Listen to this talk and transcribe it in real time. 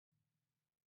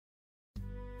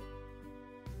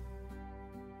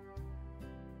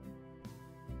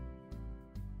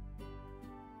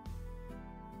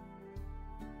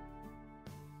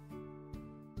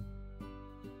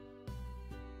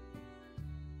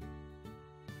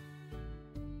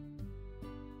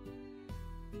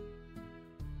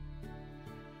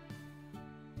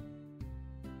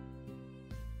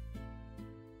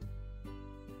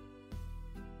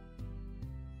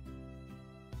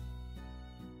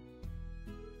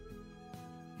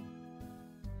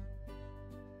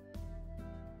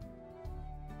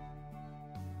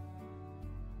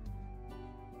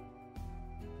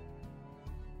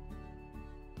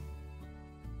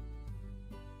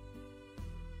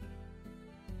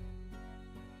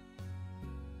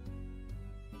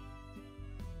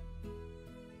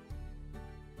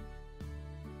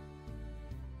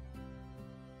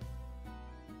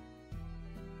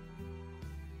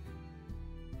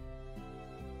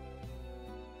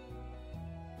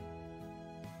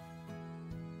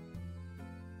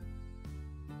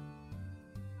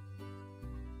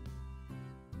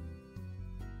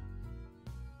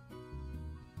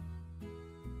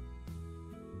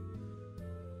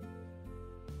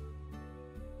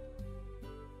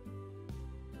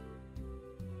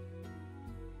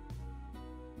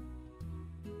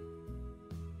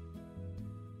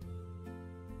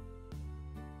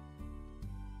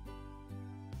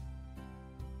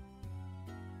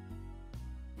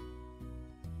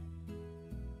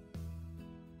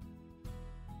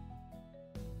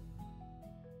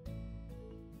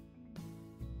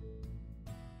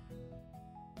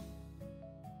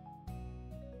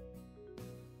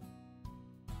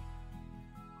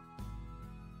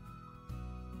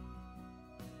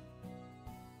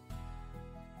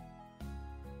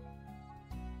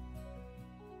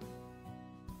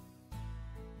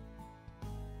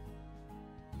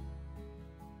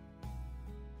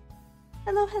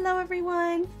Hello, hello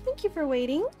everyone. Thank you for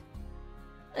waiting.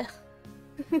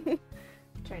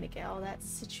 Trying to get all that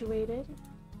situated.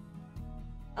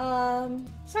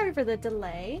 Sorry for the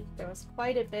delay. There was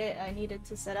quite a bit I needed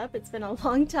to set up. It's been a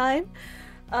long time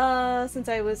since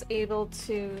I was able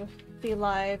to be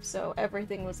live, so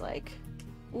everything was like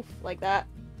oof, like that.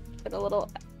 But a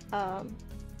little out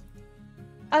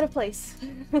of place.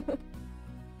 So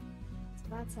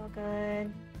that's all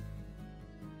good.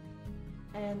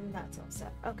 And that's all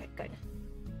set. Okay, good.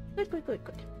 Good.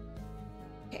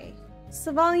 Okay. Does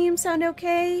the volume sound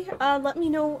okay? Let me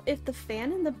know if the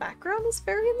fan in the background is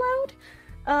very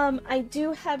loud. I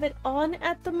do have it on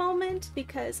at the moment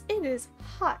because it is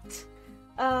hot.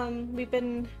 We've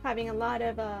been having a lot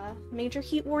of major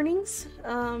heat warnings,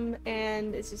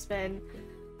 and it's just been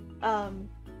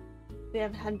we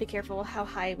have had to be careful how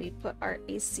high we put our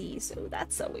AC, so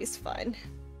that's always fun.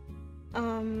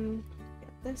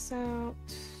 Get this out.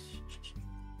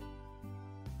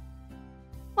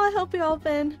 Well, I hope you all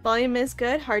been. Volume is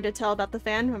good. Hard to tell about the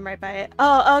fan. I'm right by it.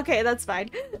 Oh, okay, that's fine.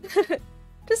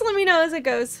 Just let me know as it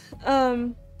goes.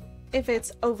 If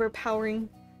it's overpowering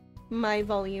my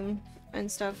volume and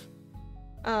stuff.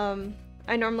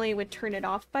 I normally would turn it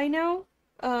off by now.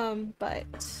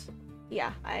 But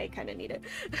yeah, I kind of need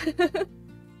it.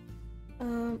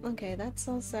 Okay, that's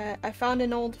all set. I found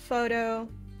an old photo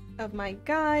of my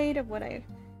guide of what I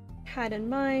had in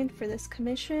mind for this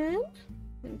commission.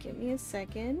 And give me a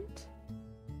second.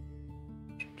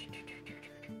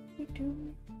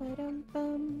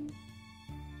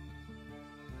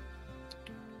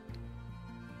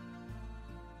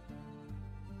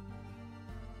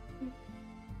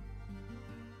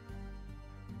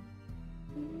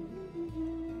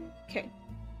 Okay.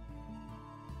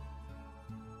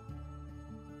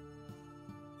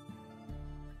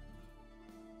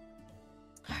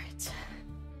 Alright.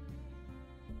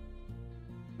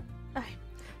 Alright.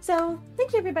 So,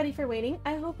 thank you everybody for waiting.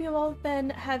 I hope you all have been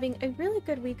having a really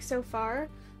good week so far.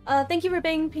 Thank you for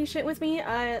being patient with me,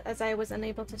 as I was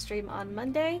unable to stream on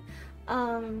Monday.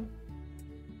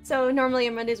 So normally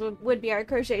on Mondays would be our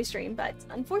crochet stream, but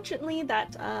unfortunately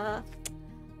that,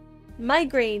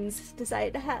 migraines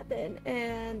decided to happen,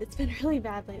 and it's been really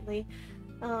bad lately.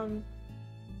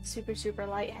 Super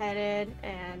lightheaded,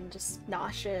 and just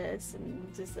nauseous,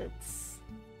 and just, it's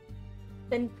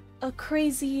been a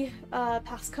crazy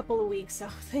past couple of weeks, so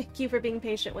thank you for being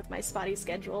patient with my spotty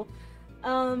schedule.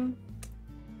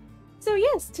 So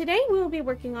yes, today we will be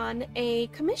working on a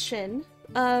commission.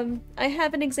 I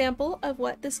have an example of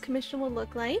what this commission will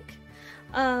look like.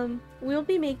 We'll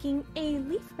be making a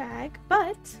leaf bag,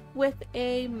 but with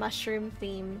a mushroom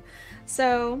theme.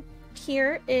 So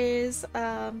here is,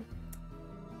 let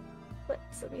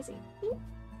me see.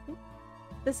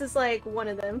 This is like one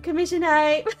of them. Commission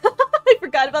hype! I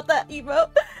forgot about that emote.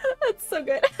 That's so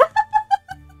good.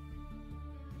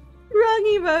 Wrong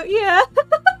emote, yeah.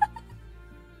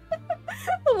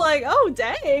 I'm like, oh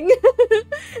dang.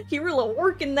 You were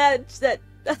working that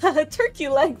turkey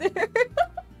leg there.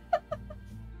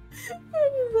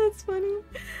 That's funny.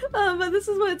 But this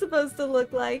is what it's supposed to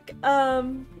look like.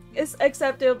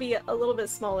 Except it'll be a little bit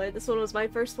smaller. This one was my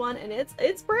first one, and it's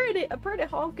a pretty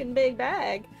honking big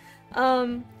bag.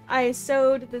 I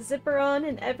sewed the zipper on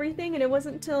and everything, and it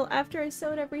wasn't until after I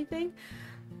sewed everything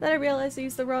that I realized I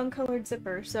used the wrong colored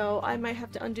zipper, so I might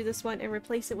have to undo this one and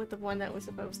replace it with the one that was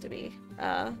supposed to be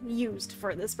used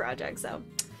for this project, so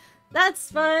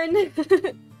that's fun.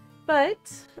 But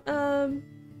yeah.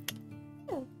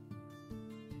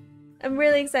 I'm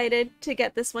really excited to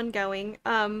get this one going.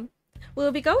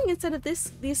 We'll be going, instead of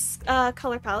this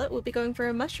color palette, we'll be going for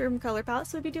a mushroom color palette,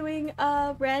 so we'll be doing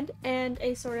red and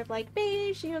a sort of like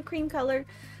beige, you know, cream color.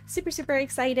 Super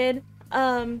excited.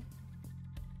 Let's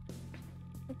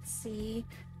see.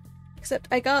 Except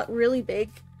I got really big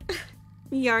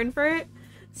yarn for it,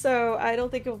 so I don't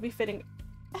think it will be fitting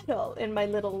at all in my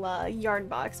little yarn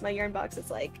box. My yarn box is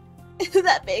like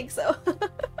that big, so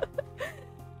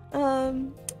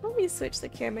let me switch the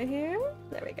camera here.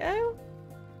 There we go.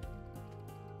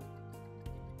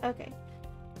 Okay.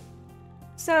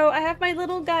 So I have my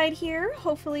little guide here.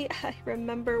 Hopefully I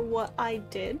remember what I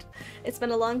did. It's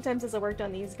been a long time since I worked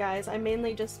on these guys. I've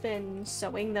mainly just been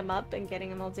sewing them up and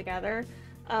getting them all together.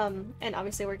 And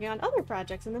obviously working on other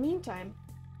projects in the meantime.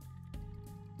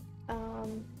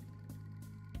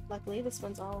 Luckily this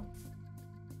one's all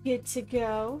good to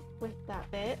go with that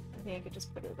bit. I think I could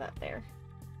just put it that there.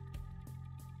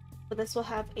 So this will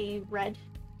have a red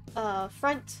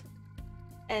front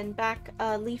and back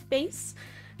leaf base,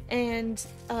 and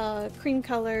cream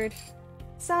colored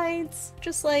sides,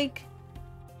 just like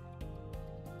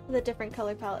the different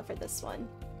color palette for this one.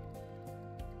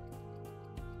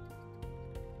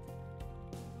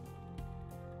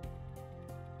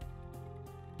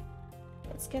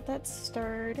 let's get that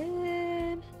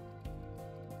started.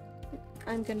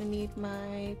 I'm gonna need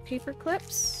my paper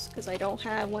clips because I don't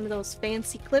have one of those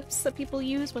fancy clips that people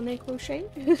use when they crochet.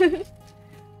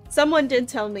 Someone did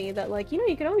tell me that, like, you know,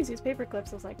 you can always use paper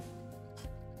clips. I was like,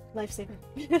 lifesaver.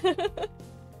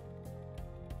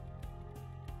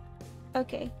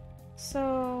 Okay,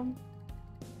 so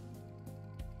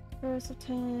rows of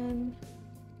 10.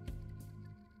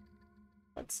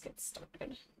 Let's get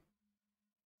started.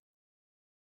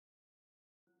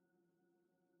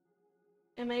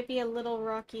 It might be a little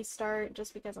rocky start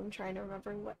just because I'm trying to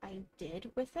remember what I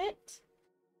did with it,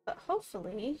 but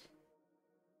hopefully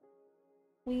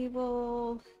we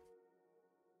will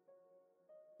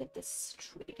get this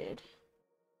treated.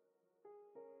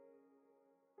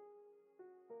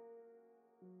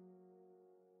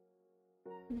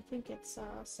 I think it's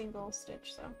a single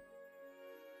stitch, so.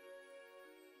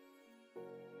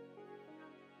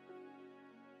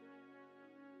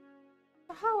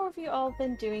 How have you all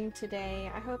been doing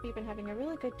today? I hope you've been having a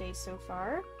really good day so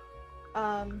far.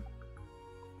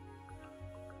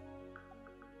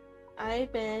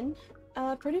 I've been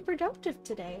pretty productive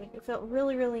today. It felt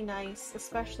really, really nice,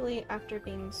 especially after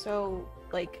being so,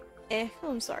 like,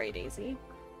 I'm sorry, Daisy.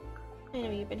 I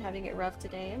know you've been having it rough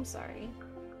today. I'm sorry.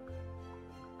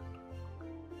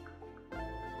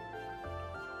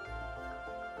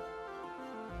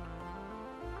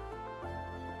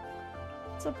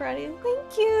 So proud of you.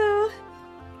 Thank you!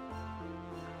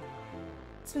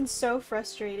 It's been so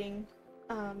frustrating.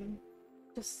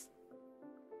 Just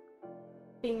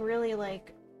being really,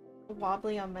 like,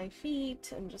 wobbly on my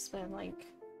feet and just been, like,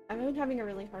 I've been having a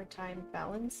really hard time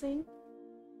balancing.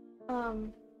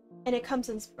 And it comes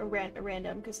in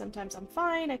random, because sometimes I'm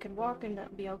fine, I can walk and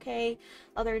that'll be okay.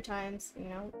 Other times, you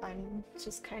know, I'm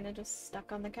just kind of just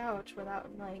stuck on the couch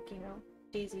without, like, you know,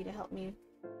 Daisy to help me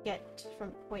get from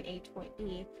point A to point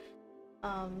B.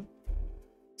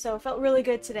 So it felt really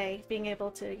good today, being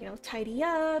able to, you know, tidy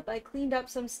up. I cleaned up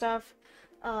some stuff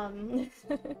that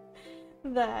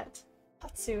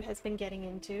Hatsu has been getting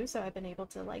into, so I've been able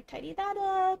to, like, tidy that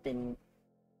up and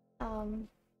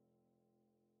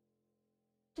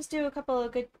just do a couple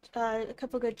of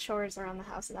good chores around the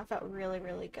house, and that felt really,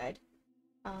 really good.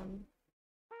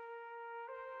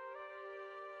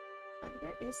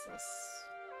 Where is this?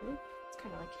 Ooh, it's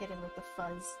kind of like hidden with the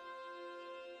fuzz.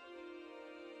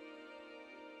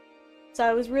 So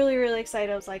I was really, really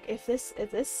excited. I was like, if this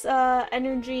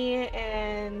energy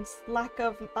and lack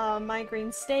of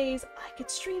migraine stays, I could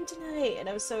stream tonight, and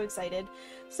I was so excited.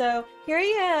 So here I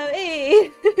am.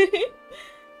 Hey.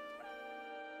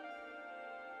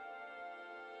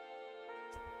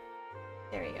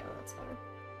 There you go. That's better.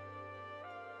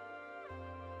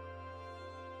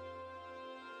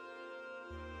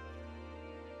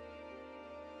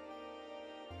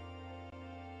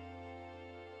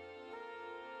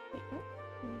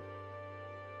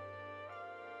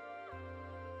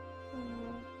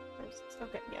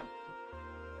 Okay, yeah.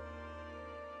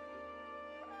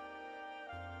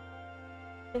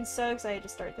 Been so excited to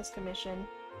start this commission.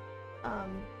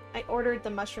 I ordered the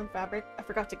mushroom fabric. I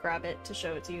forgot to grab it to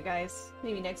show it to you guys.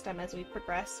 Maybe next time as we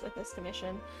progress with this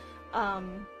commission.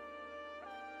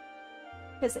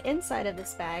 Because the inside of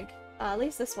this bag, at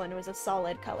least this one was a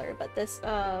solid color, but this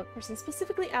person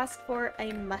specifically asked for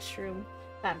a mushroom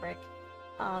fabric.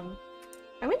 I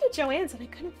went to Joann's and I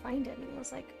couldn't find it, and I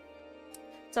was like,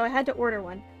 so I had to order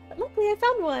one. But luckily I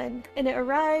found one, and it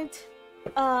arrived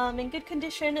in good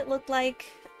condition, it looked like.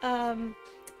 So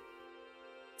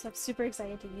I'm super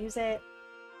excited to use it.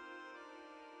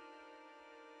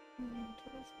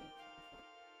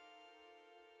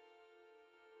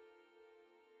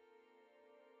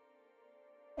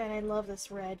 And I love this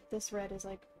red. This red is,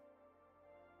 like,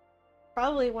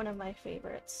 probably one of my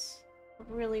favorites.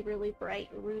 Really, really bright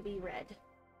ruby red.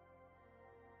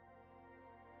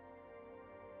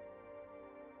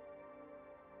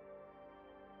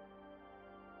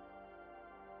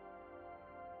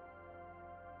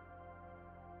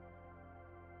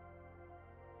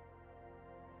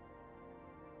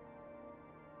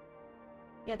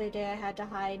 The other day I had to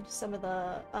hide some of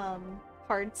the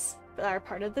parts that are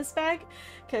part of this bag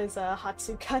because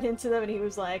Hatsu got into them and he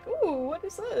was like, ooh, what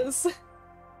is this?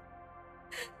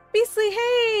 Beastly,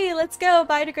 hey! Let's go!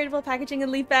 Biodegradable packaging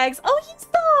and leaf bags. Oh, you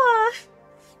saw!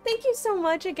 Thank you so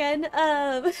much again,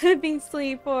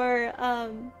 Beastly, for,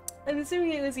 I'm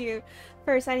assuming it was you,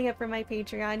 for signing up for my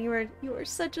Patreon. You were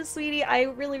such a sweetie. I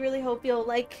really, really hope you'll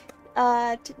like,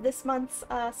 this month's,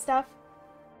 stuff.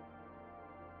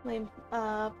 My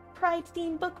Pride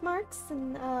theme bookmarks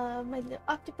and my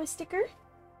octopus sticker.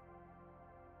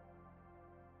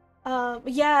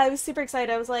 Yeah, I was super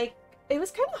excited. I was like, it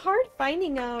was kind of hard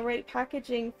finding right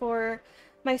packaging for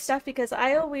my stuff because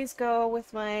I always go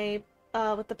with my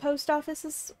with the post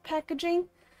office's packaging,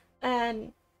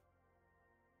 and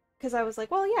because I was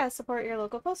like, well, yeah, support your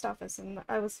local post office, and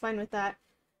I was fine with that.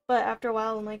 But after a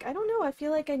while, I'm like, I don't know, I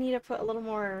feel like I need to put a little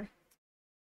more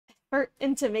effort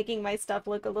into making my stuff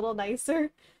look a little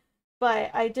nicer.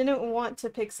 But I didn't want to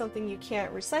pick something you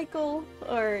can't recycle,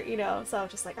 or, you know, so I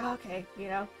was just like, oh, okay, you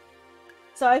know.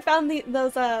 So I found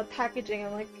those packaging,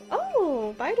 I'm like,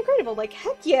 oh, biodegradable, like,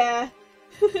 heck yeah!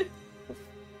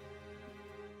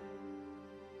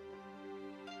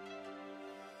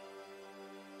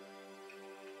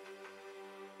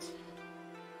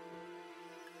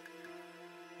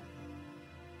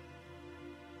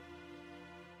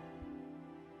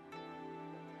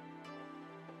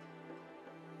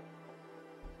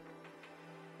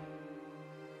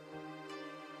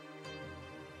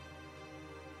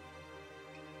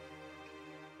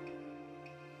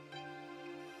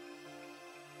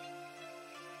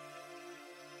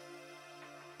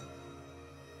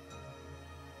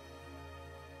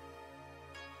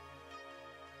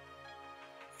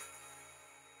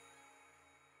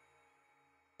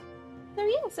 So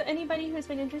yeah, so anybody who's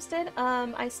been interested,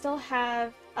 I still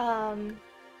have,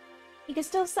 you can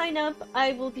still sign up.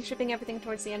 I will be shipping everything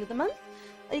towards the end of the month.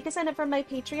 You can sign up for my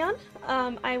Patreon.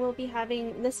 I will be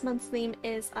having, this month's theme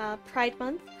is Pride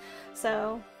Month,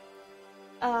 so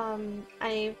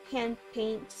I hand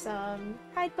paint some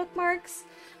Pride bookmarks,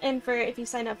 and for if you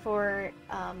sign up for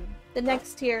the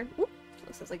next tier, oop,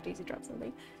 this sounds like Daisy dropped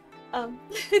something.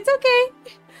 It's okay.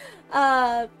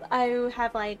 I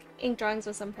have like ink drawings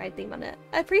with some Pride theme on it.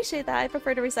 I appreciate that. I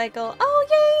prefer to recycle. Oh,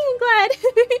 yay! I'm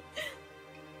glad.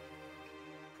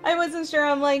 I wasn't sure.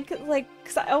 I'm like,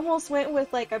 cause I almost went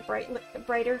with like a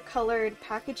brighter colored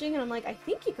packaging, and I'm like, I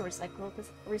think you can recycle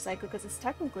because it's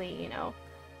technically, you know,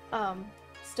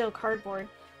 still cardboard.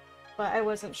 But I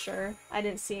wasn't sure. I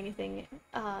didn't see anything.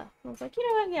 I was like, you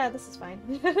know what? Yeah, this is fine.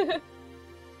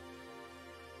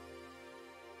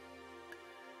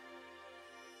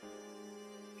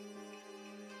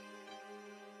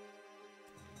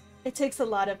 It takes a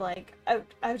lot of like I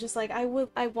was just like I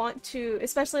want to,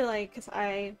 especially like because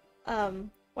I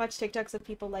watch TikToks of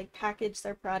people like package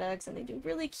their products and they do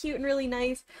really cute and really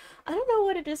nice. I don't know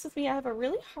what it is with me. I have a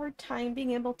really hard time being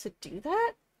able to do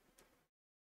that.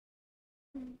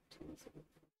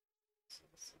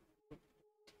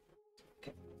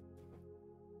 Okay.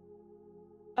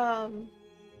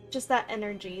 Just that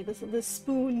energy, the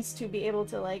spoons to be able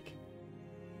to like,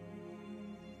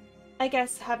 I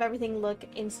guess, have everything look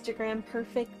Instagram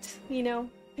perfect, you know,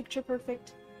 picture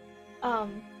perfect.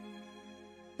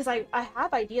 Because I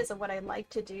have ideas of what I'd like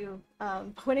to do.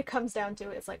 When it comes down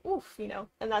to it, it's like, oof, you know,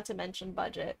 and not to mention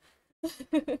budget.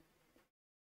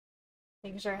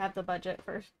 Making sure I have the budget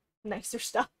for nicer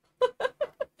stuff.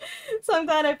 So I'm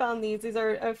glad I found these. These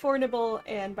are affordable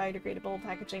and biodegradable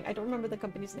packaging. I don't remember the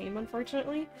company's name,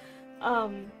 unfortunately.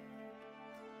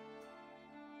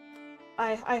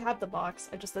 I have the box.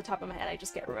 I just the top of my head, I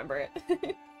just can't remember it.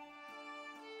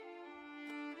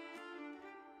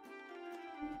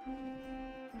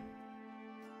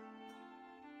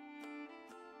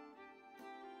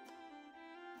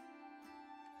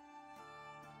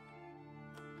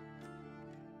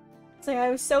 So yeah,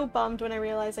 I was so bummed when I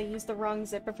realized I used the wrong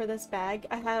zipper for this bag.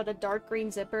 I had a dark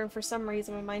green zipper, and for some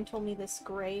reason my mind told me this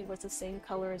gray was the same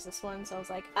color as this one, so I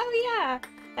was like, oh yeah!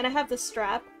 And I have the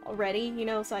strap already, you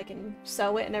know, so I can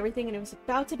sew it and everything, and it was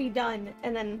about to be done,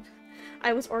 and then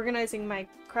I was organizing my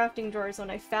crafting drawers when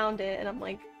I found it, and I'm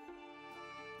like...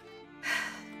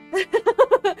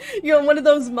 you know, one of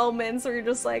those moments where you're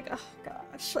just like, oh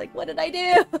gosh, like, what did I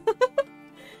do?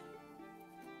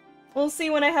 We'll see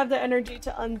when I have the energy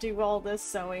to undo all this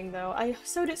sewing, though. I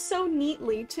sewed it so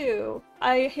neatly, too.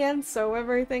 I hand sew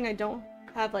everything. I don't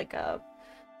have, like, a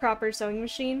proper sewing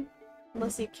machine.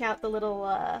 Unless you count the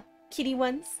little, kitty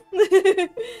ones. You're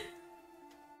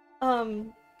fine!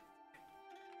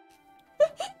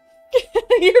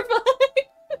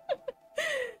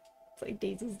 It's like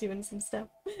Daisy's doing some stuff.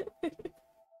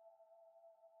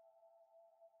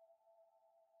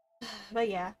 But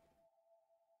yeah.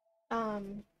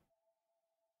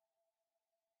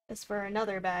 As for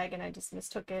another bag, and I just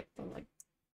mistook it. I'm like,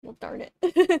 well, darn it.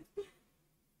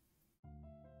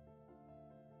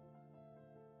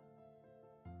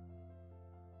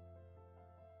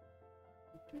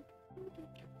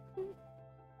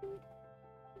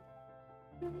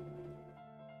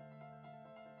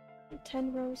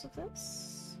 Ten rows of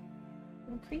this.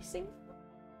 Increasing.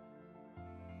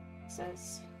 It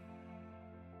says.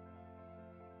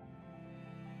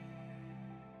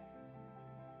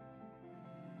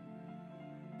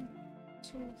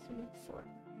 2, 3, 4.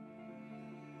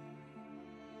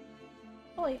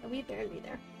 Oh yeah, we barely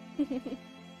there.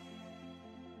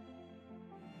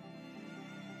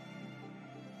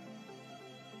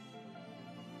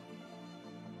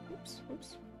 Oops,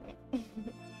 oops.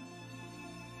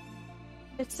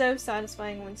 It's so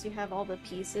satisfying once you have all the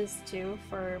pieces too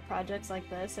for projects like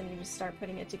this and you just start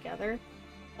putting it together.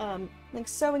 Like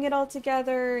sewing it all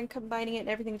together and combining it and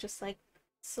everything just like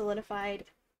solidified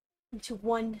into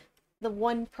the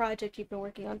one project you've been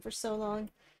working on for so long.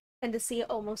 And to see it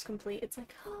almost complete, it's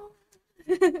like, oh.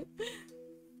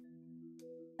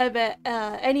 I bet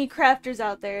any crafters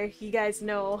out there, you guys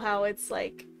know how it's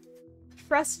like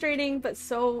frustrating but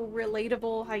so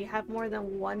relatable how you have more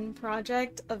than one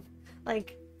project of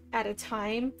like at a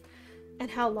time and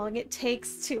how long it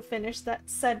takes to finish that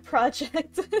said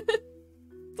project.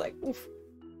 It's like, oof.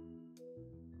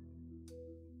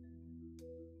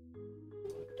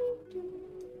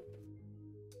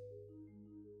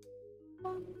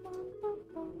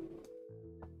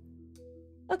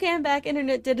 Okay, I'm back.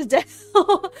 Internet did a demo.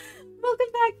 Welcome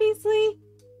back, Beasley.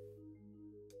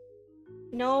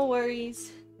 No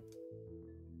worries.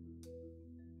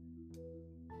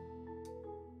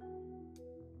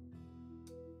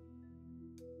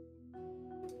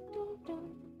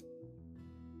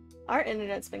 Our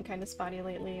internet's been kind of spotty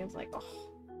lately. It's like, oh.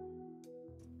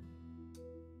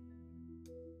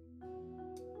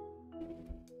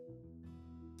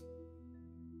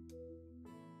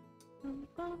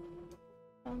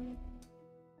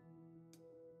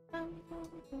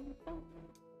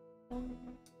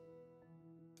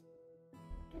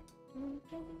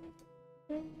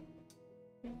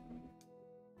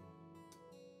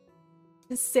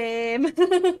 Same.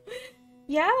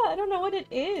 Yeah, I don't know what it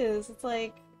is. It's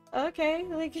like, okay,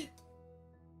 like...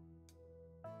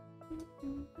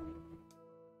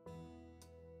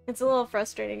 It's a little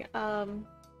frustrating,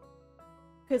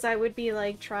 because I would be,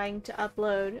 like, trying to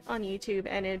upload on YouTube,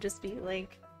 and it'd just be,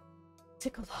 like,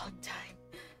 took a long time.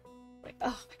 Like,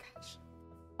 oh my gosh.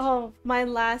 Oh, my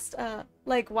last,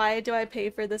 like, why do I pay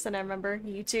for this? And I remember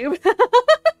YouTube.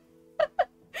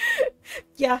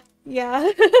 Yeah, yeah.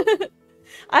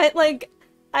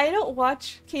 I don't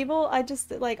watch cable, I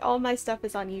just, like, all my stuff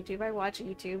is on YouTube. I watch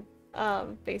YouTube,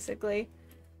 basically.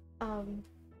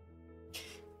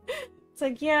 It's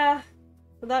like, yeah,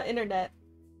 without internet,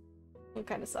 it would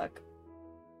kind of suck.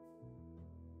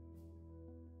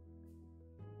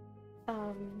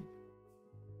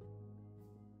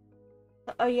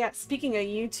 Oh yeah, speaking of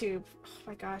YouTube, oh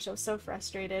my gosh, I was so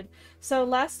frustrated. So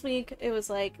last week, it was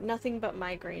like nothing but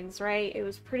migraines, right? It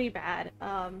was pretty bad.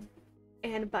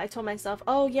 But I told myself,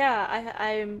 oh yeah,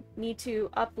 I need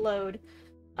to upload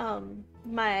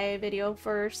my video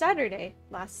for Saturday,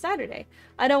 last Saturday.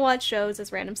 I don't watch shows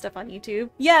as random stuff on YouTube.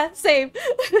 Yeah, same.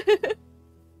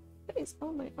 What is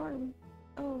on my arm?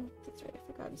 Oh, that's right, I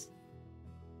forgot.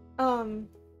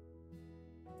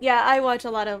 Yeah, I watch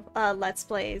a lot of Let's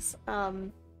Plays. Yeah,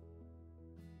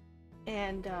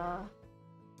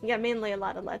 mainly a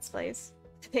lot of Let's Plays.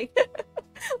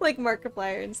 Like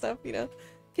Markiplier and stuff, you know.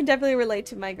 Can definitely relate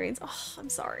to migraines. Oh, I'm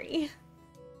sorry.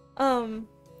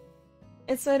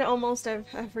 It's been almost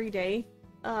every day.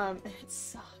 It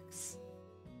sucks.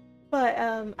 But,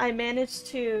 I managed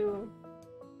to,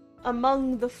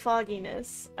 among the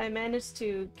fogginess, I managed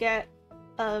to get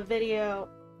a video,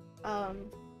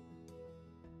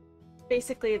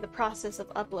 basically the process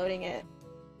of uploading it.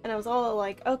 And I was all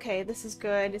like, okay, this is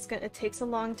good. It takes a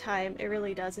long time. It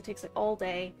really does. It takes like all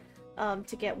day,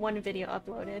 to get one video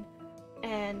uploaded.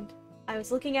 And I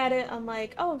was looking at it, I'm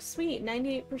like, oh sweet,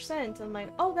 98%. I'm like,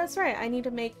 oh that's right, I need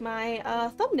to make my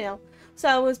thumbnail. So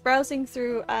I was browsing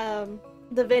through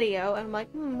the video, and I'm like,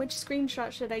 which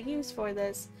screenshot should I use for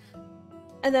this?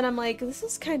 And then I'm like, this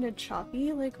is kind of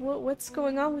choppy, like what's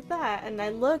going on with that? And I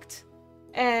looked,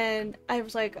 and I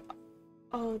was like,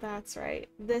 oh that's right,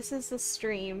 this is the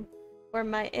stream where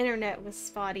my internet was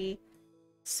spotty,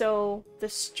 so the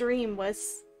stream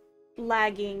was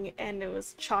lagging and it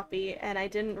was choppy, and I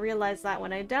didn't realize that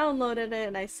when I downloaded it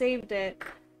and I saved it,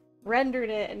 rendered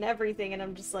it and everything, and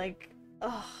I'm just like,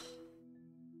 ugh.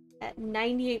 At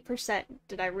 98%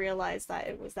 did I realize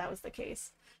that that was the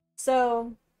case.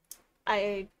 So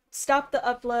I stopped the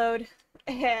upload,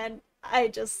 and I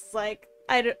just like,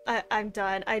 I'm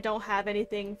done. I don't have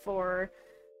anything for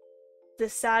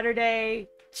this Saturday.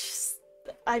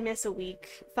 I miss a week.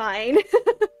 Fine.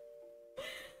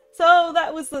 So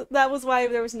that was why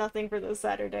there was nothing for this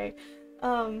Saturday.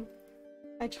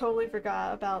 I totally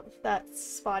forgot about that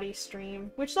spotty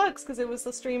stream, which sucks because it was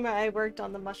the stream I worked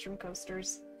on the mushroom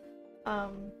coasters.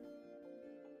 Dang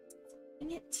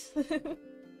it.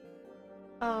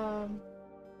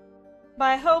 But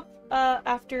I hope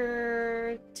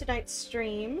after tonight's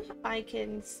stream, I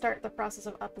can start the process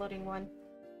of uploading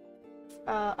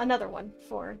another one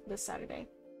for this Saturday.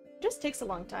 It just takes a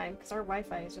long time because our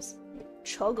Wi-Fi is just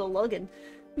chug-a-luggin'.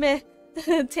 Meh.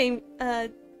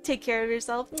 Take care of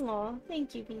yourself. Aw,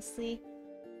 thank you, Beastly.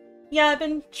 Yeah, I've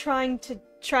been trying to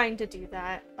do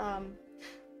that.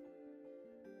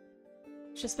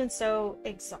 It's just been so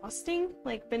exhausting.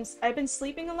 Like, I've been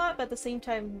sleeping a lot, but at the same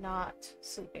time not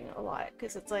sleeping a lot,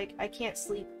 because it's like I can't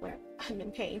sleep when I'm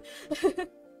in pain. At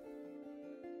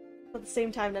the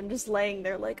same time, I'm just laying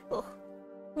there like, ugh.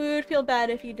 We would feel bad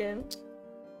if you didn't.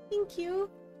 Thank you.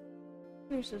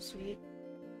 You're so sweet.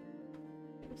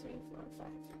 2, 3, 4, 5.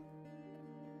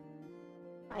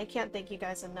 I can't thank you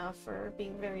guys enough for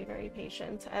being very, very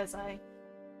patient as I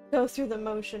go through the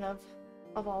motion of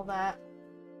all that.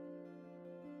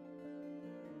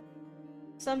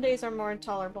 Some days are more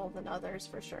intolerable than others,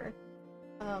 for sure.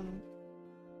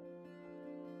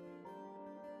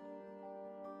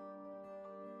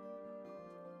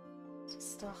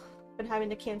 Just been having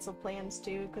to cancel plans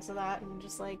too because of that, and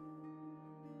just like,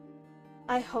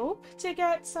 I hope to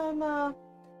get some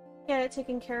get it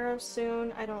taken care of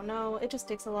soon. I don't know. It just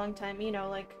takes a long time, you know,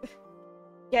 like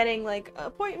getting like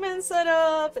appointments set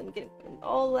up and getting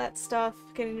all that stuff,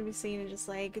 getting to be seen, and just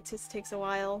like it just takes a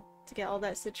while to get all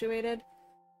that situated.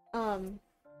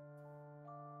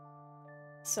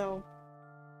 So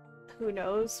who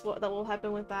knows what will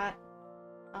happen with that.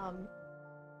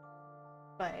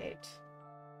 But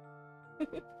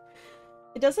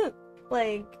it doesn't,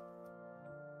 like,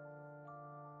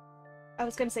 I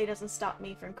was gonna say it doesn't stop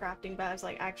me from crafting, but I was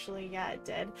like, actually, yeah, it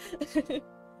did.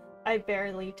 I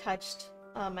barely touched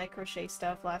my crochet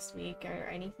stuff last week or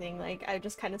anything. Like, I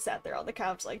just kind of sat there on the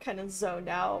couch, like, kind of zoned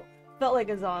out. Felt like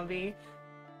a zombie.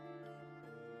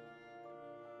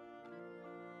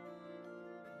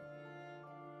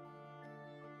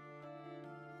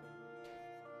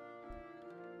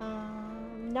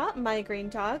 Not migraine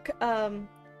talk.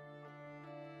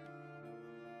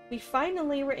 We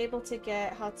finally were able to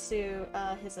get Hatsu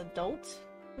his adult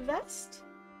vest.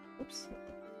 Oops,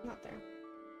 not there.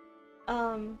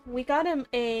 We got him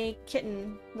a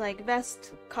kitten, like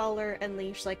vest, collar, and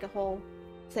leash, like a whole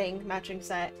thing, matching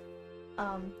set.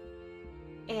 And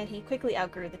he quickly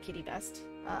outgrew the kitty vest.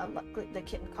 The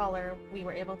kitten collar, we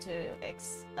were able to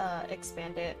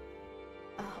expand it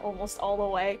almost all the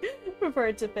way for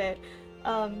it to fit.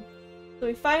 So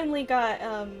we finally got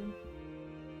an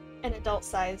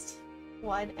adult-sized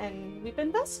one, and we've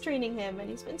been vest training him, and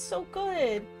he's been so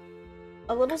good.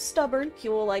 A little stubborn, he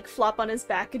will like flop on his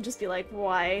back and just be like,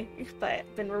 why?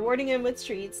 But been rewarding him with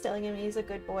treats, telling him he's a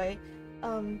good boy.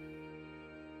 I mean,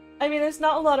 there's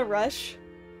not a lot of rush.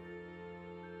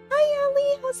 Hi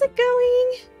Ellie, how's it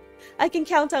going? I can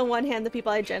count on one hand the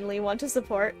people I genuinely want to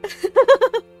support.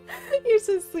 You're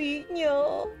so sweet,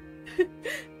 yo.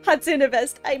 Hatsu in a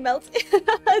vest, I melt.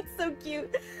 It's so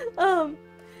cute.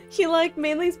 He like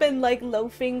mainly's been like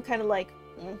loafing, kind of like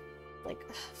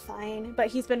fine.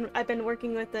 But I've been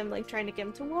working with him, like trying to get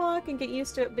him to walk and get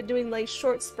used to it. Been doing like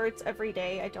short spurts every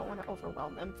day. I don't want to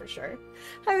overwhelm him for sure.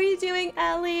 How are you doing,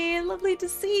 Allie? Lovely to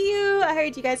see you. I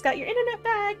heard you guys got your internet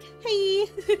back. Hey.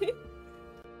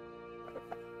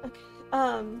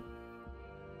 Okay.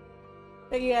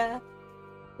 But yeah.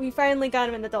 We finally got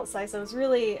him in adult size. I was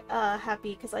really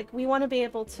happy because like we want to be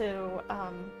able to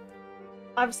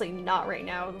obviously not right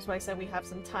now, that's why I said we have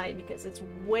some time because it's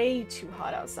way too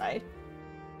hot outside.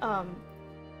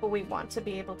 But we want to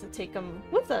be able to take him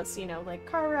with us, you know, like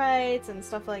car rides and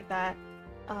stuff like that.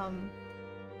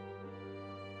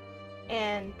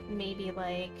 And maybe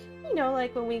like, you know,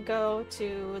 like when we go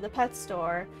to the pet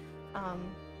store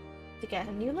to get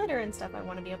him new litter and stuff, I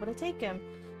want to be able to take him.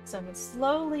 So I'm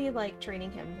slowly like training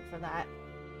him for that.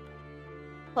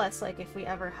 Plus, like if we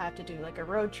ever have to do like a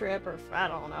road trip or I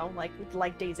don't know,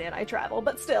 like Daisy and I travel,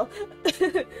 but still,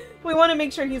 we want to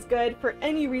make sure he's good for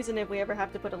any reason. If we ever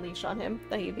have to put a leash on him,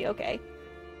 that he'd be okay.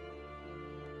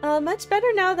 Much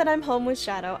better now that I'm home with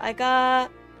Shadow. I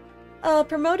got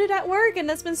promoted at work, and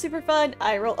that's been super fun.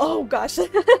 I roll. Oh gosh.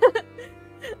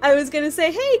 I was gonna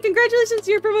say, hey, congratulations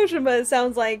to your promotion, but it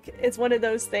sounds like it's one of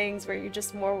those things where you're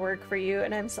just more work for you,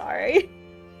 and I'm sorry.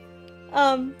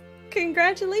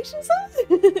 Congratulations,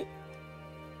 huh?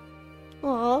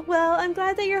 Aw, well, I'm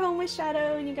glad that you're home with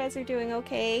Shadow and you guys are doing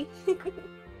okay.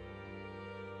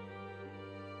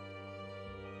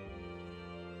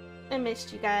 I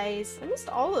missed you guys. I missed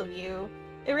all of you.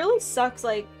 It really sucks,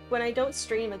 like, when I don't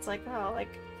stream, it's like, oh,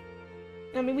 like...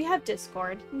 I mean, we have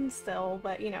Discord still,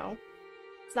 but, you know,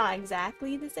 it's not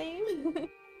exactly the same.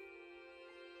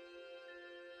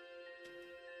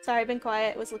 Sorry, I've been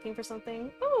quiet. Was looking for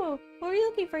something. Oh, what were you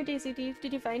looking for, Daisy?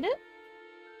 Did you find it?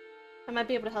 I might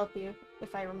be able to help you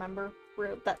if I remember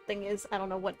where that thing is. I don't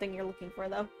know what thing you're looking for,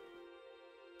 though.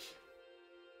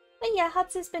 But yeah,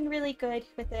 Hatsu's been really good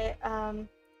with it.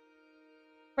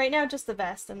 Right now just the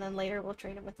vest, and then later we'll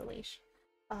train him with the leash.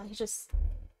 He just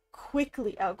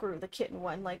quickly outgrew the kitten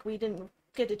one. Like, we didn't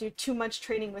get to do too much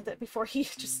training with it before he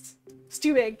just... it's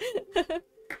too big.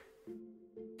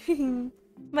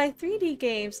 My 3D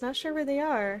games, not sure where they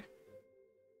are.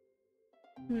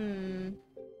 The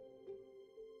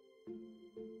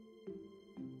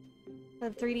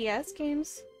 3DS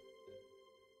games?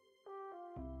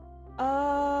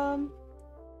 Trying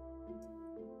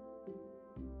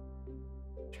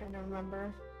to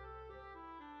remember.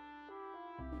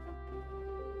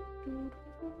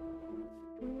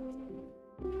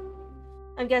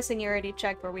 I'm guessing you already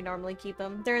checked where we normally keep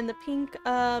them. They're in the pink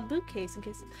boot case in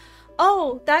case.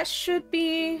 Oh, that should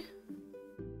be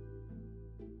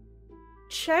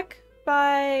check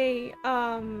by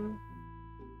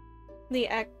the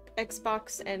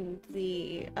Xbox and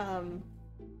the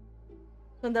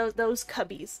those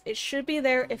cubbies. It should be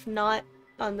there, if not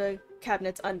on the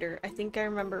cabinets under. I think I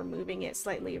remember moving it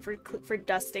slightly for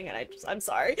dusting, and I'm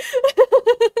sorry.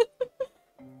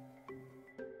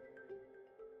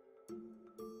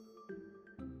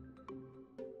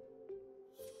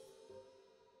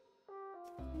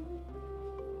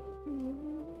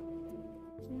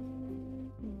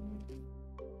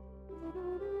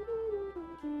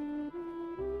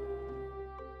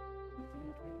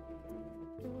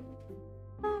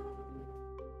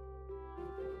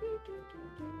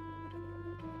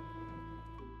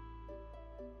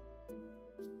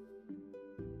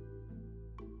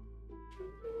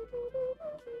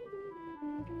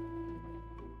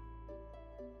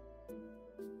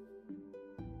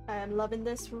 I'm loving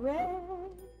this red.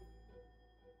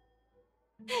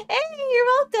 Hey, you're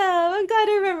welcome! I'm glad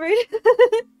I remembered.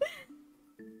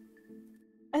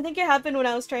 I think it happened when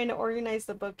I was trying to organize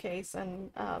the bookcase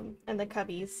and the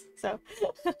cubbies, so.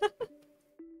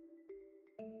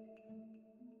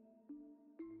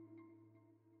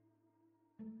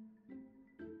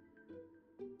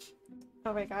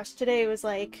 Oh my gosh, today was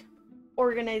like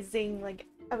organizing, like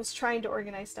I was trying to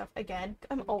organize stuff again.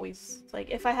 I'm always like,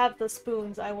 if I have the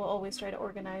spoons, I will always try to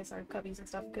organize our cubbies and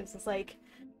stuff, because it's like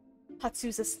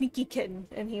Hatsu's a sneaky kitten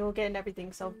and he will get in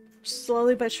everything, so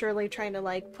slowly but surely trying to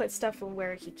like put stuff in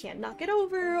where he can't knock it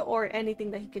over, or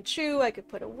anything that he could chew I could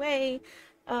put away.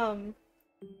 And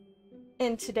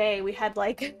today we had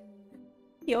like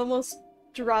he almost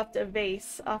dropped a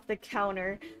vase off the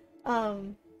counter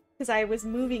because I was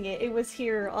moving it. It was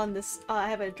here on this I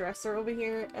have a dresser over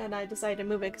here, and I decided to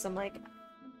move it because I'm like,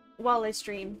 while I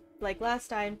stream, like last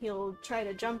time, he'll try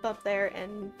to jump up there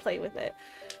and play with it.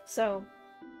 So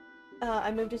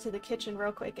I moved it to the kitchen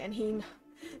real quick, and he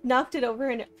knocked it over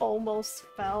and it almost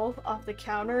fell off the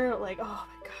counter. Like, oh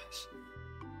my gosh.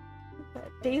 But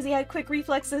Daisy had quick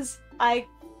reflexes. I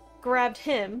grabbed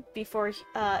him before it,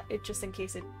 just in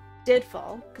case it did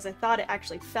fall, because I thought it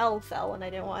actually fell and I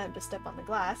didn't want him to step on the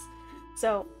glass.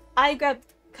 So I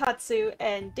grabbed Katsu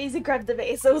and Daisy grabbed the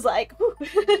vase. It was like,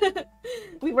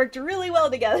 we worked really well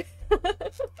together.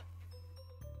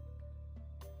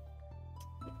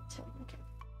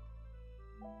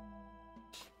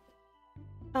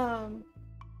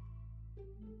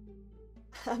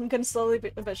 I'm gonna slowly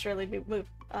but surely move,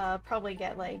 probably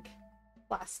get like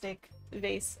plastic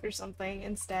vase or something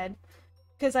instead,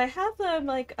 because I have them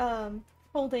like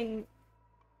holding,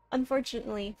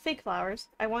 unfortunately, fake flowers.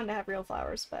 I wanted to have real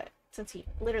flowers, but since he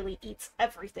literally eats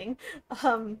everything,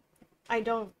 I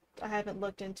haven't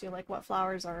looked into like what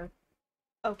flowers are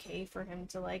okay for him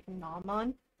to like nom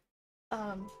on.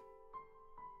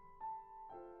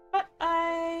 But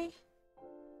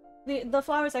the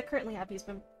flowers I currently have, he's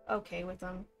been okay with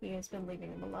them. He has been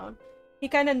leaving them alone. He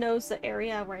kind of knows the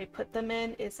area where I put them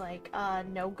in is like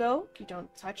no-go. You don't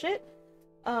touch it.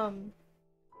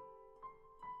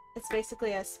 It's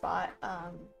basically a spot,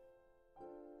 I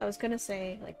was gonna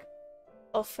say like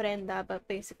ofrenda, but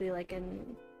basically like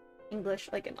in English,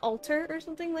 like an altar or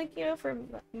something, like, you know, for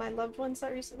my loved ones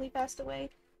that recently passed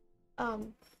away.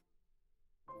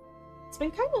 It's been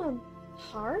kind of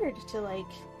hard to like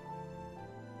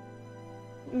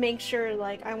make sure,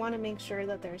 like, I want to make sure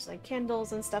that there's like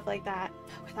candles and stuff like that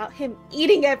without him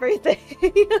eating everything.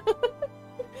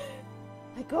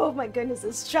 Like, oh my goodness,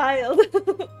 this child.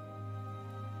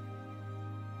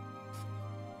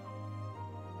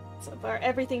 So far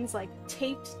everything's like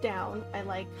taped down. I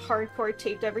like hardcore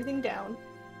taped everything down,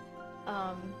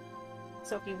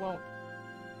 so he won't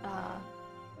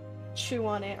chew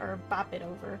on it or bop it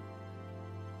over.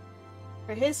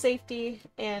 For his safety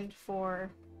and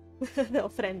for the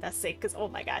ofrenda's sake, because oh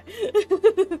my god.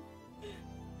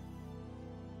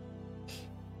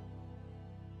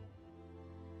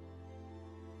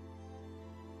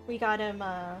 We got him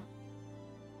to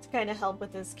kind of help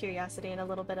with his curiosity and a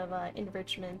little bit of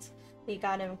enrichment. We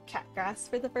got him cat grass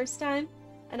for the first time,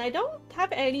 and I don't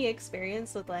have any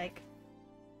experience with like,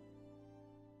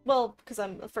 well, because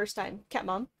I'm a first time cat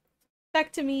mom.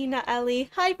 Back to me, not Ellie.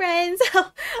 Hi friends!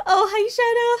 Oh, hi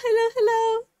Shadow!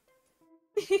 Hello!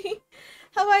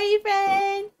 How are you,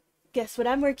 friend? Guess what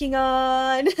I'm working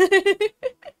on?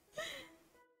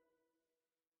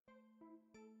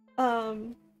 What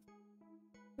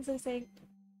was I saying?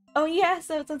 Oh yeah,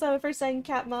 so since I'm a first time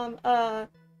cat mom, yeah,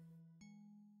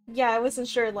 I wasn't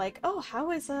sure like, oh,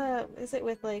 how is it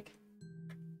with like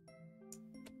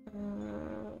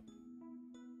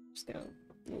just gonna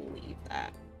leave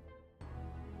that.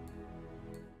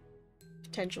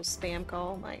 Potential spam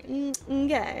call, my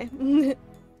yeah.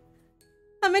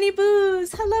 How many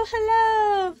boos? Hello,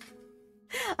 hello!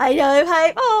 I know,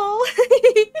 hype! Oh!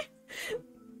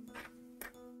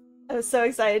 I was so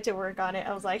excited to work on it.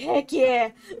 I was like, heck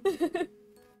yeah!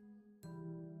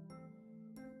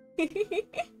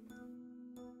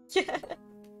 Yeah.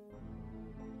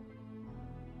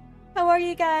 How are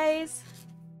you guys?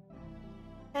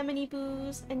 How many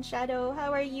boos and Shadow?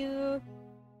 How are you?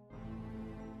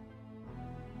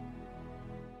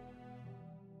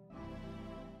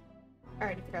 I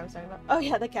already forgot what I was talking about. Oh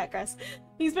yeah, the cat grass.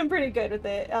 He's been pretty good with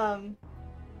it. I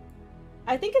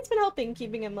think it's been helping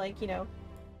keeping him like, you know,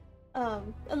 a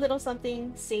little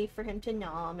something safe for him to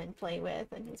nom and play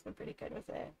with, and he's been pretty good with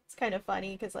it. It's kind of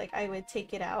funny because like I would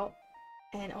take it out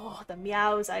and oh, the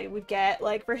meows I would get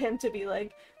like for him to be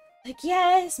like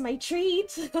yes, my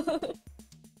treat.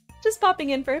 Just popping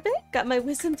in for a bit. Got my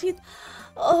wisdom teeth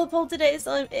pulled today,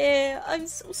 so I'm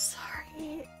so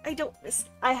sorry.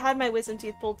 I had my wisdom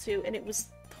teeth pulled too, and it was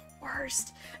the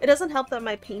worst. It doesn't help that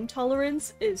my pain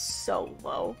tolerance is so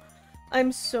low.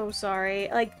 I'm so sorry.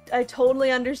 Like, I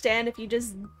totally understand if you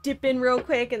just dip in real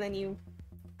quick and then you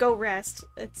go rest.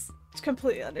 It's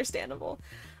completely understandable.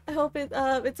 I hope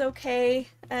it's okay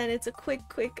and it's a quick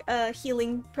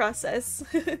healing process.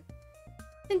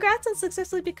 Congrats on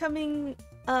successfully becoming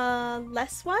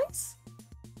less wise?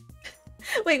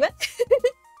 Wait, what?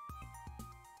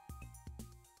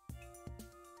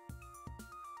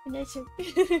 I'm not sure.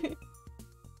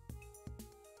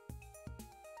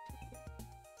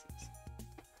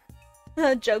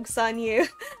 Joke's on you.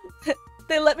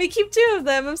 They let me keep 2 of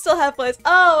them. I'm still half-wise.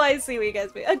 Oh, I see what you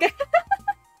guys mean. Okay.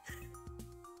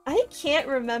 I can't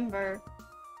remember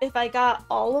if I got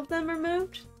all of them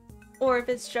removed or if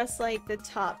it's just like the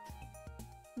top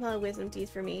wisdom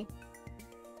teeth for me.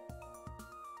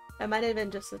 It might have been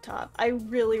just the top. I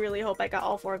really hope I got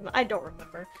all 4 of them. I don't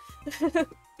remember.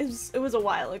 It was a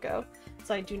while ago,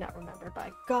 so I do not remember.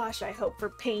 But gosh, I hope for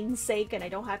pain's sake and I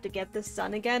don't have to get this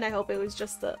done again, I hope it was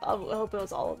just I hope it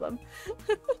was all of them.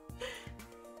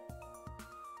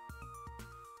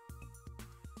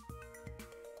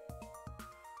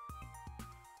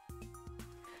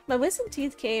 My wisdom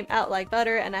teeth came out like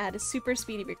butter and I had a super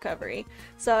speedy recovery.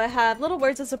 So I have little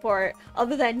words of support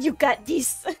other than you got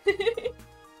this.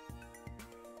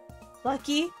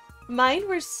 Lucky. Mine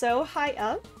were so high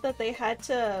up that they had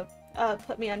to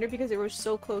put me under because they were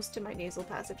so close to my nasal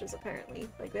passages apparently.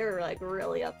 Like they were like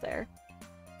really up there.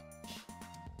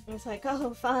 I was like,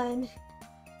 oh fun.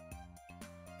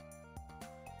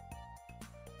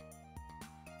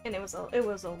 And it was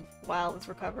a wild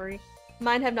recovery.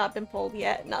 Mine have not been pulled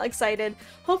yet. Not excited.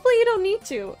 Hopefully you don't need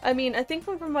to. I mean, I think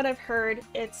from what I've heard,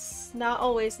 it's not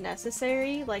always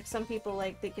necessary. Like some people,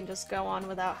 like they can just go on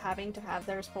without having to have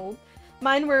theirs pulled.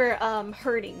 Mine were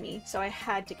hurting me, so I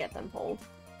had to get them pulled.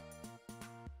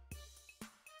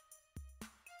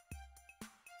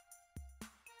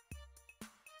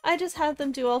 I just had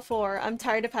them do all 4. I'm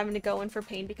tired of having to go in for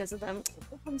pain because of them.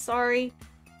 I'm sorry.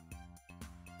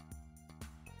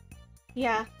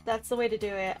 Yeah, that's the way to do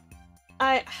it.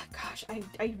 Gosh,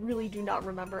 I really do not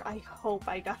remember. I hope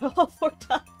I got all 4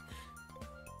 done.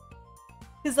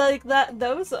 Because, like,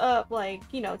 those, like,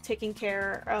 you know, taking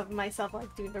care of myself,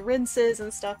 like, doing the rinses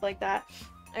and stuff like that,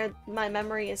 my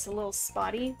memory is a little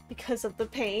spotty because of the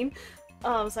pain.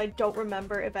 So I don't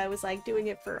remember if I was, like, doing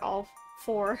it for all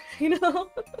 4, you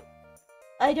know?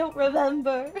 I don't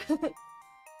remember.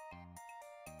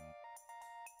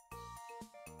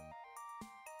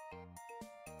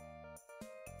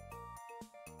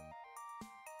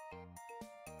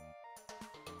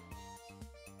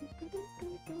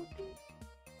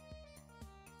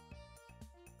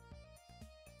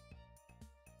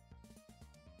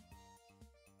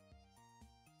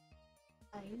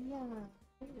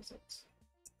 Where is it?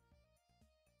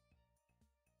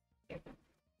 Here.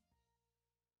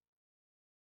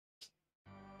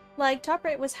 Like, top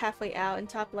right was halfway out, and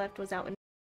top left was out in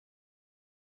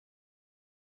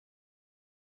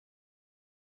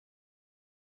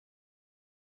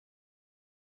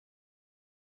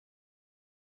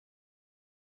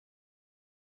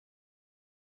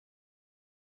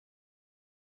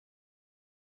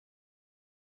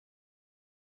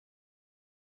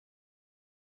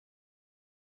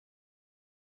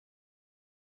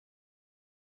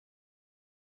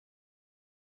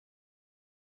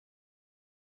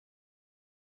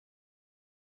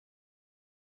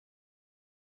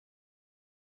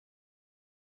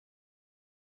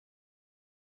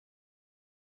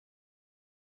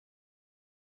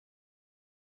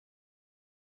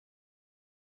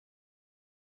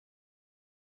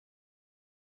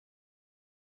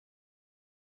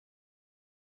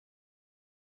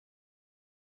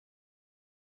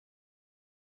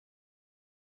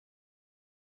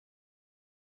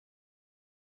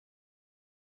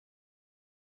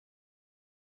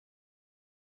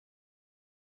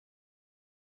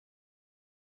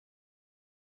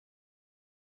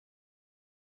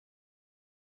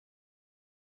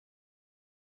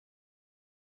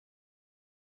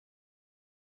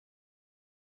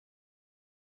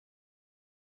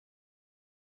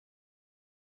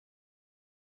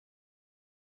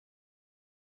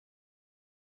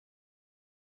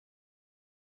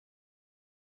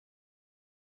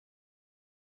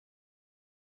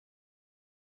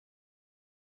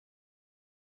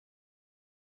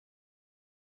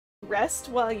rest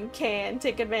while you can.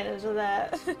 Take advantage of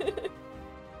that.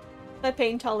 My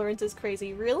pain tolerance is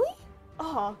crazy. Really?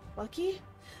 Oh, lucky.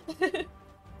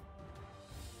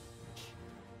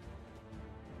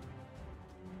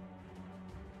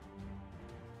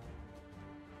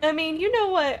 I mean, you know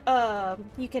what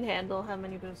you can handle, how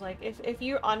many moves. Like, if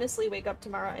you honestly wake up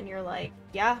tomorrow and you're like,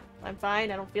 yeah, I'm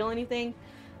fine, I don't feel anything,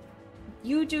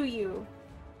 you do you.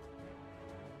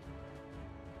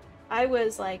 I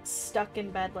was like stuck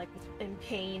in bed like in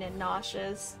pain and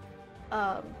nauseous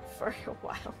for a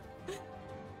while.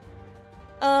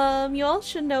 You all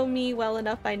should know me well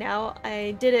enough by now.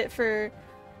 I did it for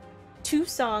 2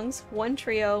 songs, 1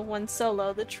 trio, 1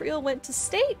 solo. The trio went to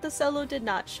state, the solo did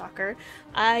not, shocker.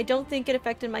 I don't think it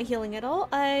affected my healing at all.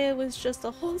 I was just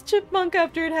a whole chipmunk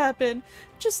after it happened.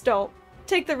 Just don't.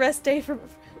 Take the rest day for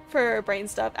brain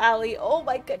stuff. Allie, oh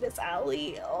my goodness,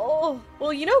 Allie. Oh,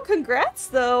 well, you know, congrats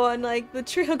though on like the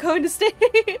trio going to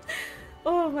state.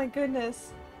 Oh my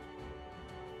goodness.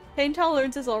 Pain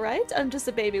tolerance is alright. I'm just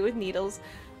a baby with needles.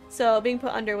 So being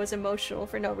put under was emotional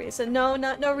for no reason. No,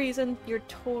 not no reason. You're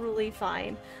totally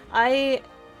fine. I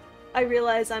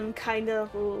realize I'm kind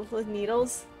of with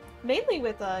needles, mainly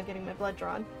with getting my blood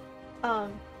drawn.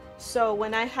 So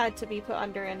when I had to be put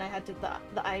under and I had to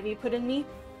the IV put in me,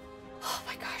 oh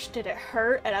my gosh, did it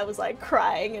hurt? And I was like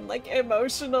crying and like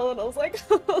emotional, and I was like,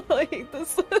 oh, I hate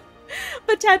this.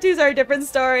 But tattoos are a different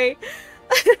story.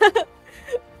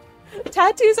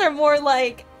 Tattoos are more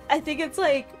like, I think it's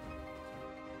like,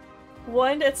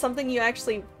 one, it's something you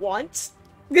actually want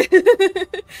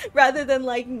rather than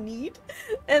like need,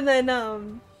 and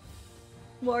then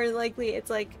more likely it's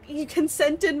like you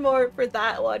consented more for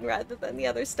that one rather than the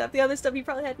other stuff. The other stuff you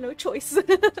probably had no choice.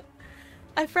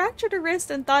 I fractured a wrist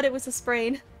and thought it was a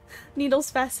sprain. Needles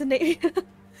fascinate.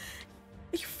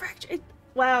 You fractured.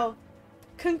 Wow.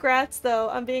 Congrats though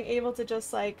on being able to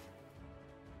just like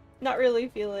not really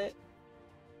feel it.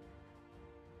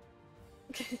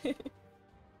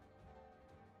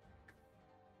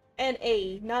 And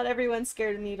not everyone's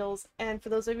scared of needles, and for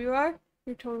those of you who are,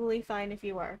 you're totally fine if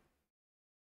you are.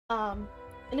 And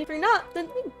if you're not, then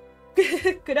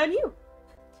good on you.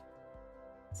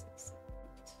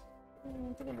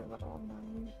 I think I'm a little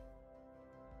online.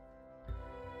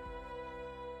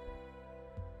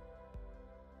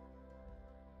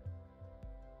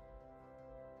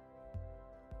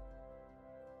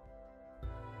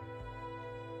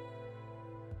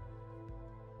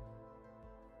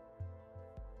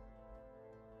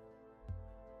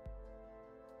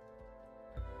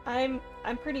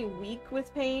 I'm pretty weak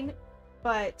with pain,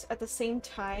 but at the same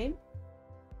time,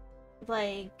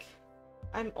 like,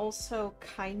 I'm also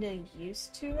kind of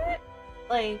used to it.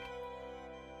 Like,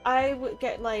 I would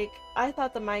get, like, I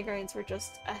thought the migraines were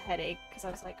just a headache, because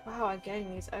I was like, wow, I'm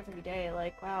getting these every day,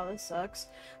 like, wow, this sucks.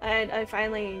 And I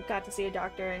finally got to see a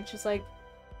doctor, and she's like,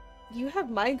 you have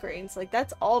migraines, like,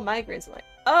 that's all migraines. I'm like,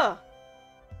 oh,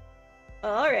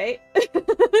 alright.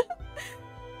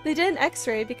 They did an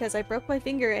x-ray because I broke my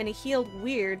finger and it healed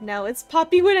weird. Now it's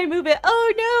poppy when I move it.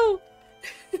 Oh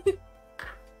no!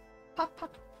 Pop,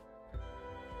 pop.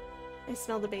 I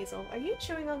smell the basil. Are you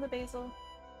chewing on the basil?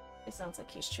 It sounds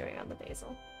like he's chewing on the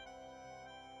basil.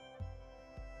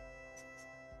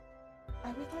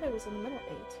 I thought it was in the middle 8.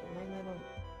 My middle...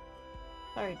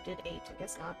 Sorry, did 8. I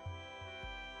guess not.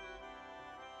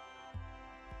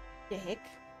 The heck?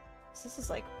 This is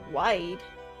like wide.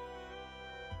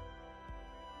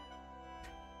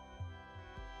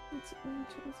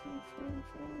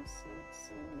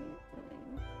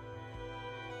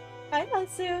 Hi,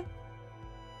 Matsu.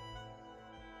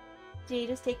 Did you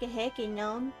just take a heck and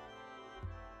yawn?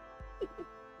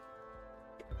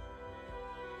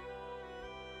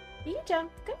 You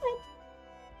jump. Go ahead.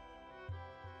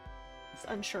 He's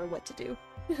unsure what to do.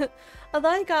 Although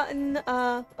I've gotten,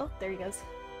 oh, there he goes.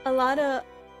 A lot of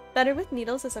better with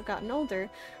needles as I've gotten older.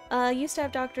 Used to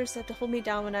have doctors that had to hold me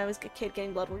down when I was a kid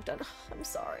getting blood work done. I'm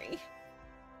sorry.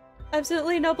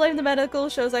 Absolutely no blame the medical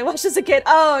shows I watched as a kid.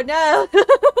 Oh no!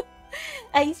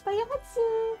 Ice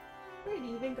Bayatsu! Where did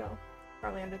he even go?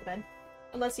 Probably under the bed.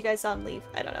 Unless you guys saw him leave.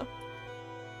 I don't know.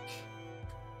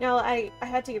 No, I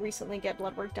had to recently get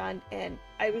blood work done, and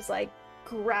I was like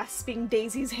grasping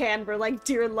Daisy's hand for like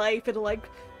dear life and like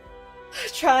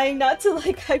trying not to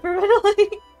like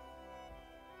hyperventilate.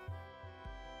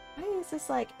 Why is this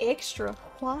like extra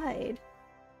wide?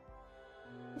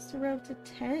 Just a row to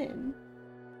 10.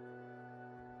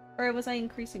 Or was I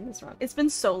increasing this wrong? It's been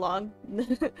so long.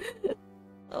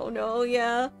 Oh no,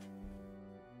 yeah.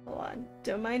 Hold on.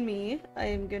 Don't mind me. I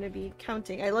am gonna be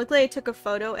counting. Luckily I took a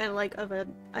photo and like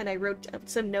and I wrote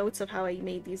some notes of how I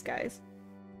made these guys.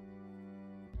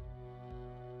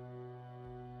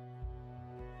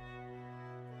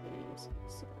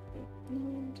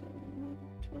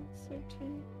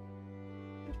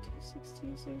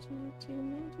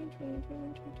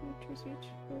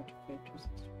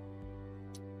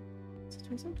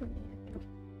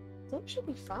 That should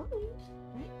be fine,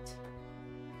 right?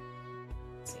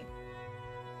 Let's see.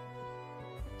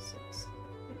 6,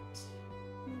 8,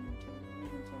 9, 10,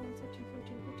 11, 12, 13,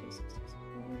 14, 15, 16,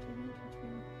 17, 18, 19,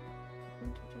 20,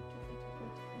 21, 22, 23, 24,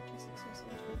 25, 26,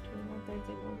 27, 28, 29, 30,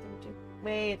 31, 32.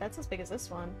 Wait, that's as big as this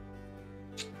one.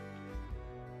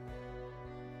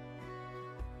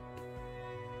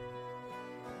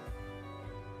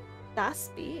 That's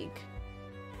big.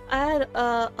 I had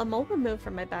a mole removed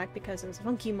from my back because it was a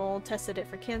funky mole. Tested it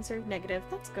for cancer. Negative.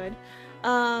 That's good.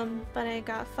 But I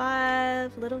got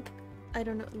 5 little, I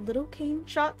don't know, little cane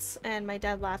shots, and my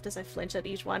dad laughed as I flinched at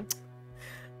each one.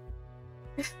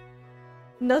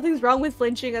 Nothing's wrong with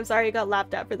flinching. I'm sorry I got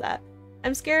laughed at for that.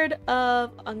 I'm scared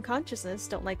of unconsciousness.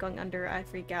 Don't like going under. I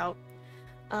freak out.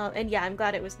 And yeah, I'm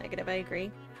glad it was negative. I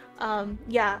agree.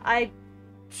 Yeah,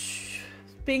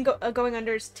 going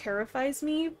under terrifies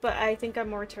me, but I think I'm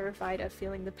more terrified of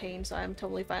feeling the pain, so I'm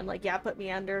totally fine. Like, yeah, put me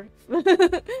under.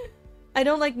 I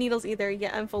don't like needles either,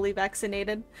 yet I'm fully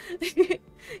vaccinated.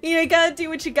 You gotta do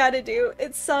what you gotta do.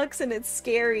 It sucks and it's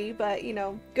scary, but, you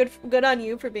know, good on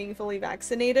you for being fully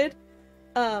vaccinated.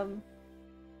 And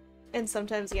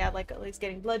sometimes, yeah, like, at least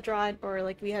getting blood drawn, or,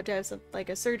 like, we have to have some, like,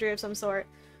 a surgery of some sort.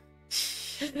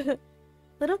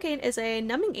 Lidocaine is a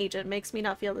numbing agent. Makes me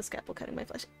not feel the scalpel cutting my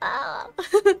flesh. Ah!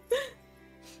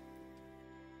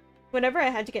 Whenever I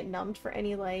had to get numbed for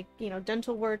any, like, you know,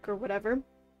 dental work or whatever,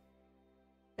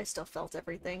 I still felt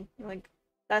everything. Like,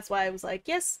 that's why I was like,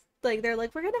 yes. Like, they're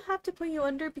like, we're gonna have to put you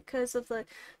under because of the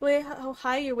way how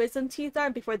high your wisdom teeth are.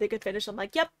 And before they could finish, I'm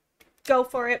like, yep, go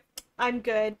for it. I'm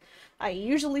good. I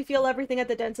usually feel everything at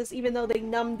the dentist, even though they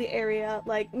numb the area.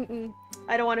 Like,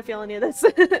 I don't want to feel any of this.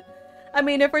 I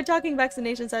mean, if we're talking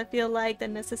vaccinations, I feel like the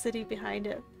necessity behind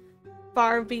it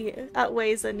far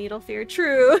outweighs the needle fear.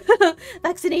 True.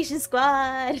 Vaccination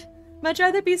squad. Much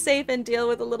rather be safe and deal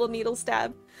with a little needle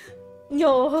stab.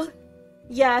 No.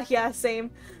 Yeah,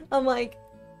 same. I'm like,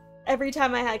 every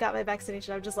time I got my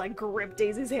vaccination, I would just like grip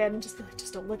Daisy's hand and just be like,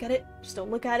 just don't look at it. Just don't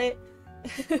look at it.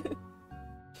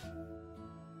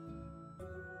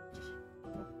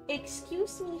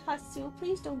 Excuse me, Hasu.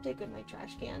 Please don't dig in my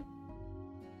trash can.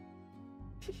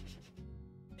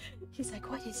 He's like,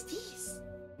 what is this?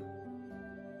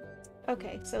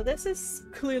 Okay, so this is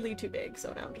clearly too big,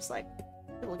 so now I'm just like,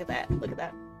 look at that, look at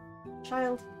that.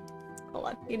 Child. Hold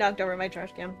on, you knocked over my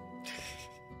trash can.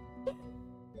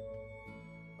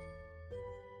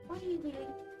 What are you doing?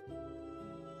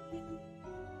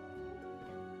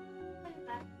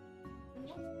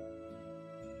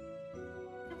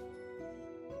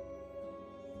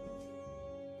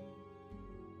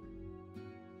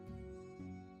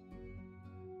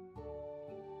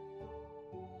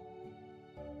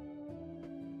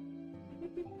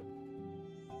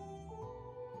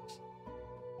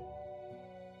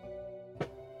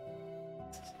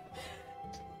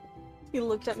 He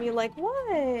looked at me like,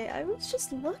 what? I was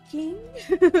just looking.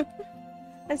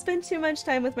 I spent too much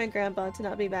time with my grandpa to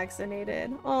not be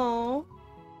vaccinated. Oh,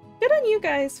 good on you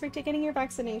guys for getting your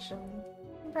vaccination.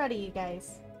 I'm proud of you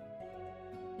guys.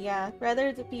 Yeah,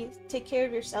 rather take care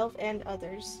of yourself and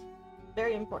others.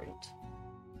 Very important.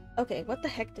 Okay, what the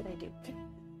heck did I do?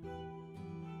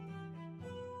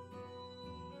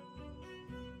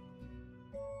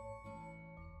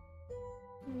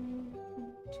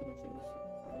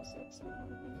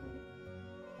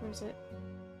 Where is it?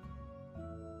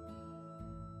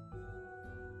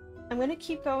 I'm gonna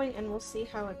keep going and we'll see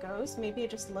how it goes. Maybe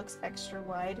it just looks extra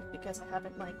wide because I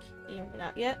haven't, like, evened it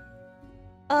out yet.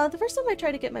 The first time I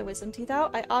tried to get my wisdom teeth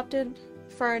out, I opted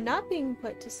for not being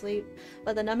put to sleep,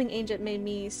 but the numbing agent made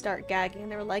me start gagging.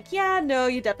 They were like, yeah, no,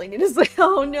 you definitely need to sleep.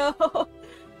 Oh no!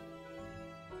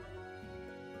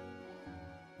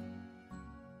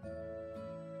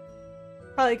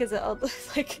 Probably because it,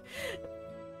 like,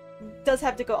 does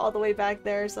have to go all the way back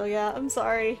there, so yeah, I'm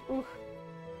sorry. Ooh.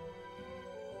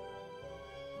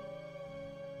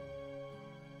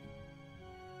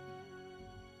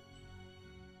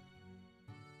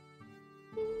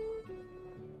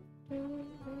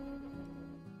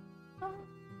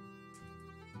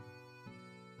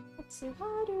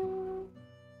 Hatsuharu.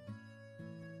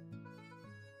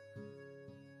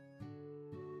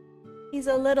 He's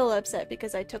a little upset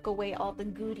because I took away all the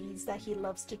goodies that he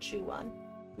loves to chew on.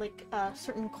 Like,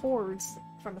 certain cords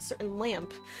from a certain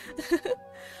lamp.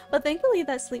 But thankfully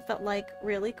that sleep felt like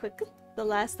really quickly. The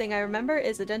last thing I remember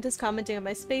is the dentist commenting on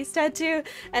my space tattoo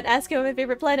and asking what my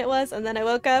favorite planet was, and then I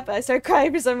woke up and I started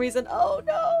crying for some reason. Oh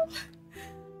no!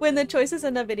 When the choices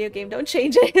in a video game don't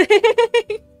change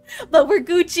anything. But we're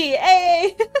Gucci,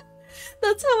 hey!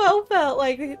 That's how I felt.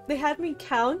 Like, they had me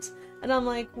count, and I'm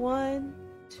like, 1,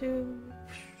 2,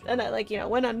 and I, like, you know,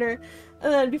 went under.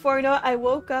 And then before I know it, I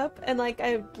woke up and, like,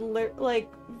 I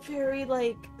very,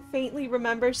 like, faintly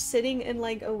remember sitting in,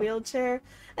 like, a wheelchair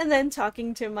and then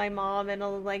talking to my mom and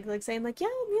all, like saying, like, yeah,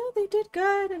 they did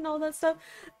good and all that stuff.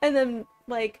 And then,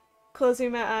 like,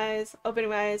 closing my eyes,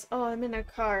 opening my eyes, oh, I'm in a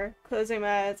car, closing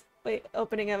my eyes, wait,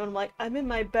 opening them, and I'm like, I'm in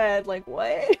my bed, like,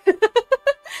 what?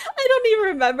 I don't even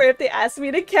remember if they asked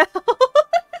me to count.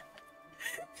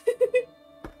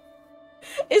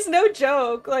 It's no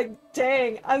joke, like,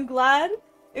 dang. I'm glad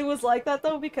it was like that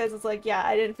though, because it's like, yeah,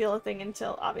 I didn't feel a thing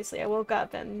until obviously I woke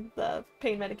up and the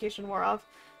pain medication wore off.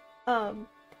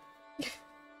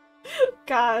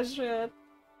 Gosh, man.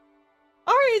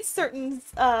 Alright, certain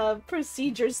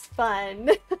procedures fun.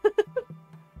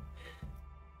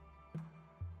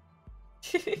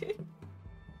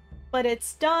 But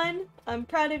it's done. I'm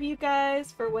proud of you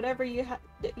guys for whatever you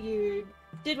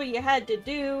did what you had to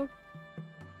do.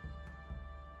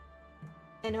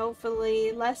 And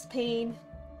hopefully less pain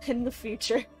in the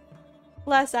future.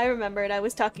 Last I remembered, I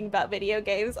was talking about video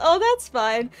games. Oh, that's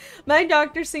fine. My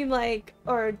doctor seemed like,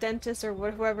 or dentist, or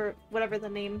whatever the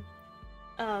name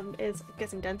is, I'm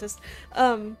guessing dentist,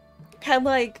 kind of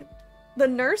like, the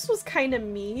nurse was kind of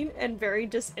mean and very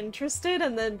disinterested,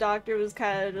 and the doctor was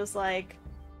kind of just like,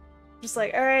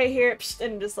 alright, here,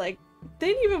 and just like,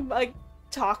 didn't even, like,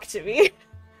 talk to me.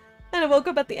 And I woke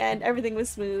up at the end, everything was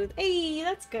smooth. Hey,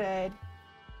 that's good.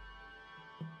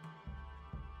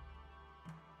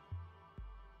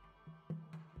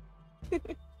 I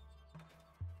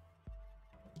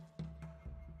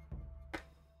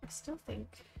still think...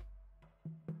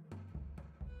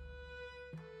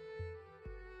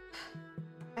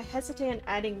 I hesitate on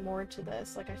adding more to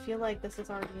this. Like, I feel like this is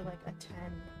already like a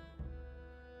 10.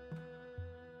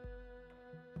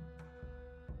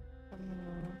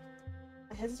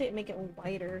 I hesitate to make it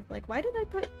wider. Like, why did I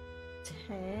put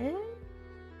 10?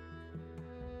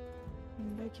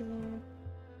 Regular.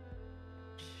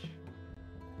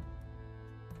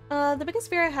 The biggest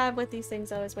fear I have with these things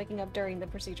though is waking up during the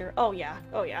procedure. Oh yeah,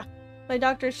 oh yeah. My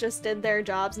doctors just did their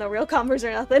jobs, no real convers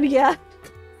or nothing. Yeah,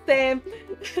 same.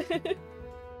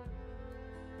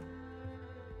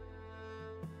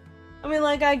 I mean,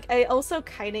 like, I also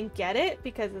kind of get it,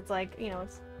 because it's like, you know,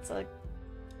 it's like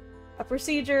a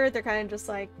procedure. They're kind of just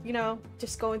like, you know,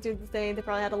 just going through the thing. They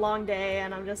probably had a long day,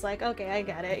 and I'm just like, okay, I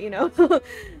get it, you know.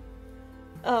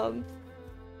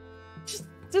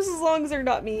 Just as long as they're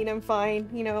not mean, I'm fine.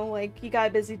 You know, like, you got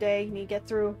a busy day, you need to get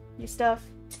through your stuff.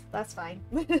 That's fine.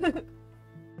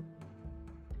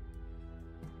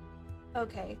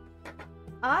 Okay.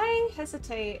 I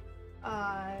hesitate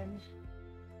on...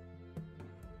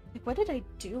 Like, what did I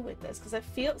do with this? Because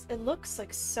it looks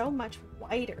like so much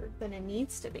wider than it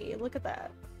needs to be. Look at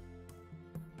that.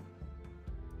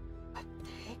 What the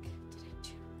heck did I do?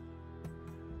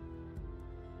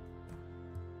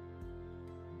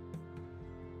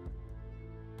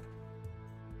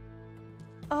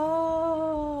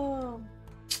 Oh.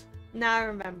 Now I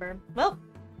remember. Well,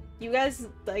 you guys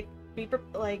like you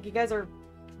guys are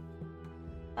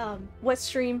what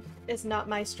stream is not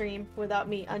my stream without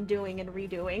me undoing and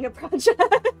redoing a project.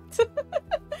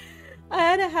 I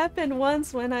had it happen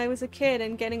once when I was a kid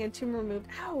and getting a tumor removed.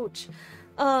 Ouch.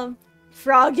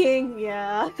 Frogging,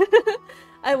 yeah.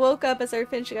 I woke up as I was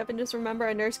finishing up and just remember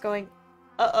a nurse going,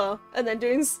 uh-oh, and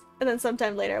then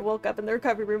sometime later I woke up in the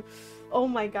recovery room. Oh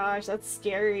my gosh, that's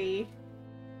scary.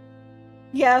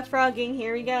 Yeah, frogging,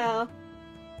 here we go.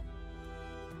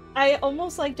 I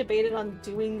almost like debated on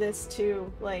doing this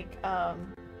too, like,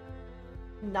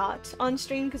 not on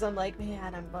stream, because I'm like,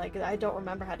 man, I don't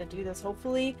remember how to do this.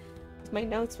 Hopefully my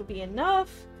notes will be enough,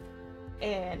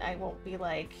 and I won't be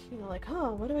like, you know, like,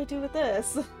 oh, what do I do with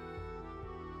this?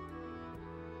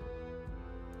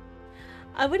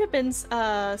 I would have been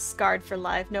scarred for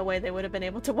life. No way they would have been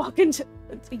able to walk into.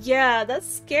 Yeah, that's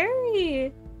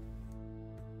scary.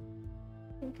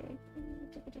 Okay.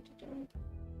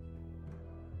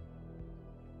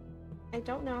 I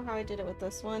don't know how I did it with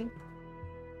this one.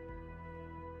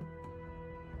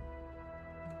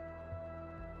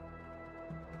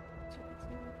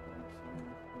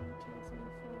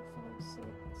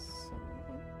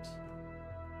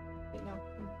 Wait, no. 1,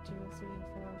 2, 3, 4,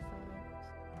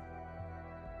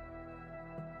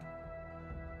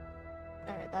 5.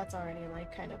 Alright, that's already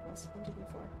like kind of was 1, 2, 3,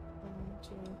 4. 1,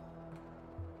 2.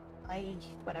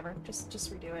 Whatever.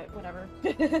 Just redo it. Whatever.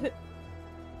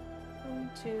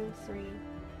 1, 2, 3,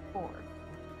 4.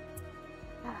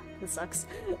 Ah, this sucks.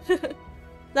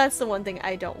 That's the one thing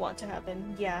I don't want to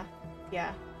happen. Yeah.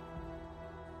 Yeah.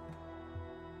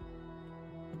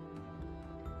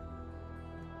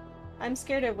 I'm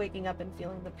scared of waking up and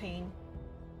feeling the pain.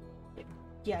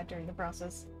 Yeah, during the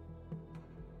process.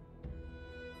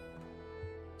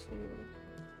 2,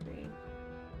 3,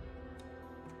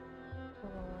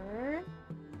 4.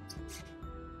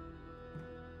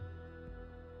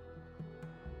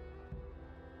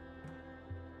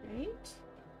 Right.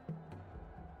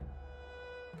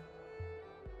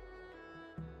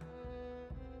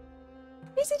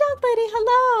 Easy Dog Lady,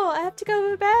 hello! I have to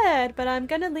go to bed, but I'm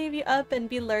gonna leave you up and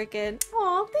be lurking.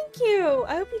 Aw, thank you!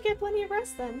 I hope you get plenty of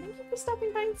rest then. Thank you for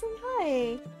stopping by and saying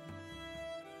hi!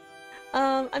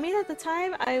 I mean, at the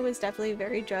time, I was definitely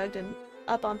very drugged and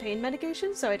up on pain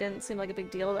medication, so it didn't seem like a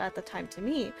big deal at the time to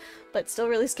me. But still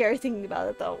really scary thinking about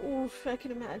it, though. Oof, I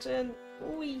can imagine.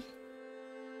 Ooh.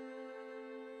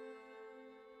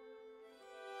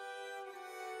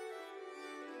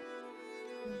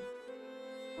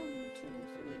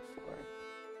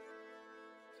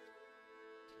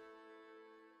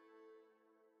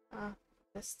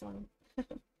 This one.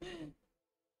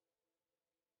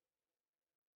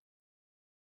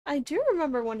 I do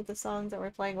remember one of the songs that were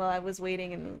playing while I was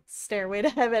waiting in Stairway to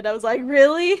Heaven. I was like,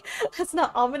 really? That's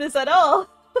not ominous at all.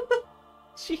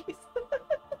 Jeez.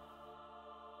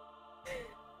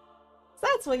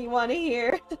 That's what you want to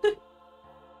hear.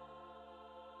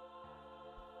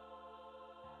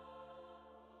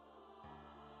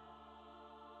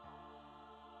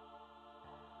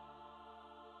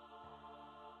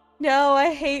 No,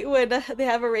 I hate when they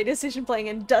have a radio station playing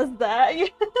and does that.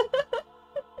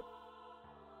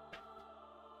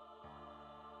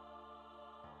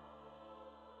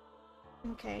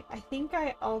 Okay, I think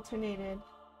I alternated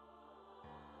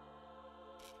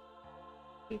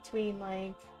between,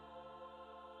 like,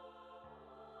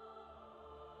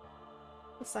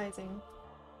 the sizing.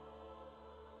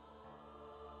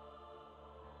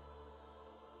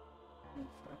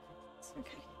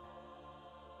 Okay.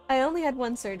 I only had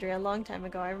one surgery a long time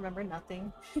ago. I remember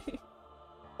nothing.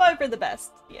 But for the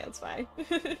best. Yeah, it's fine.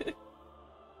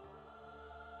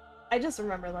 I just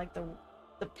remember, like, the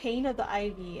pain of the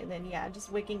IV, and then, yeah,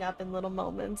 just waking up in little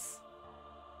moments.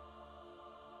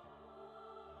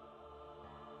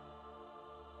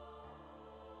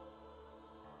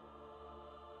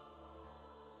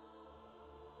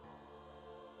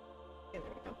 Okay, there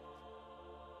we go.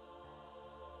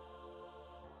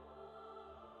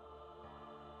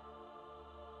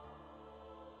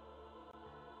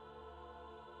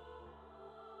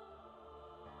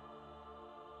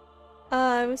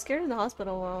 I was scared in the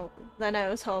hospital. Well, then I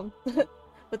was home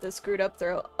with a screwed up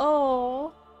throat.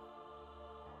 Oh.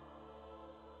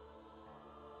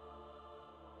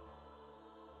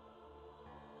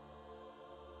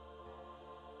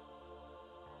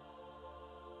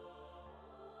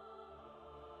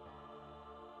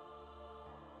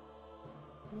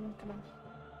 Come on.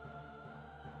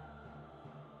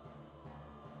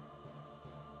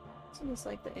 It's almost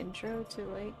like the intro to,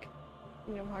 like,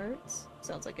 Kingdom Hearts.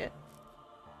 Sounds like it.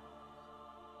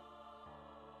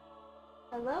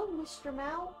 Hello, Mr.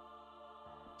 Mao?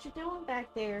 What you doing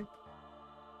back there?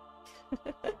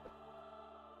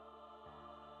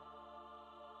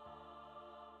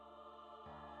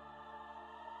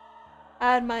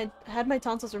 I had my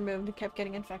tonsils removed and kept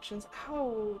getting infections.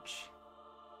 Ouch.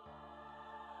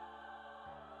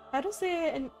 How do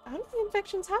the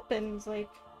infections happen? Is it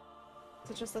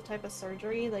just the type of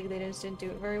surgery? Like they just didn't do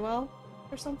it very well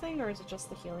or something? Or is it just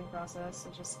the healing process?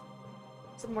 Is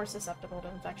it more susceptible to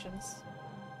infections?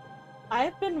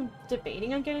 I've been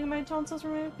debating on getting my tonsils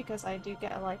removed because I do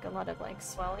get like a lot of like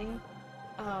swelling.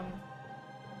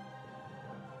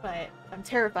 But I'm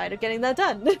terrified of getting that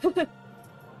done.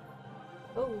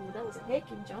 Oh, that was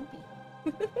heckin' jumpy.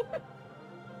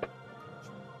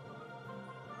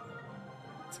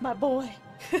 It's my boy.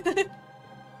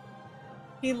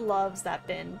 He loves that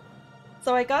bin.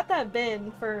 So I got that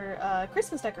bin for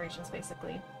Christmas decorations,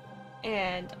 basically.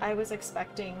 And I was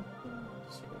expecting...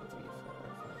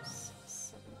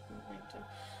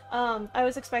 I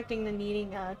was expecting the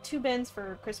needing 2 bins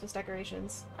for Christmas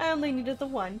decorations. I only needed the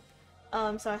 1.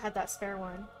 So I had that spare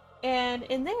one. And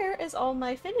in there is all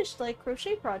my finished, like,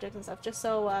 crochet projects and stuff, just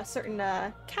so a certain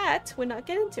cat would not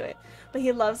get into it. But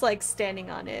he loves, like,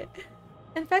 standing on it.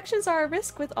 Infections are a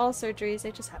risk with all surgeries,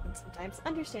 they just happen sometimes.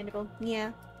 Understandable.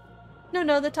 Yeah.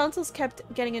 No, the tonsils kept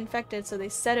getting infected, so they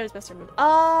said it was best to remove.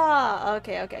 Ah,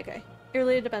 okay. It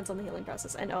really depends on the healing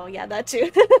process. And oh, yeah, that too.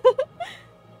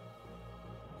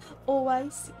 Oh, I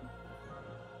see.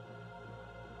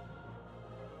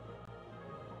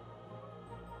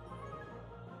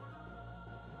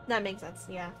 That makes sense,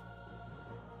 yeah.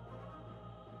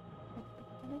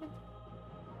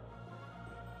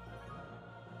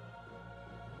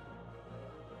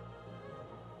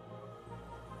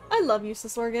 I love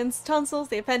useless organs. Tonsils,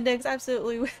 the appendix,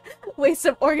 absolutely waste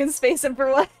of organ space, and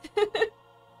for what?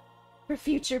 For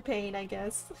future pain, I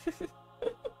guess.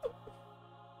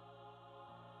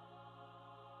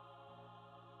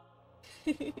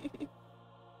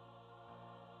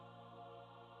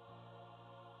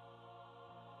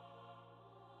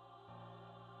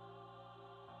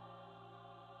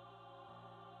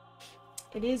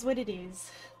 It is what it is.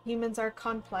 Humans are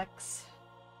complex.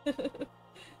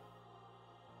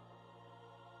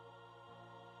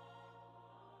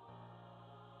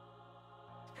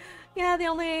 Yeah, the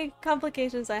only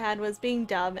complications I had was being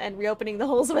dumb and reopening the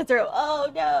holes in my throat. Oh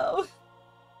no!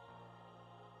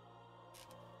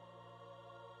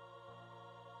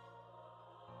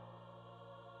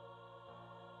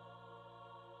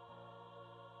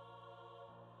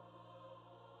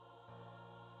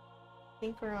 I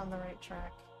think we're on the right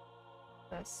track.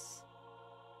 This.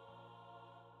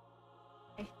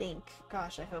 I think.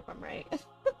 Gosh, I hope I'm right.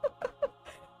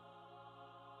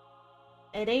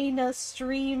 It ain't a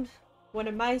stream, one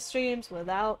of my streams,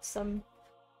 without some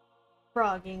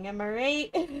frogging, am I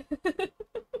right?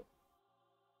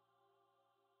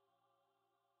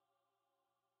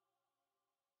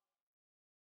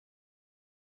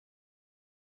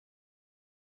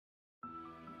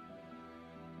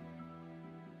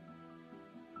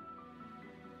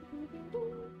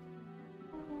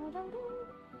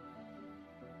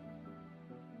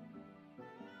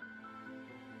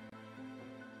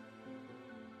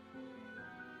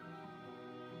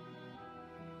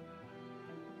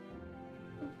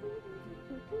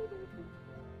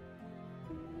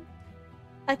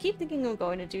 I keep thinking I'm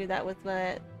going to do that with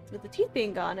the teeth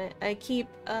being gone. I keep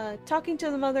talking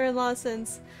to the mother-in-law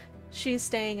since she's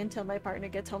staying until my partner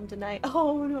gets home tonight.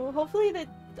 Oh no, hopefully that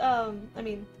I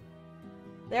mean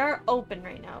they are open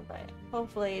right now, but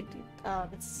hopefully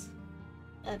it's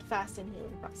a fast and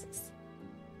healing process.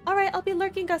 Alright, I'll be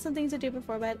lurking, got some things to do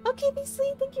before bed. Okay, be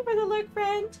sweet, thank you for the lurk,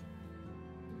 friend.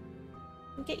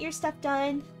 Get your stuff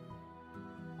done.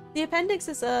 The appendix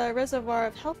is a reservoir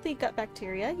of healthy gut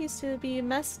bacteria, used to be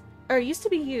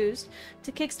used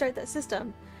to kickstart that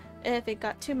system. If it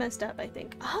got too messed up, I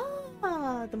think.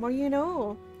 Ah, the more you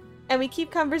know. And we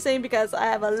keep conversating because I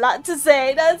have a lot to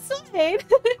say. That's fine.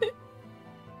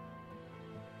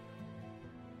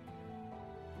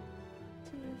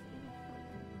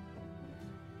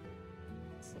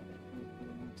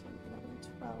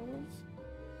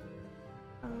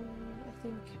 I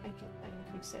think I can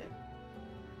increase it.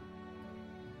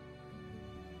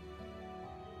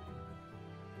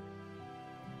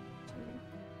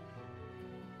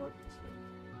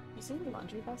 Using the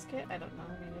laundry basket? I don't know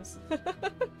how it is.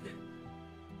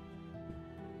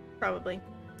 Probably.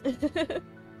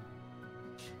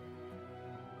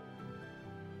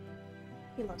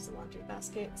 He loves the laundry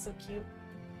basket. So cute.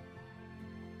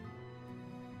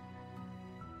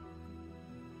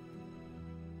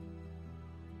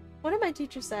 One of my my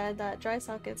teacher said that dry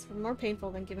sockets were more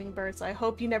painful than giving birth, so I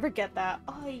hope you never get that.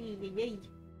 Ay, ay, ay.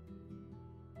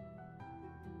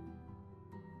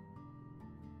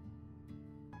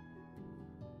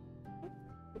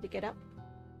 Did he get up?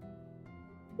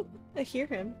 I hear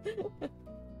him.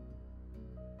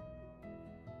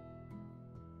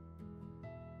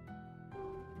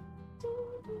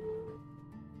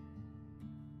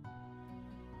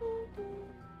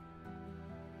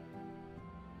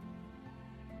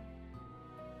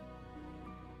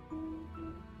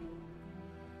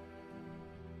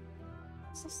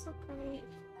 This is so great.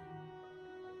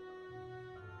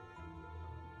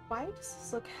 Why does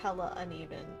this look hella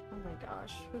uneven? Oh my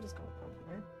gosh, what is going on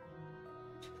here?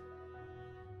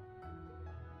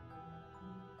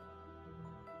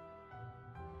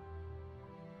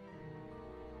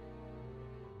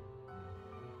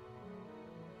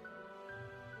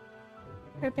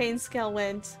 Her pain scale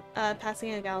went,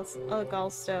 passing a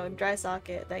gallstone, dry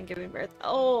socket, then giving birth.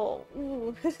 Oh,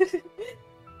 ooh.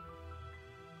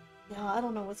 Yeah, I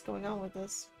don't know what's going on with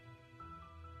this.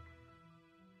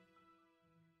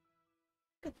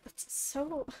 That's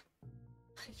so... What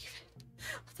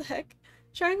the heck?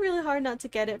 Trying really hard not to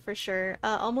get it for sure.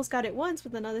 Almost got it once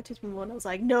with another tooth removal, and I was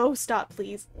like, no, stop,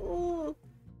 please. Ooh.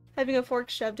 Having a fork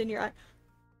shoved in your eye.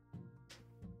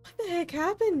 What the heck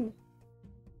happened?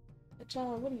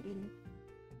 Child, what are you eating?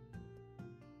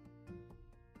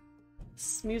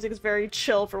 This music is very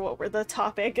chill for what the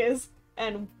topic is.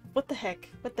 And what the heck?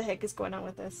 What the heck is going on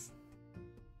with this?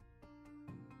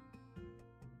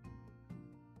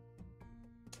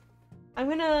 I'm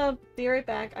gonna be right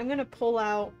back. I'm gonna pull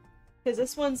out, because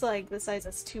this one's like the size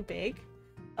that's too big.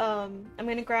 I'm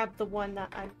gonna grab the one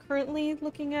that I'm currently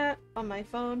looking at on my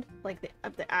phone, like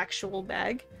the actual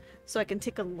bag, so I can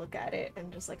take a look at it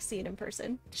and just like see it in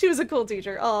person. She was a cool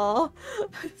teacher. Aw,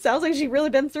 sounds like she really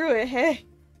been through it. Hey.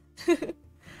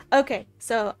 Okay,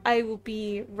 so I will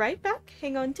be right back.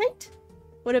 Hang on tight.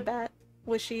 What a bat.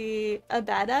 Was she a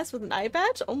badass with an eye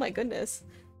patch? Oh my goodness.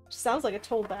 She sounds like a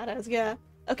total badass, yeah.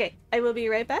 Okay, I will be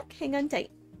right back. Hang on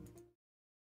tight.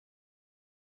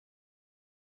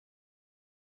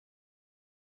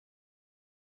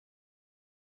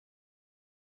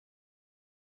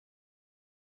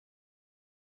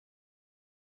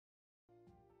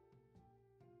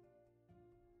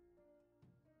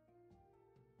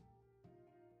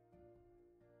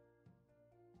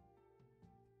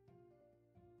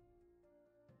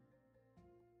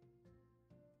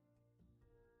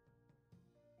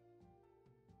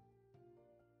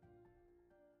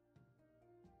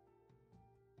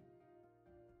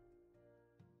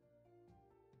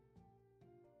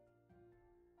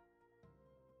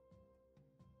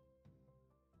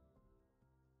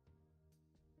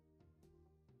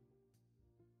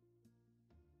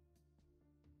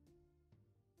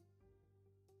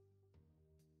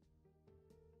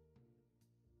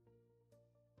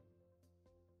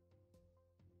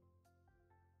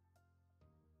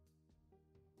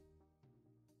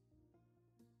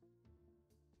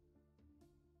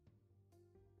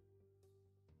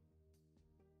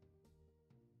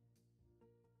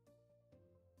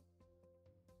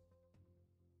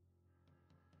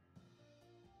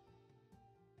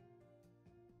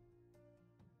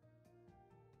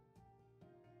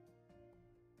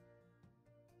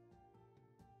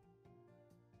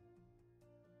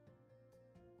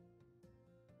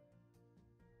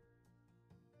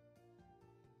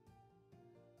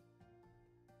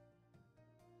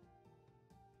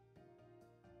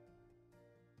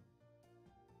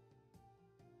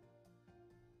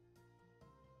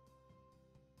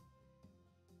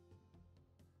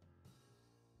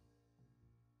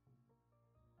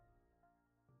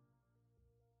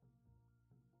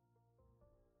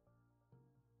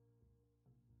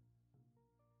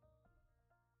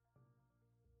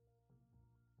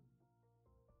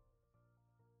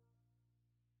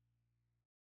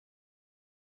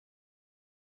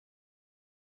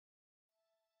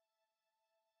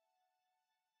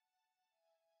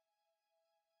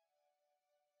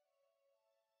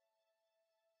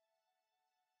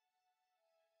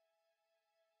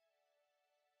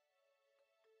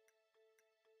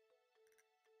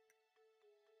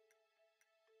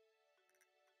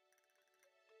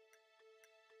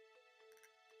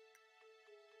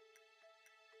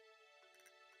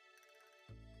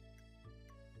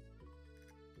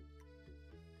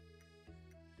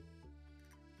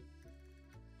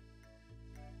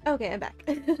 Okay, I'm back.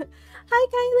 Hi,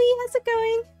 Kylie. How's it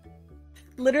going?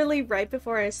 Literally right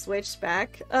before I switched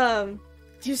back, do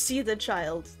you see the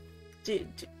child? Do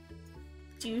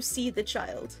you see the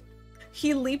child?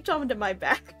 He leaped onto my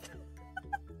back.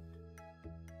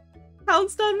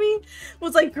 pounced on me,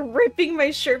 was like gripping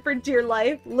my shirt for dear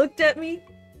life, looked at me,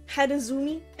 had a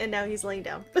zoomy, and now he's laying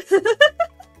down.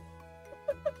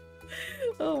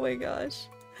 Oh my gosh.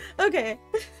 Okay.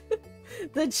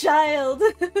 The child.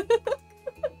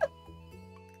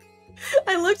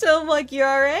 I looked at him like, you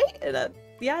alright? And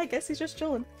yeah, I guess he's just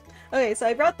chilling. Okay, so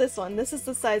I brought this one. This is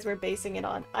the size we're basing it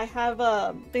on. I have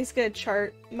basically a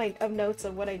chart of notes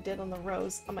of what I did on the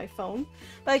rows on my phone.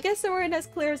 But I guess they weren't as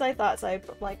clear as I thought, so I'm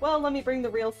like, well, let me bring the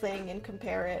real thing and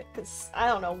compare it, because I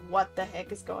don't know what the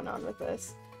heck is going on with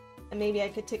this. And maybe I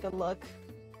could take a look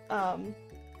at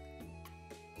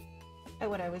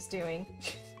what I was doing.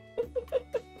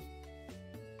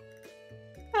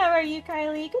 How are you,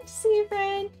 Kylie? Good to see you,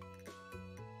 friend!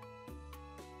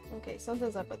 Okay,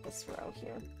 something's up with this row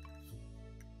here.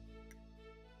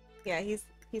 Yeah, he's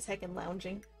heckin'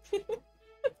 lounging.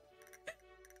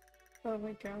 Oh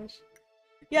my gosh.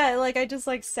 Yeah, like I just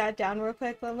like sat down real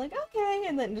quick, but I'm like, okay,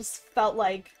 and then just felt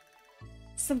like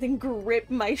something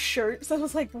gripped my shirt, so I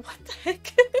was like, what the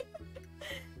heck?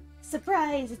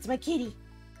 Surprise, it's my kitty!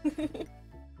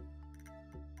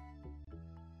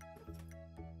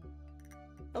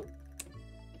 Oh.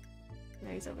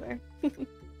 Now he's over there.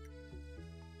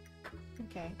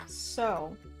 Okay,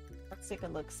 so let's take a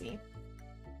look-see.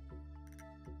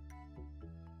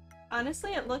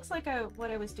 Honestly, it looks like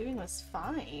what I was doing was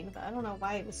fine, but I don't know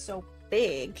why it was so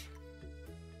big.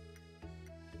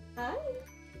 Hi.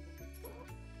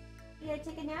 You gonna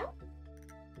take a nap?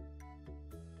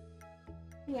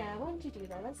 Yeah, why don't you do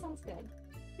that? That sounds good.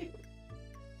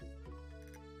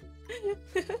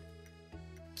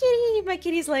 Kitty! My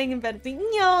kitty's laying in bed with me.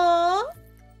 Nyah!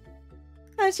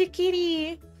 How's your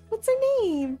kitty? What's her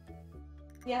name?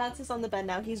 Yeah, that's just on the bed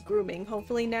now. He's grooming.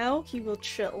 Hopefully now he will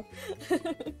chill.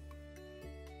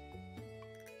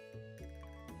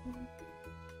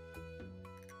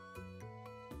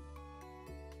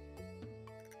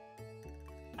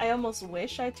 I almost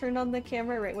wish I turned on the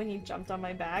camera right when he jumped on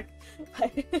my back.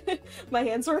 My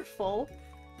hands were full.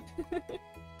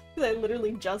 I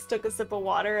literally just took a sip of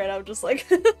water and I'm just like,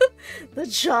 the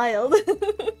child. 2,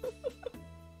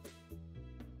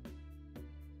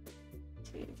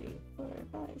 3, 4,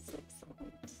 5, 6, 7,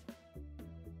 8.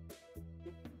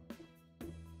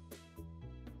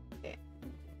 Okay.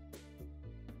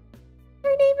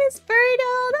 Her name is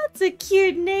Birdo! That's a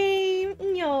cute name!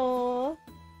 Yo.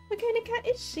 What kind of cat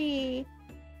is she?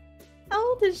 How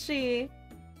old is she?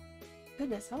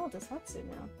 Goodness, how old is Hatsu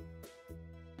now?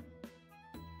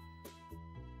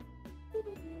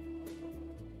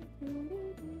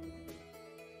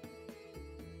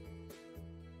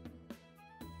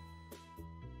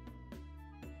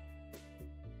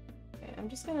 Okay, I'm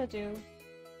just gonna do...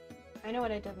 I know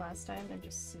what I did last time and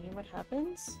just see what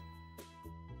happens.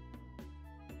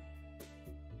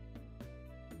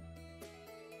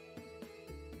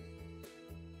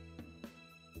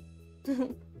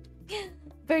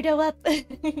 Birdo up!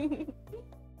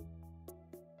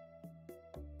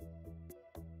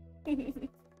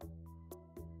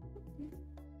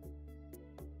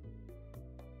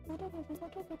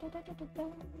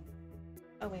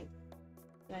 Oh wait,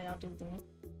 did I not do the...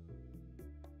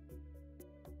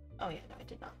 Oh yeah, no I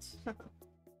did not.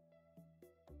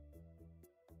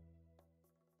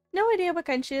 No idea what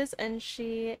kind she is, and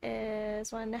she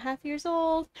is 1.5 years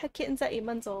old. Had kittens at 8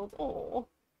 months old. Oh.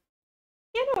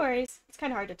 Yeah, no worries. It's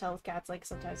kind of hard to tell with cats, like,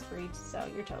 sometimes breed, so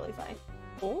you're totally fine.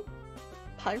 Oh?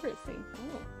 Piracy.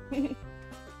 Oh.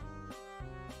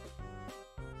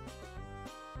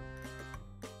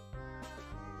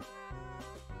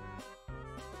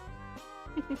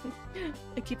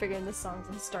 I keep forgetting the songs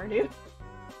in Stardew.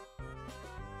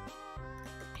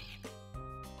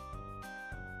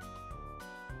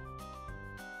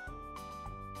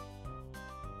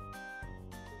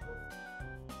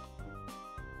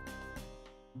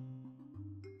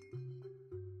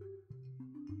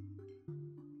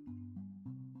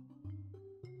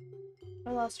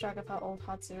 I lost track of how old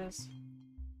Hatsu is.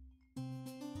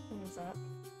 What is that?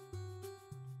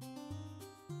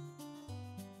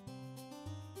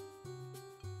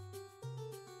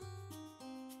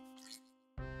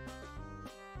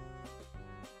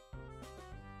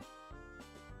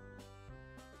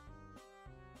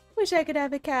 Wish I could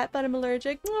have a cat, but I'm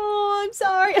allergic. Oh, I'm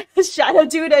sorry. Shadow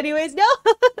do it anyways. No!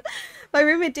 My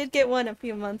roommate did get one a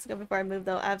few months ago before I moved,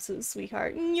 though. Absolute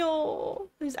sweetheart. No!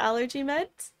 There's allergy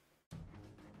meds.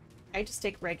 I just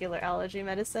take regular allergy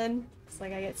medicine. It's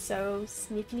like I get so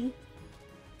sneaky.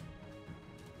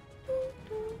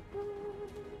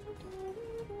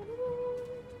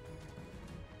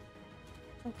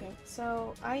 Okay,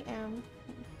 so I am 1,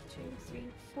 2, 3,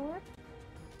 4.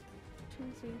 2,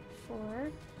 3,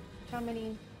 4. how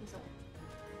many is that?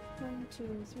 1, 2,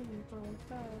 3, 4,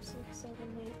 5, 6, 7,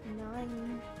 8,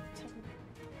 9, 10.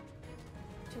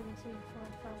 2, 3,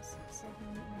 4, 5, 6, 7,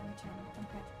 8, 9, 10.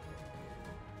 Okay.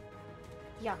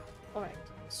 Yeah, alright.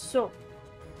 So.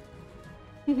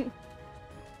 You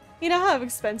know how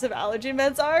expensive allergy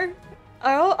meds are?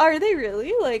 Oh, are they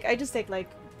really? Like, I just take like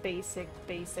basic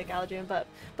allergy med,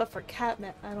 but for cat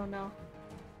med, I don't know.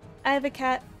 I have a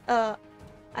cat, I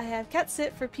have cat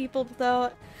sit for people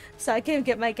though, so I can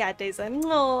get my cat days in.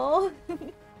 Aww.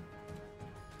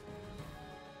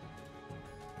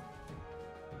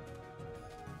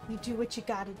 You do what you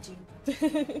gotta do.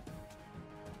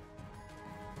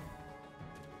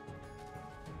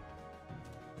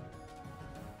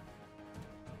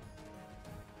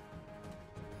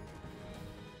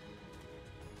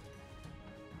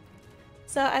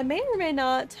 So I may or may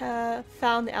not have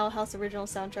found the Owl House original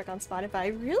soundtrack on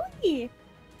Spotify. Really?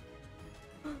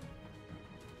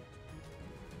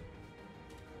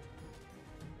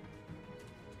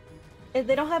 If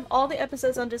they don't have all the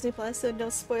episodes on Disney Plus, so no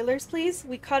spoilers, please.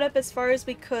 We caught up as far as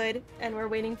we could, and we're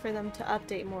waiting for them to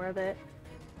update more of it.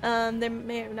 There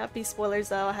may not be spoilers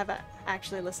though. I haven't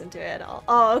actually listened to it at all.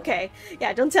 Oh, okay.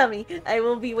 Yeah, don't tell me. I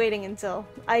will be waiting until.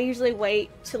 I usually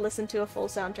wait to listen to a full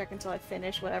soundtrack until I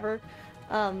finish whatever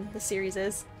the series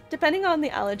is. Depending on the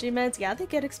allergy meds, yeah, they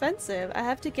get expensive. I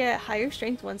have to get higher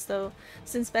strength ones though,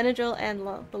 since Benadryl and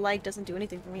the like doesn't do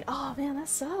anything for me. Oh man, that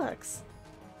sucks.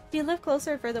 Do you live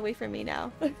closer or further away from me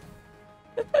now?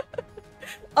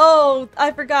 Oh,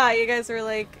 I forgot. You guys are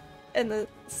like in the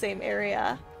same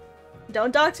area.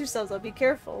 Don't dox yourselves though, be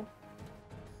careful.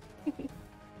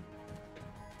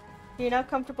 You're not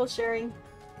comfortable sharing.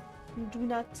 Do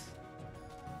not.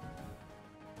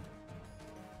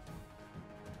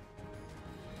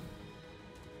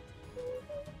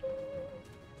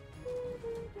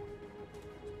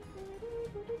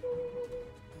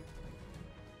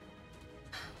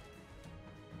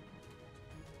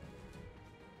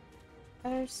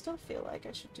 I still feel like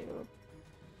I should do...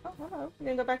 Oh, hello. We're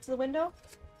gonna go back to the window.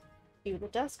 Ew, the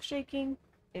desk shaking.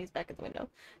 And he's back at the window.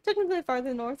 Technically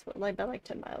farther north, but like by like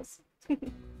 10 miles. Yeah,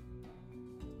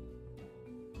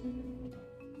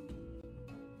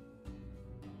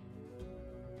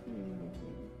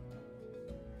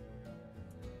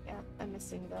 I'm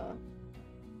missing the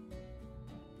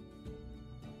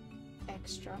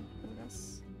extra in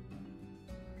this.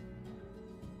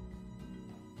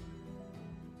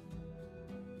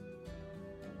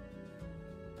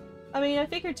 I mean, I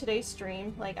figured today's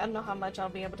stream, like, I don't know how much I'll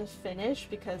be able to finish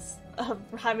because of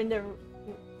having to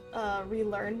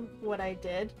relearn what I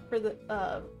did for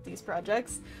the these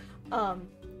projects. I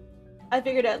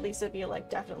figured at least it'd be, like,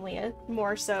 definitely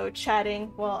more so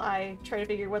chatting while I try to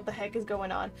figure what the heck is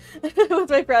going on with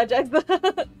my projects.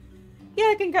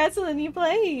 Yeah, congrats on the new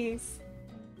place!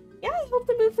 Yeah, I hope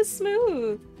the move is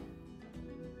smooth!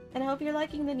 And I hope you're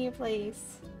liking the new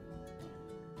place.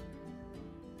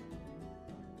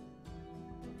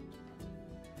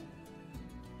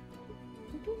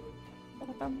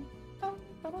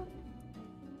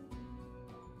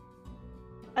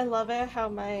 I love it how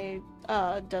my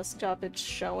desktop is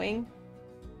showing,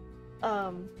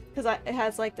 because it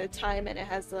has like the time and it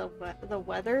has the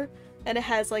weather and it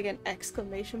has like an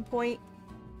exclamation point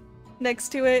next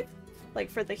to it, like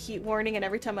for the heat warning, and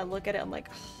every time I look at it I'm like,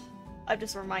 oh, I'm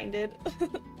just reminded.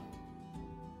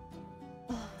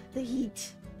 Oh, the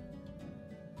heat.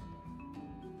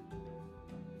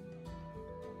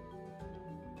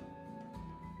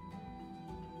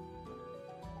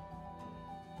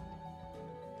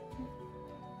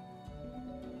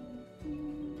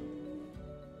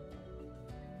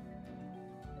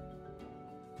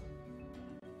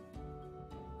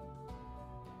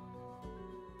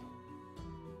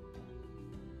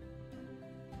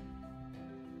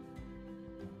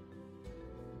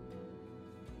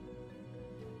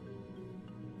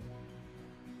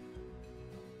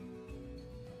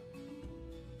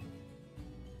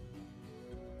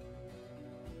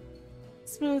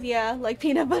 Smooth, yeah, like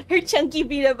peanut butter, chunky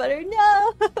peanut butter,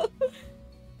 no!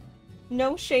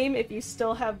 No shame if you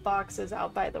still have boxes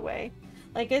out, by the way.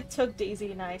 Like, it took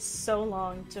Daisy and I so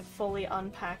long to fully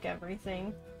unpack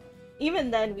everything. Even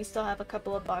then, we still have a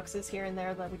couple of boxes here and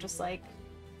there that we just like...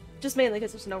 Just mainly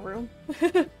because there's no room.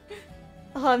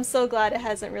 Oh, I'm so glad it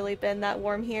hasn't really been that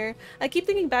warm here. I keep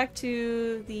thinking back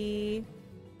to the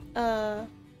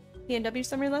PNW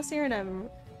summer last year, and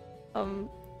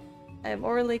I'm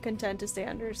orally content to stay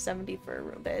under 70 for a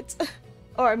room bit.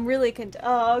 Or I'm really content.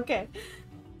 Oh, okay.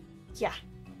 Yeah.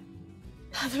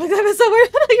 That was so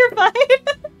weird. You're fine.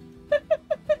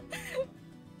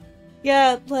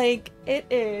 Yeah, like, It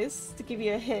is, to give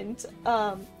you a hint,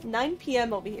 9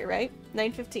 p.m. over here, right?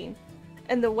 9:15.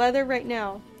 And the weather right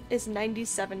now is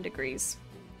 97 degrees.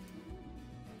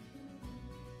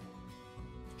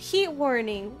 Heat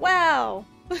warning. Wow.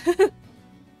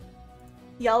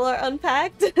 Y'all are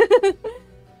unpacked?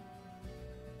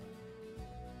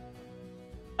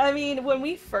 I mean, when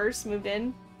we first moved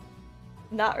in,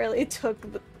 not really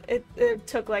it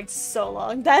took like so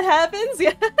long. That happens?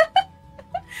 Yeah.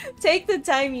 Take the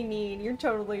time you need. You're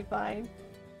totally fine.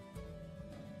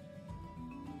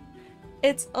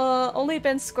 It's only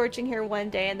been scorching here one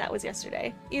day, and that was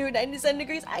yesterday. Ew, 97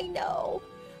 degrees. I know.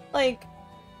 Like,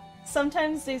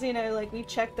 sometimes Daisy and I, like, we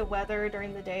check the weather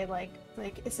during the day, like,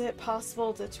 is it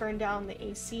possible to turn down the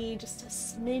AC just a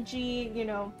smidgy, you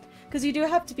know? Because you do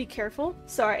have to be careful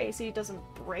so our AC doesn't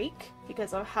break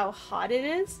because of how hot it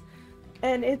is.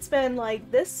 And it's been,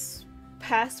 like, this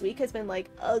past week has been,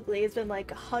 like, ugly. It's been, like,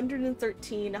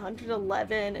 113,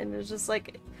 111, and it's just,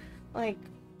 like,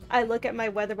 I look at my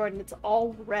weatherboard and it's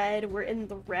all red. We're in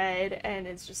the red, and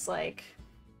it's just, like,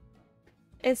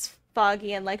 it's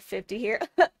foggy and, like, 50 here.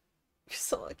 You're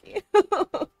so lucky.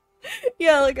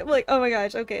 Yeah, like, I'm like, oh my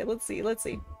gosh, okay, let's see.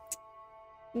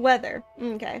 Weather,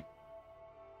 okay.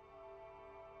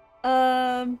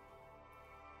 The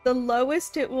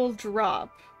lowest it will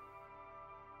drop.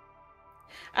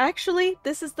 Actually,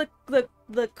 this is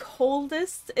the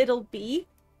coldest it'll be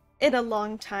in a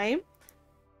long time,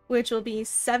 which will be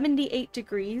 78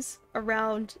 degrees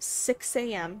around 6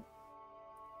 a.m.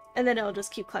 And then it'll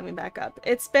just keep climbing back up.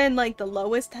 It's been like the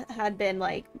lowest had been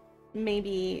like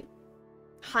maybe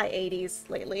high 80s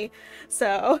lately.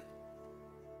 So,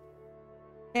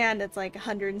 and it's like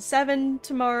 107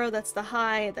 tomorrow, that's the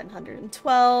high, then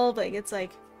 112. Like, it's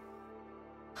like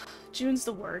June's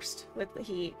the worst with the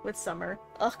heat, with summer.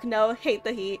 Ugh, no, hate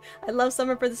the heat. I love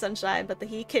summer for the sunshine, but the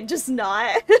heat can just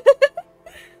not.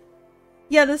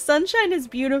 Yeah, the sunshine is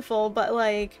beautiful, but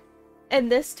like, in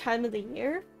this time of the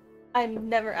year, I'm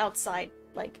never outside.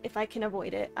 Like, if I can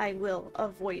avoid it, I will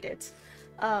avoid it.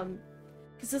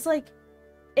 Because it's like,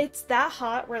 it's that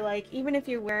hot where like, even if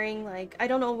you're wearing like, I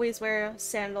don't always wear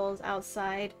sandals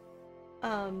outside,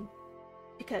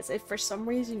 because if for some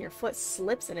reason your foot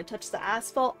slips and it touches the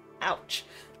asphalt, ouch.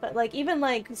 But like, even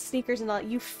like sneakers and all,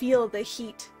 you feel the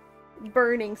heat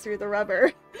burning through the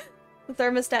rubber. The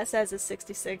thermostat says it's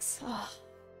 66. Oh.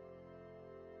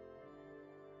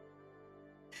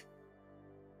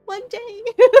 One day,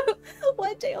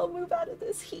 one day I'll move out of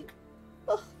this heat.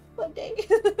 Oh, one day.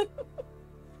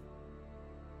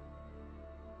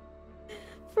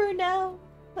 For now,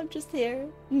 I'm just here.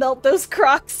 Melt those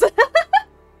Crocs.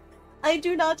 I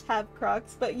do not have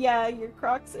Crocs, but yeah, your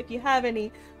Crocs, if you have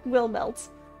any, will melt.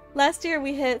 Last year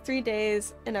we hit 3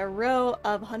 days in a row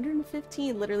of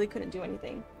 115, literally couldn't do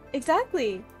anything.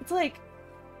 Exactly! It's like,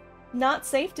 not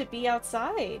safe to be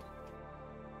outside.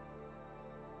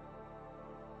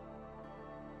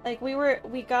 Like,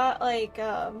 we got like,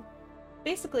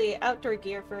 basically outdoor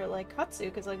gear for like Hatsu,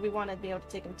 because like we wanted to be able to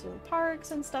take him to the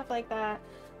parks and stuff like that.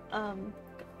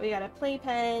 We got a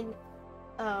playpen,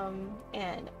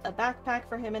 and a backpack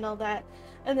for him and all that.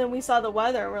 And then we saw the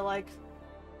weather, we're like,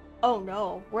 oh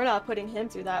no, we're not putting him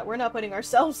through that. We're not putting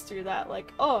ourselves through that.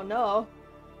 Like, oh no.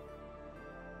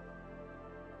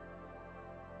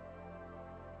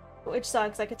 Which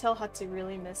sucks. I could tell Hatsu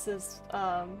really misses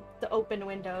the open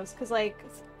windows, because like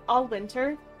all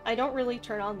winter I don't really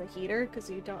turn on the heater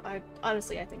because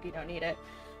honestly I think you don't need it,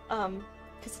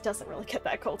 because it doesn't really get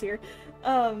that cold here.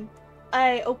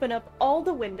 I open up all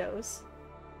the windows.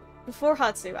 Before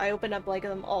Hatsu, I opened up like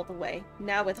them all the way.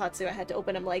 Now with Hatsu, I had to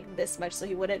open them like this much so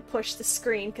he wouldn't push the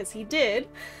screen, because he did,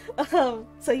 so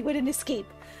he wouldn't escape.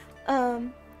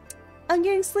 I'm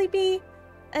getting sleepy.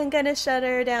 I'm gonna shut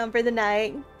her down for the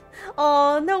night.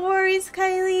 Oh, no worries,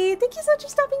 Kylie. Thank you so much for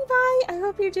stopping by. I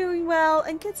hope you're doing well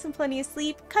and get some plenty of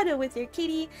sleep. Cuddle with your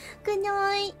kitty. Good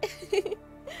night.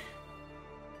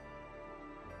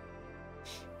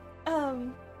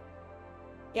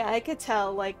 Yeah, I could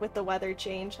tell, like, with the weather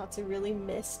change, Hatsu really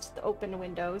missed the open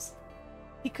windows.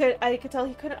 I could tell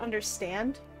he couldn't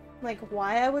understand, like,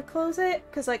 why I would close it,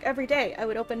 because, like, every day I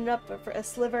would open it up for a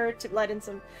sliver to let in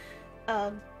some,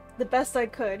 the best I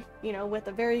could, you know, with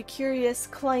a very curious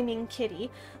climbing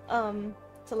kitty, to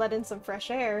let in some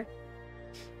fresh air.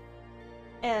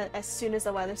 And as soon as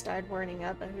the weather started warming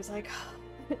up, I was like,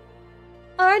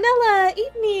 Arnella,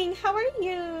 evening, how are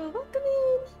you? Welcome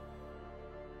in.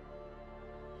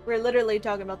 We're literally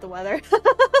talking about the weather.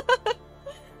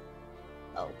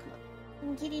 Oh, come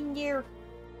on. Get in there.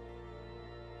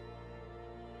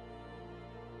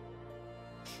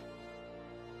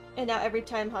 And now every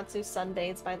time Hatsu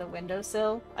sunbathes by the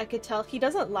windowsill, I could tell he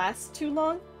doesn't last too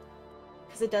long.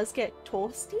 Because it does get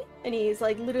toasty. And he's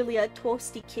like literally a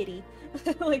toasty kitty.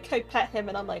 Like I pet him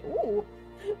and I'm like, ooh.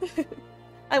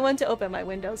 I want to open my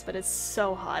windows, but it's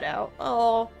so hot out.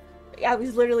 Oh, I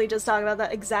was literally just talking about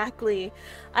that exactly.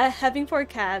 Having 4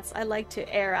 cats, I like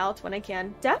to air out when I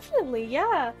can. Definitely,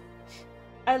 yeah.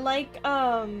 I like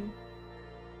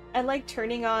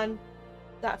turning on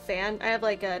that fan. I have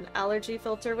like an allergy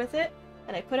filter with it,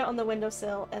 and I put it on the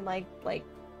windowsill and like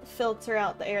filter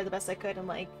out the air the best I could and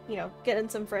like, you know, get in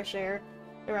some fresh air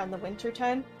around the winter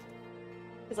time.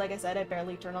 Because like I said, I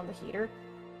barely turn on the heater.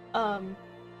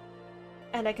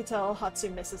 And I could tell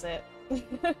Hatsu misses it.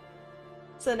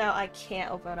 So now I can't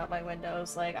open up my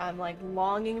windows. Like, I'm like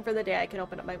longing for the day I can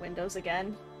open up my windows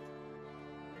again.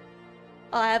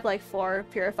 Oh, I have like 4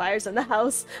 purifiers in the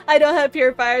house. I don't have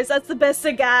purifiers, that's the best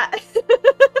I got.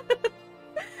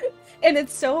 And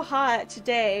it's so hot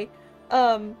today.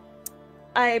 I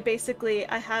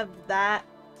have that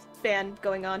fan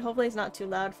going on. Hopefully it's not too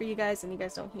loud for you guys and you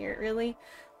guys don't hear it really.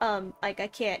 Like I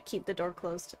can't keep the door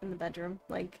closed in the bedroom,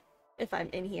 like if I'm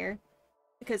in here.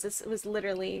 Because it was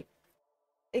literally,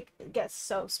 it gets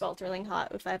so sweltering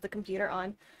hot if I have the computer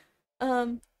on.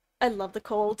 I love the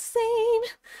cold. Same!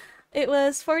 It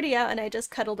was 40 out and I just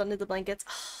cuddled under the blankets.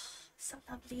 Oh, so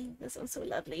lovely. This one's so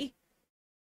lovely.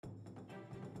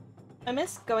 I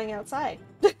miss going outside.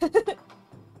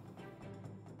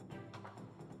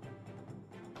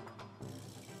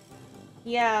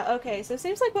 Yeah, okay, so it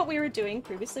seems like what we were doing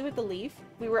previously with the leaf,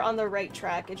 we were on the right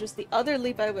track. It's just the other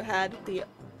leaf I had, the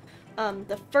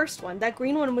first one, that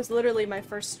green one was literally my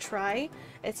first try.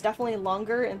 It's definitely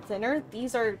longer and thinner.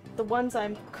 These are the ones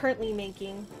I'm currently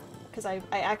making, because I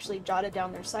actually jotted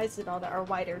down their sizes and all that are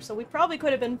wider, so we probably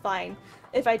could have been fine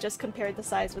if I just compared the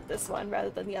size with this one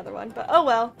rather than the other one, but oh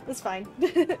well, it's fine.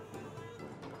 It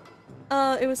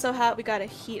was so hot we got a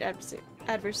heat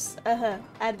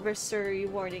adversary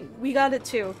warning. We got it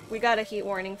too. We got a heat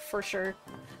warning for sure.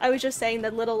 I was just saying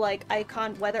that little like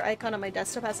weather icon on my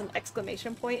desktop has an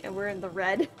exclamation point and we're in the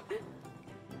red.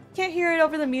 Can't hear it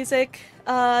over the music.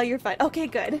 You're fine. Okay,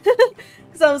 good.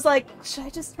 Because I was like, should I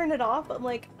just turn it off? I'm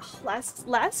like, oh, last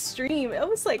stream, it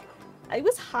was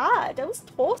hot. It was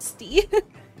toasty.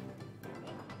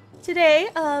 Today,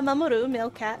 Mamoru,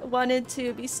 male cat, wanted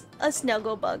to be a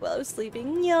snuggle bug while I was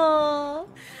sleeping. Yaw.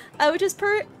 I would just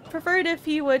prefer it if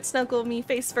he would snuggle me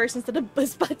face first instead of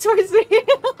his butt towards me.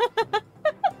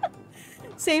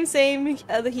 Same,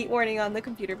 the heat warning on the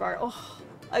computer bar. Oh,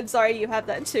 I'm sorry you have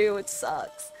that too, it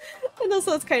sucks. And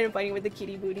also it's kind of funny with the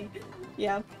kitty booty.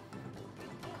 Yeah.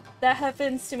 That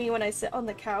happens to me when I sit on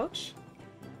the couch.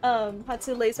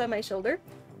 Hatsu lays by my shoulder.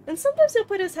 And sometimes he'll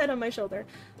put his head on my shoulder.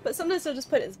 But sometimes he'll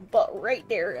just put his butt right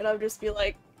there and I'll just be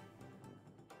like...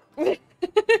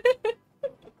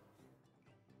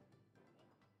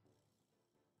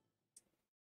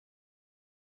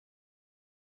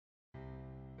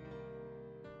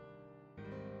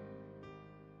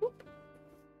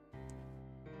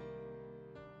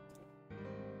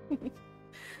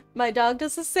 My dog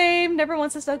does the same, never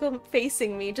wants to snuggle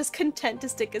facing me, just content to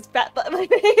stick his fat butt in my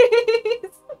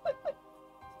face.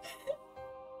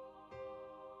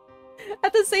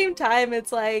 At the same time,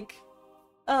 it's like,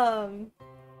 you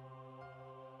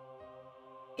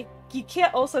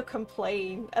can't also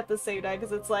complain at the same time,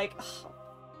 because it's like,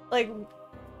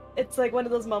 it's like one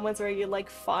of those moments where you like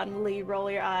fondly roll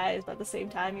your eyes, but at the same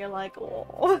time you're like,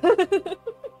 oh.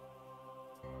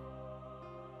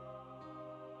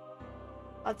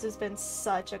 Atsu's been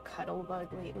such a cuddle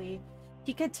bug lately.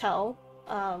 He could tell,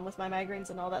 with my migraines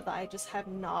and all that, that I just have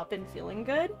not been feeling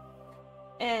good.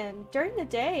 And during the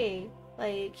day,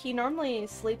 like, he normally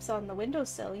sleeps on the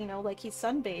windowsill, you know, like he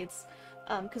sunbathes,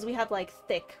 because we have, like,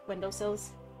 thick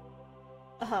windowsills.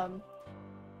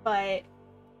 But,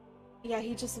 yeah,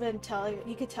 he just been telling, I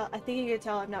think he could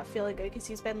tell I'm not feeling good, because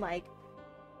he's been, like,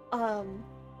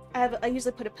 I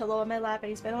usually put a pillow on my lap, and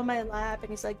he's been on my lap, and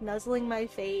he's, like, nuzzling my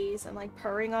face, and, like,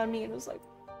 purring on me, and it was, like...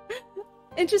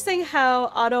 Interesting how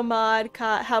Automod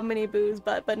caught How Many Boos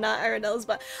but not Aranella's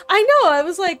butt. I know, I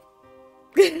was like...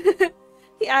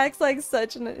 He acts like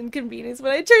such an inconvenience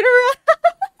when I turn around.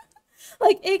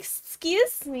 Like,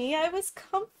 excuse me, I was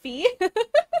comfy.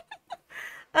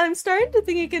 I'm starting to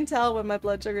think he can tell when my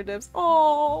blood sugar dips.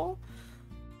 Oh,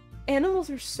 animals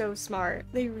are so smart.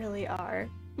 They really are.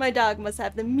 My dog must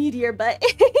have the meteor butt.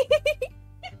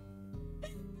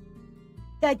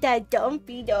 That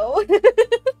dumpy though.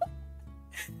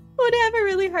 When I have a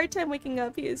really hard time waking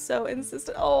up, he is so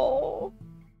insistent. Oh.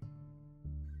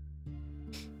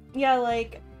 Yeah,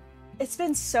 like, it's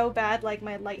been so bad, like,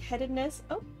 my lightheadedness.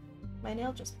 Oh. My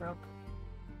nail just broke.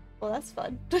 Well, that's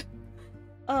fun.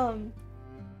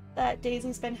 That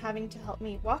Daisy's been having to help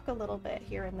me walk a little bit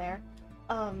here and there.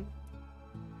 And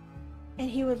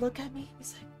he would look at me,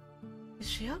 he's like, is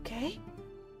she okay?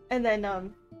 And then,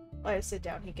 when I sit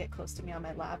down, he'd get close to me on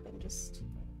my lap and just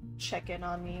check in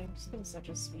on me. Just been such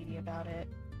a sweetie about it.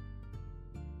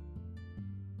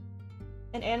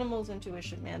 And animals'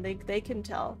 intuition, man, they can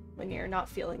tell when you're not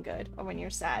feeling good or when you're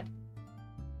sad.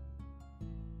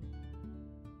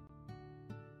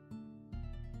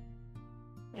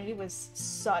 And he was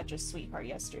such a sweetheart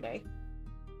yesterday.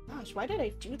 Gosh, why did I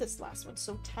do this last one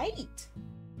so tight?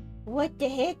 What the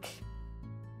heck?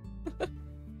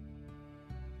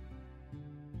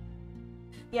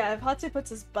 Yeah, if Hatsu puts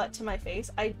his butt to my face,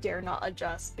 I dare not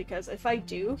adjust, because if I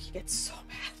do, he gets so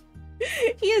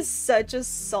mad. He is such a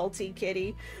salty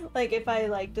kitty. Like, if I,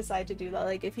 like, decide to do that,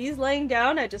 like, if he's laying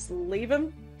down, I just leave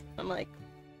him. I'm like,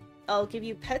 I'll give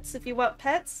you pets if you want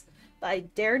pets, but I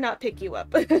dare not pick you up.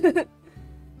 I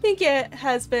think it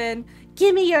has been,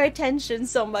 give me your attention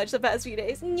so much the past few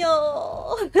days.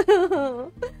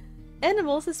 No.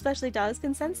 Animals, especially dogs,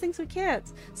 can sense things we can't.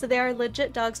 So they are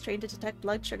legit dogs trained to detect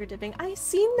blood sugar dipping. I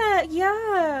seen that,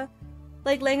 yeah.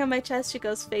 Like laying on my chest, she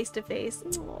goes face to face.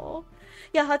 Aww.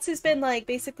 Yeah, Hatsu's been like,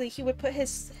 basically he would put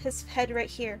his head right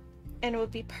here and it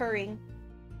would be purring.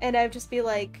 And I'd just be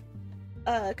like,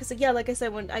 cause yeah, like I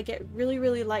said, when I get really,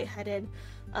 really lightheaded,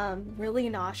 really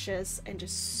nauseous and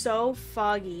just so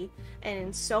foggy and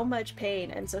in so much pain,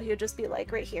 and so he'll just be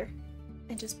like right here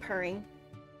and just purring,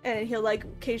 and he'll like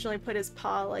occasionally put his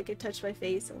paw like and touch my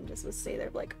face and just would stay there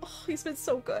like, oh, he's been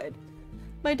so good.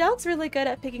 My dog's really good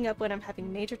at picking up when I'm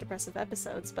having major depressive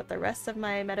episodes, but the rest of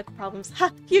my medical problems,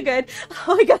 ha, you good.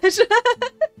 Oh my gosh.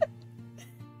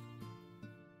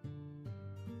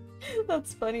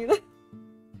 That's funny.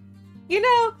 You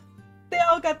know, they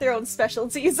all got their own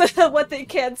specialties, what they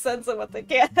can sense and what they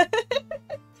can't.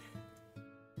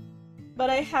 But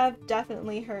I have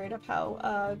definitely heard of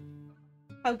how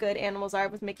good animals are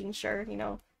with making sure, you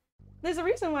know, there's a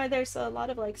reason why there's a lot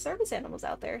of like service animals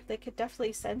out there. They could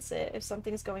definitely sense it if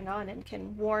something's going on and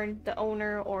can warn the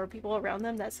owner or people around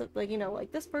them that's like, you know,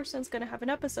 like this person's gonna have an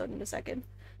episode in a second.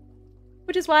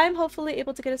 Which is why I'm hopefully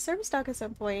able to get a service dog at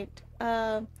some point,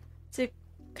 to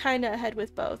kind of head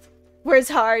with both. Where it's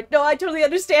hard. No, I totally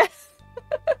understand.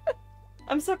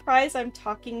 I'm surprised I'm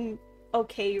talking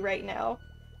okay right now.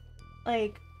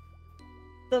 Like,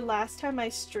 the last time I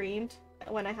streamed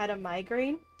when I had a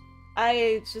migraine,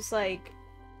 I just like,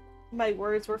 my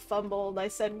words were fumbled, I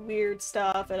said weird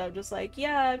stuff, and I'm just like,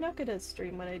 yeah, I'm not gonna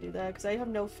stream when I do that because I have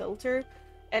no filter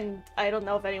and I don't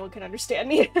know if anyone can understand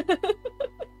me.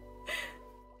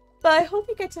 But I hope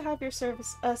you get to have your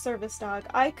service dog.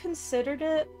 I considered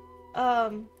it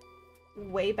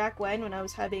way back when I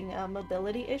was having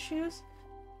mobility issues,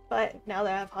 but now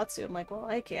that I have Hatsu, I'm like, well,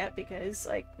 I can't, because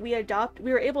like we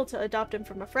were able to adopt him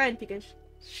from a friend because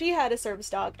she had a service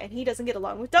dog and he doesn't get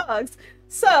along with dogs,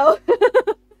 so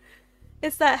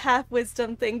it's that half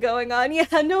wisdom thing going on.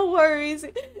 Yeah, no worries,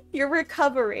 you're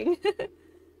recovering.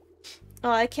 Oh,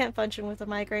 I can't function with a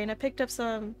migraine. I picked up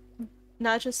some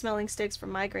nausea smelling sticks for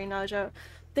migraine nausea.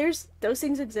 Those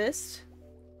things exist.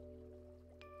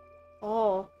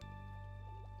 Oh,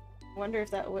 I wonder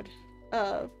if that would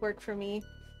work for me.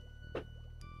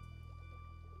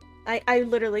 I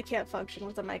literally can't function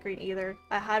with a migraine either.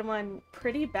 I had one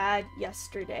pretty bad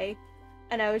yesterday,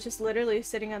 and I was just literally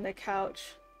sitting on the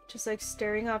couch, just like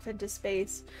staring off into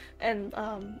space, and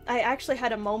I actually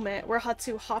had a moment where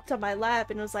Hatsu hopped on my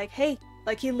lap and was like, hey,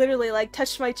 like he literally like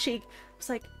touched my cheek. I was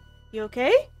like, you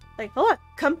okay? Like, hold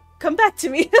on, come back to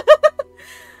me.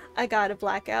 I got a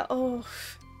blackout. Oh,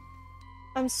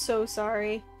 I'm so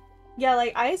sorry. Yeah,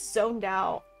 like I zoned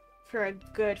out for a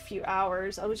good few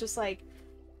hours. I was just like,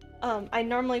 I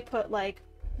normally put like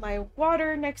my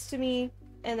water next to me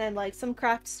and then like some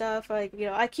craft stuff. Like, you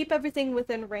know, I keep everything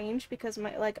within range because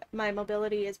my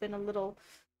mobility has been a little,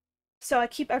 so I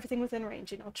keep everything within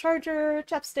range, you know, charger,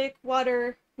 chapstick,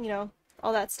 water, you know,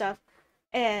 all that stuff.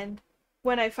 And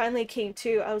when I finally came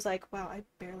to, I was like, wow, I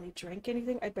barely drank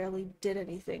anything. I barely did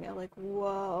anything. I'm like,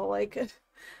 whoa, like,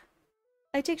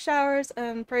 I take showers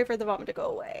and pray for the vomit to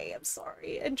go away. I'm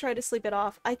sorry. And try to sleep it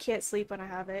off. I can't sleep when I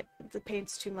have it. The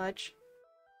pain's too much.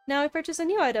 Now I purchased a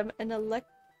new item, an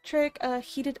electric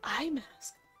heated eye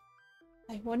mask.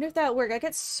 I wonder if that works. I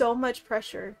get so much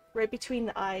pressure right between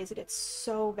the eyes. It gets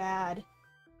so bad.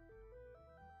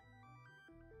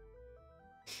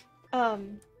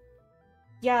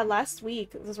 Yeah, last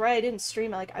week, this is why I didn't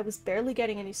stream. Like, I was barely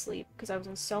getting any sleep because I was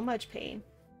in so much pain.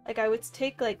 Like, I would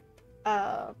take, like,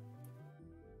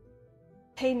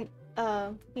 pain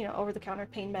you know, over-the-counter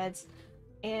pain meds,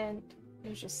 and it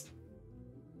was just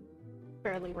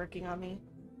barely working on me.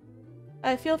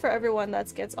 I feel for everyone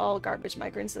that gets all garbage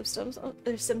migraine symptoms.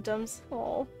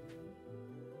 Oh,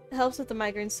 it helps with the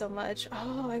migraines so much.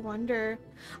 Oh, I wonder.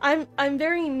 I'm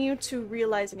very new to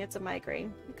realizing it's a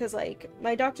migraine because like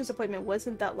my doctor's appointment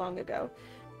wasn't that long ago,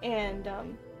 and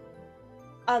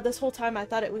this whole time I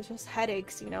thought it was just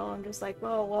headaches, you know. I'm just like,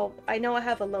 well, I know I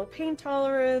have a low pain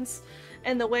tolerance,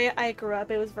 and the way I grew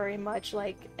up, it was very much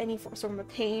like any form of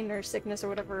pain or sickness or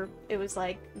whatever, it was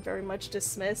like very much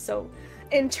dismissed. So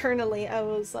internally, I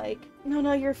was like,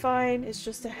 no, you're fine. It's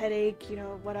just a headache, you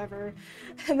know, whatever.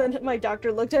 And then my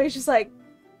doctor looked at me, she's like,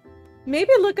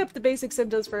 maybe look up the basic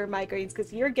symptoms for migraines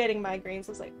because you're getting migraines.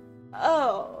 I was like,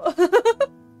 oh.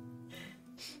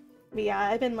 But yeah,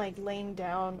 I've been like laying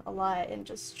down a lot and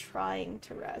just trying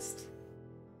to rest.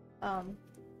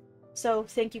 So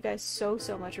thank you guys so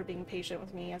much for being patient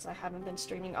with me as I haven't been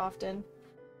streaming often.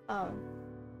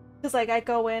 Because like I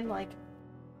go in like,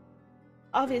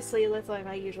 obviously with like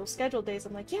my usual scheduled days,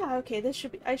 I'm like, yeah, okay,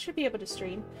 I should be able to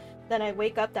stream. Then I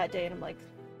wake up that day and I'm like,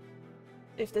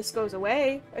 if this goes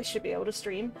away, I should be able to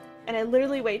stream. And I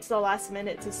literally wait till the last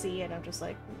minute to see, and I'm just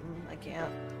like, I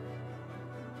can't.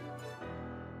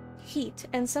 Heat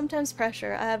and sometimes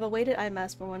pressure. I have a weighted eye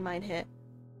mask for when mine hit.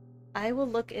 I will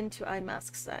look into eye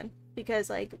masks then, because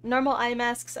like normal eye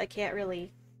masks I can't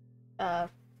really I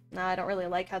don't really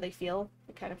like how they feel.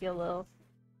 I kind of feel a little,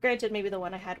 granted maybe the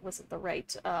one I had wasn't the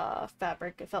right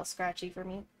fabric, it felt scratchy for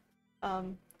me,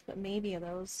 but maybe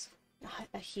those,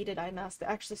 a heated eye mask, that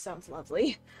actually sounds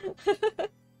lovely.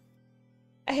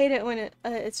 I hate it when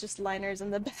it's just liners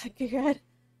in the back of your head.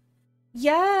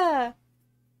 Yeah.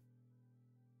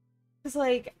 Cause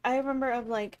like, I remember I'm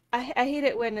like, I hate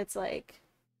it when it's like,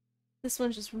 this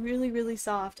one's just really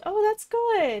soft. Oh, that's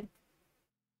good!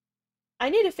 I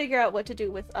need to figure out what to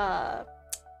do with,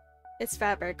 its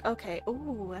fabric. Okay,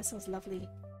 ooh, that sounds lovely.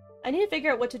 I need to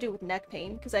figure out what to do with neck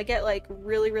pain, because I get like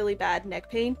really bad neck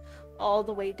pain all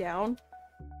the way down.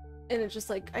 And it's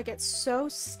just like, I get so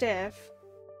stiff.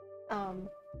 So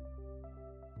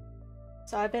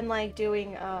I've been like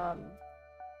doing,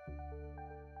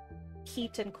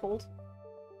 heat and cold,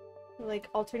 like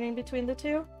alternating between the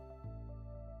two.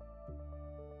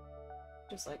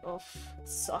 Just like, oh, it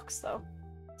sucks though.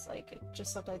 It's like, it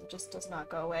just sometimes it just does not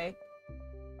go away.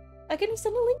 I can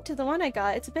send a link to the one I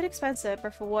got. It's a bit expensive,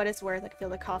 but for what it's worth, I feel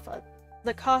the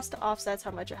cost offsets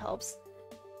how much it helps.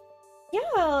 Yeah,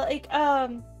 like,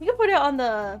 you can put it on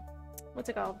the, what's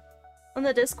it called? On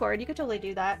the Discord. You could totally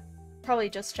do that. Probably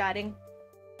just chatting.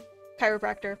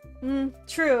 Chiropractor.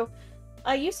 True.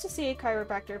 I used to see a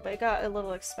chiropractor, but it got a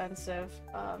little expensive,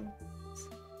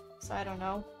 so I don't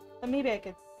know. But maybe I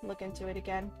could look into it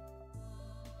again.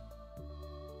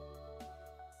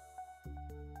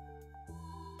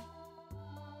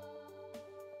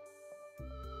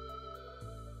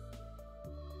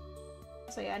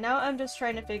 So yeah, now I'm just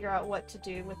trying to figure out what to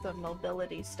do with the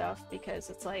mobility stuff, because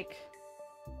it's like,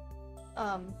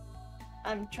 I'm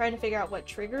trying to figure out what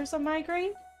triggers a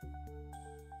migraine.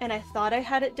 And I thought I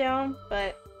had it down,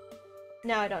 but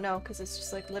now I don't know, because it's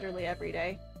just like literally every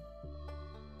day.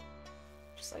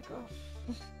 Just like,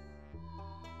 oh.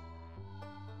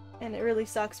 And it really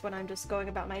sucks when I'm just going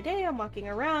about my day, I'm walking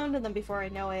around, and then before I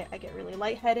know it, I get really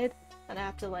lightheaded, and I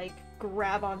have to like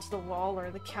grab onto the wall or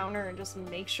the counter and just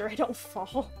make sure I don't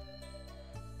fall.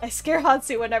 I scare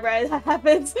Hatsu whenever that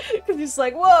happens, because he's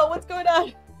like, whoa, what's going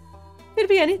on? Could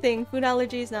be anything. Food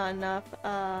allergies, not enough.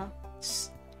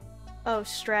 Oh,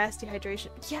 stress, dehydration.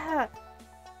 Yeah!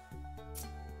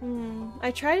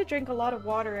 I try to drink a lot of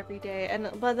water every day,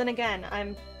 but then again,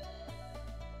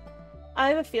 I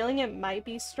have a feeling it might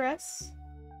be stress.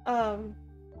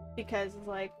 Because,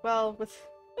 like, well, with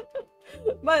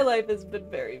my life has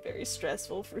been very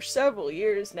stressful for several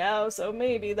years now, so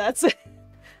maybe that's it.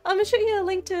 I'm gonna show you a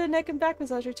link to a neck and back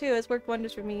massager too. It's worked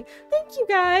wonders for me. Thank you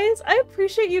guys! I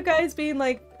appreciate you guys being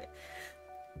like,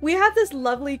 we have this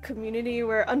lovely community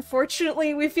where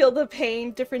unfortunately we feel the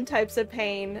pain, different types of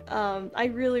pain. I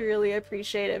really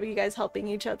appreciate it, you guys helping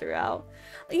each other out.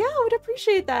 Yeah, I would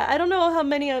appreciate that. I don't know how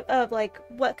many of like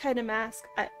what kind of mask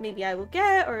maybe I will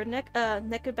get, or neck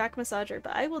and back massager,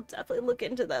 but I will definitely look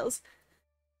into those.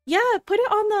 Yeah, put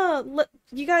it on the,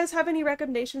 you guys have any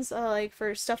recommendations like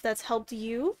for stuff that's helped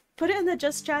you? Put it in the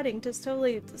just chatting, just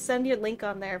totally send your link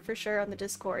on there for sure on the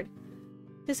Discord.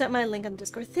 Just set my link on the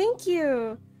Discord. Thank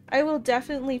you! I will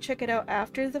definitely check it out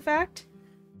after the fact.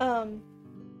 And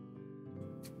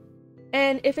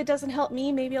if it doesn't help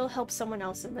me, maybe I'll help someone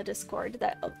else in the Discord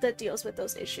that deals with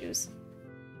those issues.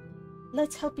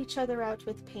 Let's help each other out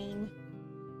with pain.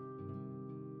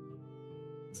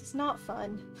 This is not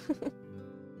fun.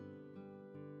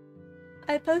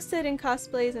 I posted in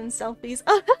cosplays and selfies.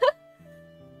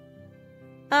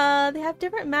 They have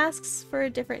different masks for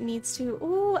different needs too.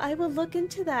 Ooh, I will look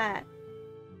into that.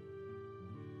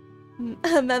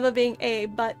 Mema being a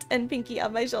butt and Pinky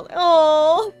on my shoulder.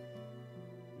 Oh,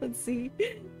 let's see.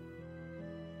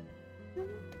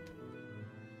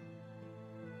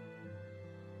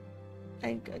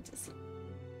 I'm going to see.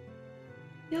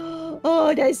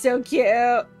 Oh, that's so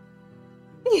cute.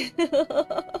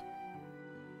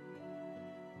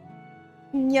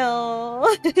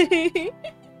 No.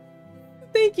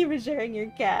 Thank you for sharing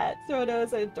your cat. Frodo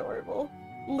is adorable.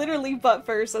 Literally butt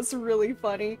first. That's really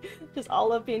funny. Just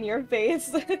all up in your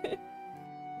face.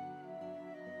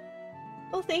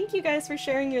 Well, thank you guys for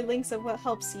sharing your links of what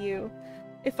helps you.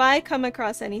 If I come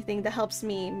across anything that helps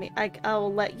me,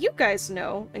 I'll let you guys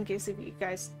know in case if you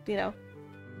guys, you know,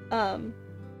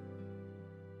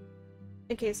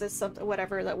 in case it's something,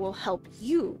 whatever that will help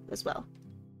you as well.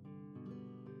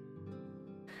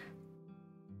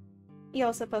 You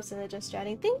also posted the Just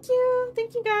Chatting. Thank you!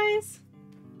 Thank you guys!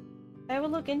 I will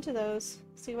look into those,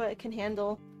 see what it can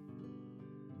handle.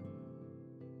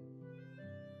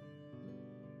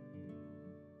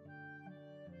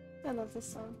 I love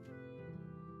this song.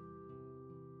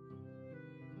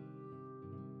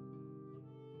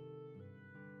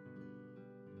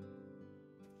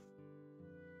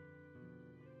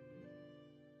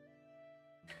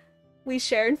 We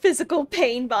shared physical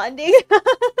pain bonding.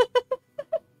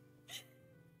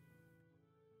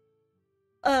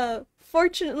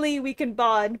 Fortunately we can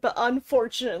bond, but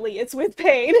unfortunately it's with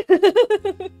pain.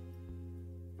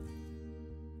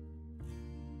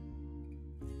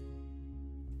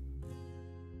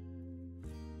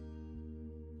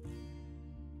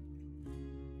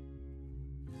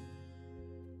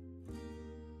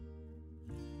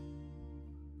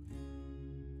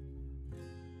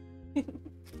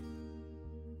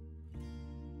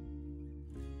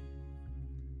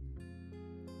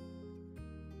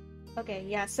 Okay,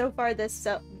 yeah, so far this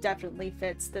definitely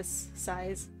fits this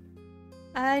size.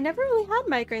 I never really had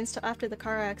migraines till after the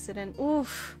car accident.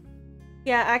 Oof.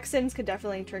 Yeah, accidents could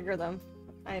definitely trigger them,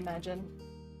 I imagine.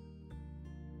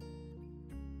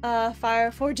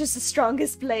 Fire forges the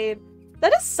strongest blade.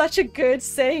 That is such a good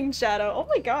saying, Shadow. Oh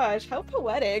my gosh, how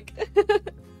poetic.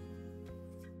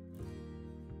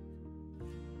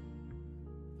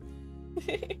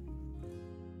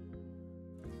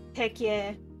 Heck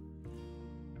yeah.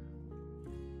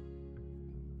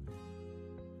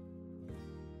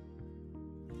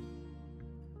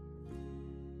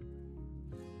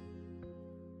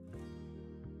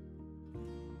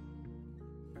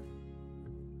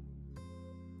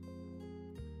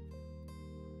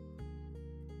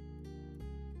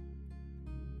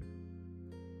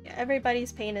 Yeah,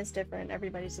 everybody's pain is different.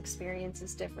 Everybody's experience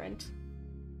is different.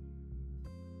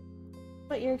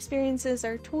 But your experiences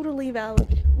are totally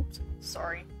valid. Oops,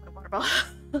 sorry, my water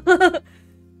bottle.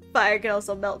 Fire can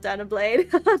also melt down a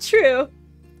blade. True.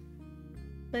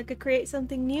 That could create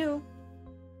something new.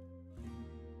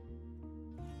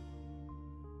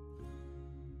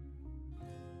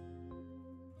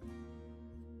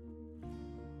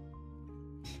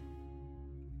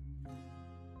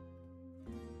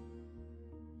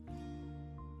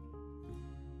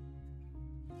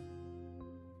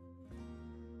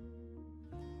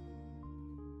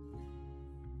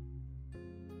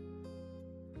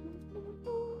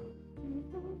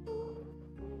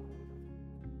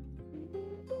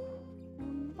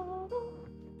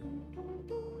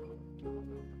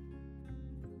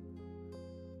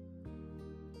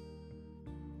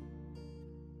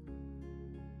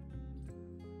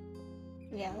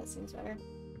 Yeah, that seems better.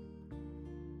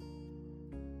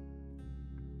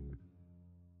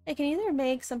 I can either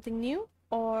make something new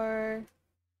or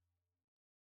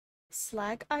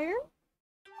slag iron?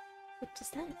 What is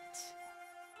that?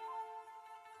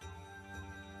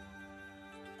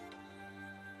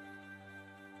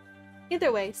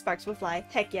 Either way, sparks will fly.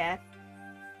 Heck yeah.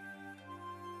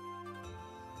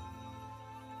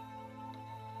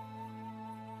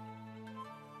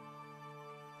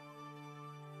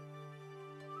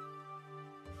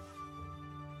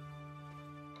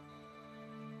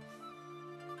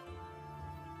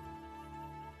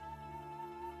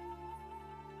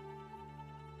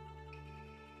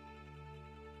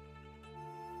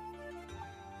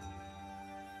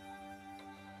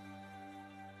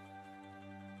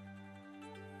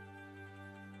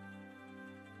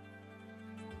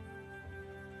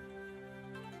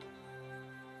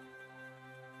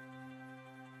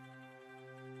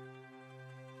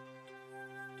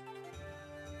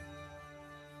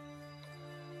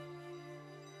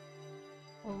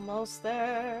 Almost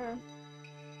there.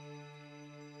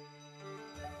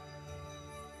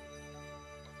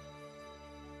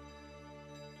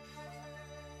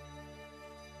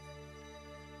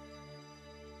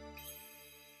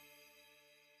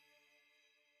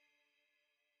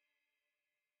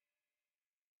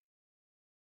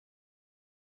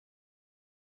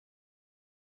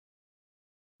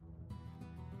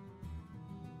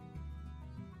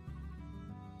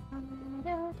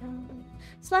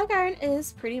 Slag iron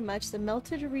is pretty much the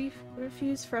melted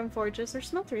refuse from forges or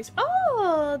smelteries.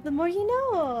 Oh, the more you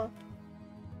know.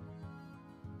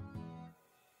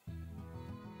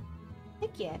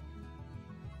 Thank you.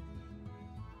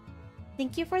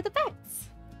 Thank you for the facts.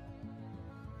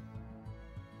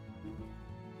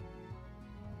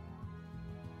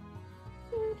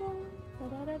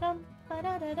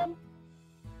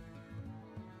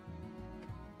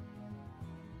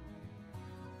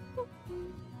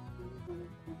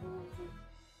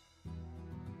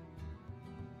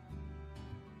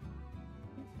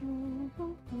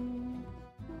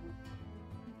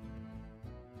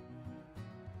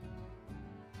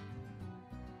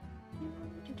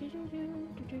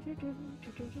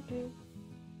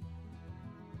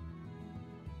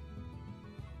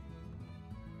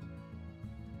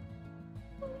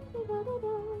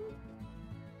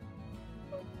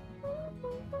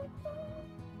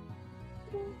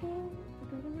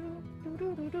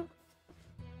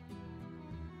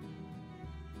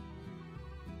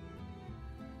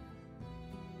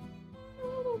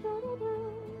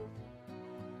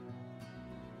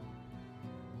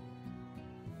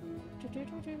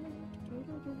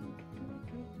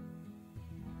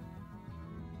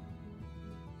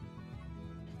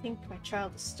 I think my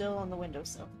child is still on the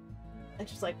windowsill. And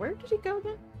she's like, where did he go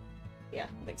then? Yeah,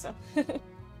 I think so.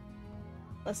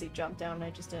 Unless he jumped down and I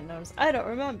just didn't notice. I don't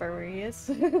remember where he is.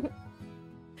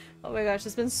 Oh my gosh,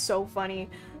 it's been so funny.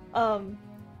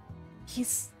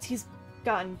 He's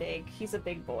gotten big. He's a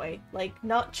big boy. Like,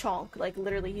 not chonk. Like,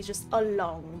 literally, he's just a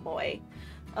long boy.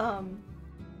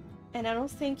 And I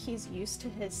don't think he's used to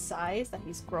his size, that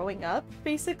he's growing up,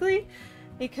 basically.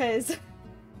 Because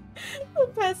the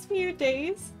past few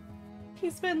days,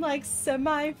 he's been, like,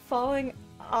 semi-falling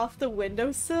off the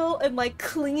windowsill and, like,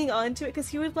 clinging onto it. Because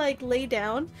he would, like, lay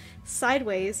down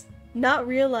sideways, not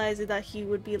realizing that he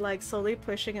would be, like, slowly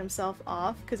pushing himself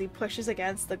off because he pushes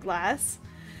against the glass.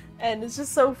 And it's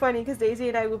just so funny because Daisy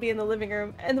and I will be in the living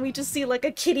room and we just see like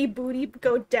a kitty booty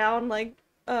go down like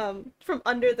from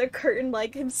under the curtain,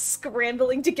 like him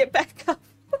scrambling to get back up.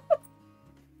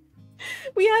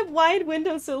 We have wide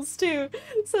windowsills too,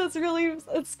 so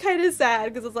it's kind of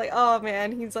sad because it's like, oh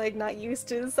man, he's like not used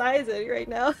to the size of it right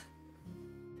now.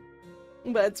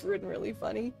 But it's really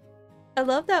funny. I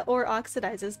love that ore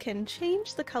oxidizes can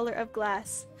change the color of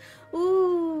glass.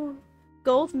 Ooh.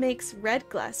 Gold makes red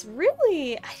glass.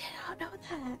 Really? I did not know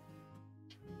that.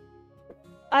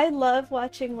 I love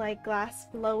watching like glass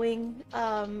blowing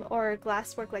or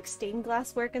glass work, like stained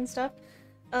glass work and stuff.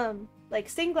 Like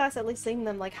stained glass, at least seeing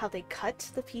them like how they cut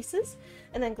the pieces,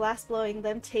 and then glass blowing,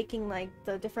 them taking like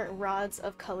the different rods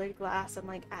of colored glass and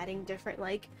like adding different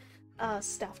like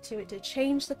stuff to it to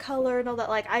change the color and all that.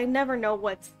 Like I never know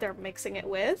what they're mixing it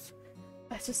with.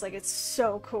 It's just like, it's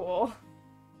so cool.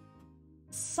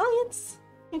 Science!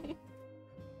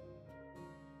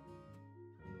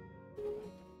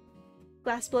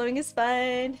 Glass blowing is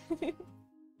fun.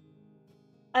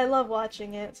 I love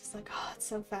watching it. It's just like, oh, it's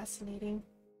so fascinating.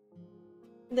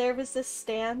 There was this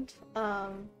stand,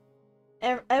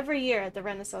 every year at the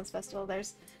Renaissance Festival,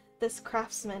 there's this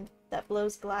craftsman that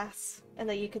blows glass and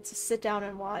that you could just sit down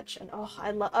and watch, and oh,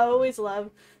 I always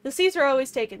love, the seats are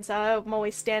always taken, so I'm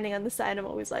always standing on the side. I'm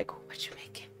always like, what you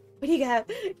making? What do you got?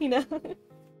 You know?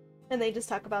 And they just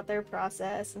talk about their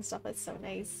process and stuff. It's so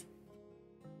nice.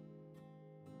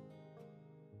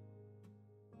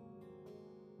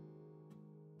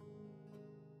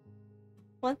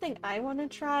 One thing I want to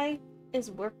try is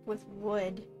work with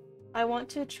wood. I want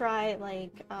to try,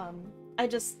 like,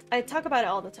 I talk about it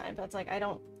all the time, but it's like, I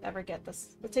don't ever get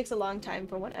this. It takes a long time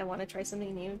for when I want to try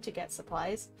something new to get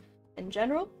supplies in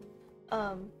general.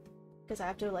 Because I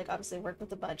have to, like, obviously work with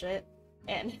the budget,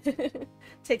 and it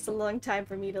takes a long time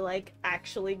for me to, like,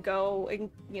 actually go and,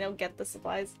 you know, get the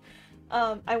supplies.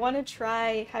 I want to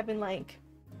try having, like,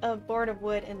 a board of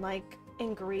wood and, like,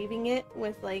 engraving it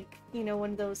with, like, you know,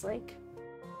 one of those, like,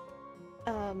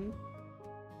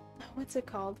 what's it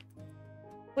called?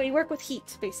 Well, you work with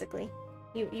heat, basically.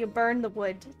 You burn the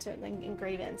wood to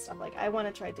engrave it and stuff. Like, I want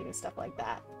to try doing stuff like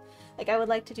that. Like, I would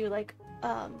like to do, like,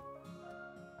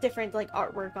 different, like,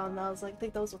 artwork on those. Like, I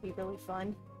think those would be really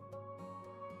fun.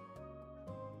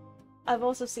 I've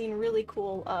also seen really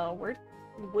cool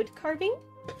wood carving.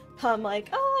 I'm like,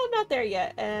 oh, I'm not there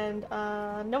yet, and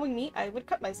knowing me, I would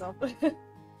cut myself. But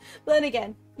then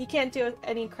again, you can't do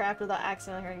any craft without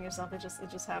accidentally hurting yourself. It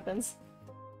just happens.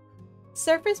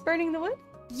 Surface burning the wood?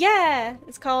 Yeah,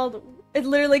 it's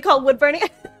literally called wood burning.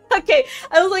 Okay,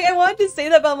 I was like, I wanted to say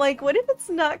that, but I'm like, what if it's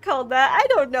not called that? I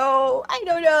don't know. I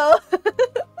don't know.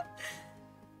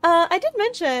 I did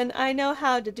mention I know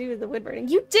how to do the wood burning.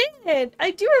 You did!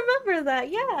 I do remember that,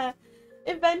 yeah.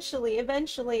 Eventually,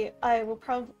 I will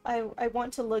I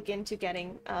want to look into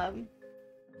getting,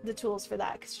 the tools for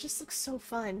that, because it just looks so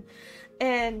fun.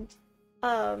 And,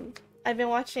 I've been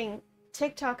watching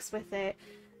TikToks with it,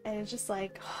 and it's just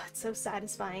like, oh, it's so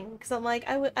satisfying. Because I'm like,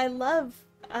 I love,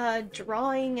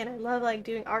 drawing, and I love, like,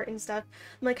 doing art and stuff.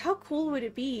 I'm like, how cool would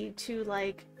it be to,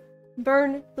 like,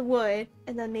 burn the wood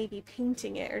and then maybe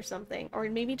painting it or something, or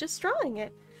maybe just drawing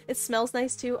it. It smells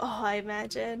nice too. Oh, I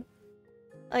imagine.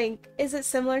 Like, is it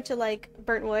similar to like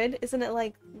burnt wood? Isn't it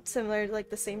like similar, like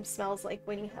the same smells like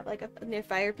when you have like a near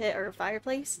fire pit or a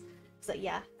fireplace? So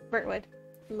yeah, burnt wood.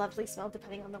 Lovely smell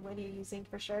depending on the wood you're using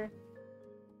for sure.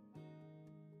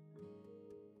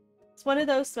 It's one of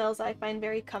those smells I find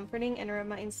very comforting and it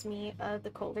reminds me of the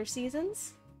colder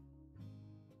seasons.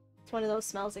 It's one of those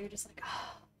smells that you're just like,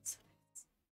 oh.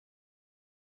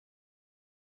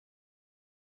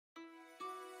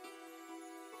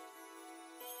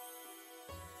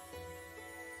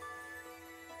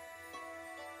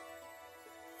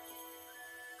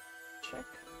 Trick.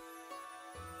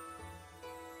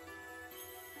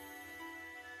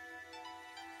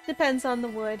 Depends on the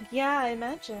wood. Yeah, I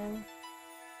imagine.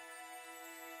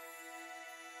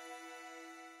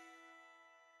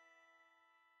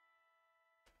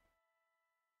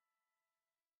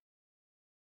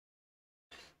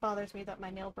 Bothers me that my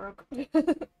nail broke.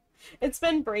 It's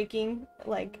been breaking,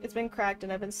 like, it's been cracked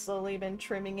and I've been slowly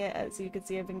trimming it, as you can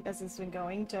see as it's been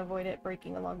going, to avoid it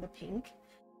breaking along the pink.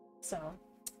 So,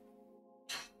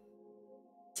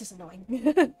 it's just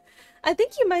annoying. I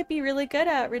think you might be really good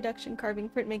at reduction carving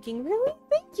printmaking. Really?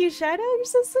 Thank you, Shadow. You're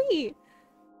so sweet.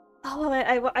 Oh,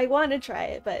 I want to try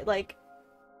it, but like,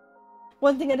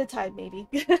 one thing at a time, maybe.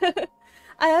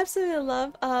 I absolutely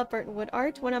love burnt wood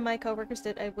art. One of my coworkers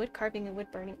did a wood carving and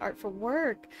wood burning art for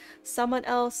work. Someone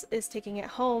else is taking it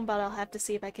home, but I'll have to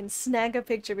see if I can snag a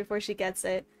picture before she gets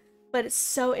it. But it's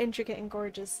so intricate and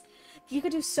gorgeous. You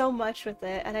could do so much with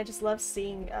it, and I just love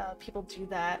seeing people do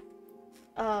that.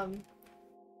 Um,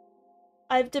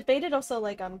 I've debated also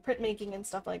like on printmaking and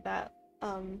stuff like that.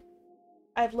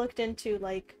 I've looked into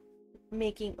like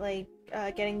making like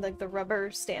getting like the rubber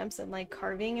stamps and like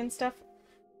carving and stuff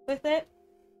with it.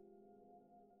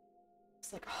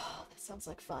 It's like, oh, that sounds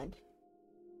like fun.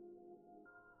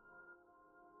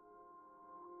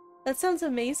 That sounds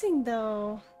amazing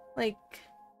though. Like,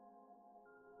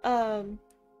 um,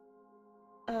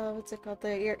 what's it called?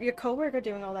 Your coworker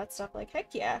doing all that stuff. Like,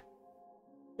 heck yeah,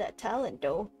 that talent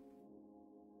though.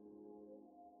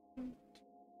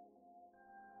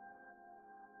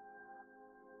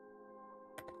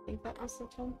 I think that was the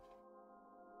tone.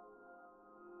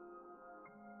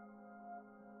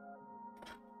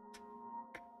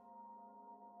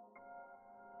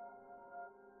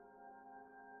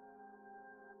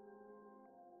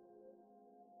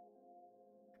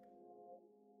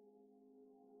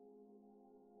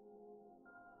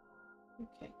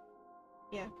 Okay.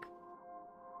 Yeah.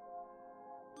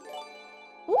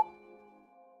 Ooh.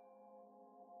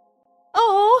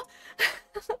 Oh!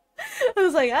 I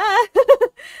was like, ah!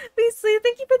 Beasley,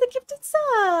 thank you for the gifted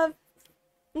sub!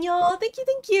 Yo, thank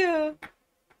you!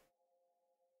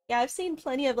 Yeah, I've seen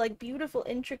plenty of like beautiful,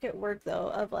 intricate work though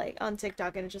of like on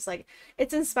TikTok, and it's just like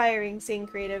it's inspiring seeing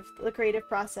the creative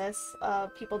process.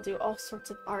 People do all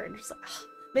sorts of art, and just like, ah,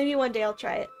 maybe one day I'll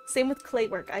try it. Same with clay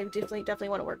work. I definitely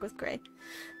want to work with clay.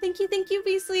 Thank you,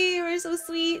 Beasley. You're so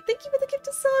sweet. Thank you for the gift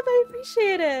of sub. I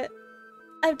appreciate it.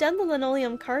 I've done the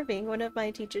linoleum carving. One of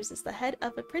my teachers is the head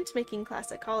of a printmaking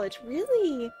class at college.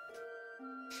 Really?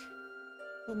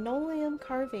 Linoleum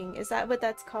carving. Is that what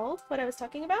that's called? What I was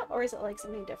talking about? Or is it like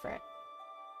something different?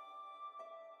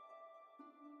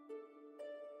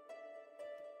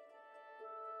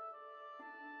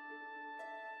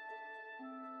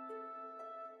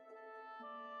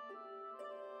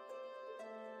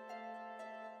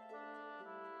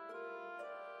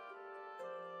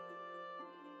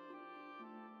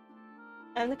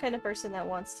 I'm the kind of person that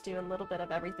wants to do a little bit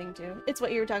of everything too. It's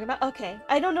what you were talking about? Okay.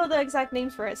 I don't know the exact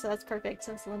names for it, so that's perfect.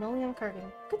 So it's linoleum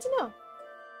carving. Good to know.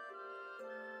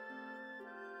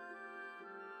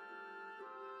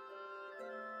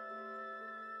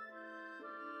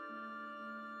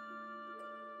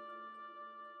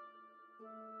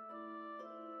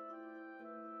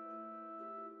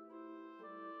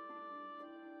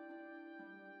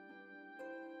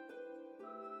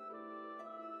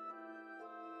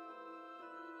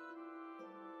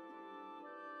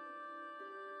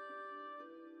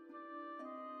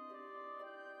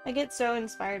 I get so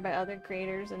inspired by other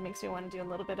creators and makes me want to do a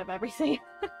little bit of everything.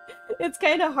 It's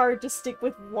kind of hard to stick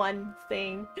with one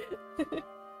thing.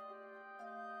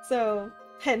 So,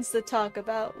 hence the talk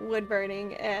about wood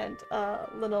burning and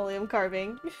linoleum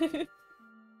carving.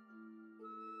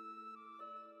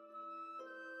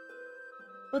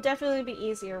 Will definitely be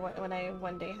easier when I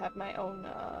one day have my own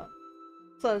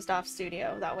closed off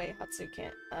studio. That way Hatsu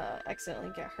can't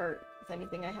accidentally get hurt with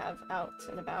anything I have out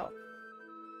and about.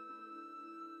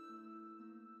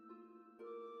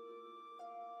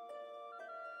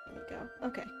 There we go.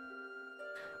 Okay.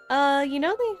 You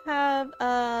know they have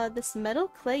this metal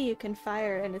clay you can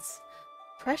fire and it's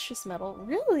precious metal.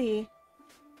 Really?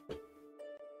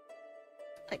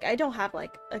 Like, I don't have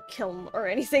like a kiln or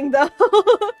anything though.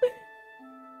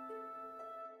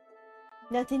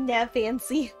 Nothing that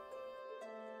fancy.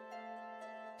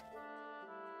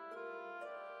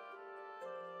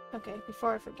 Okay,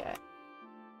 before I forget.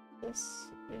 This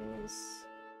is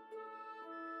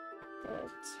the term.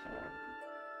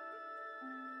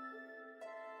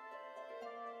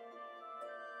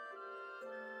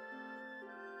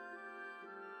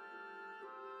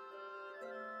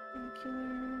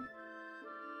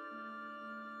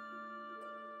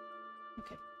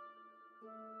 Okay.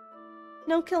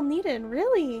 No kill needed,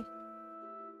 really?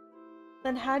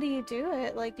 Then how do you do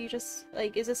it? Like, do you just,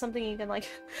 like, is this something you can, like,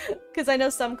 because I know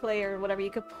some clay or whatever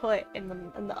you could put in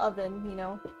the oven, you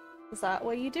know? Is that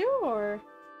what you do, or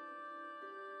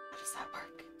how does that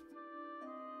work?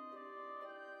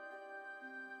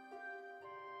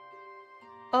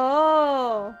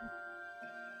 Oh!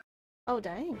 Oh,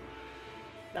 dang.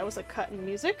 That was a cut in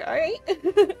music, alright.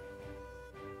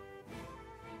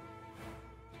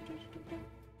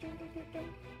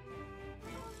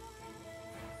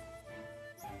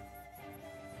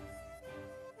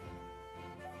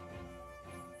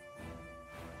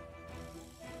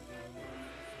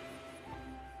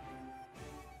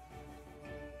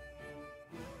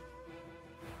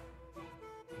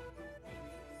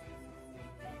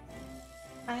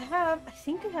 I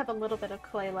think I have a little bit of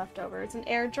clay left over. It's an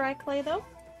air dry clay though.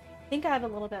 I think I have a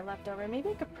little bit left over. Maybe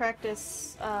I could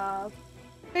practice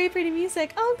very pretty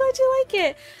music. Oh, I'm glad you like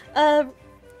it.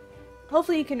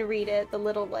 Hopefully you can read it, the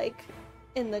little like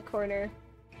in the corner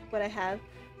what I have.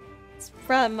 It's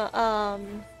from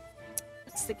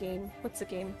what's the game? What's the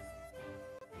game?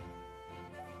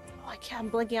 Oh, I can't,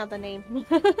 I'm blanking out the name.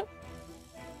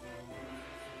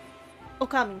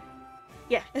 Okami.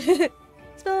 Yeah.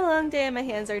 It's been a long day and my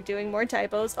hands are doing more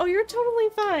typos. Oh, you're totally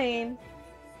fine.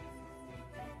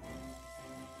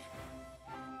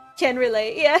 Can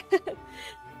relate, yeah.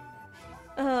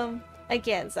 I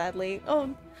can't, sadly.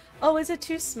 Oh, is it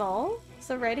too small? Is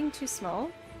the writing too small?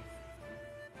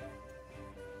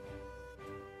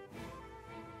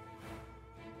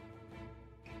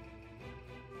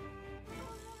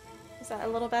 Is that a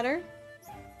little better?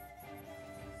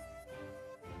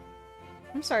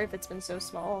 I'm sorry if it's been so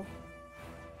small.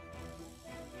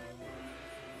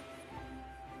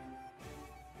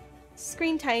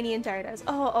 Screen tiny and tired eyes.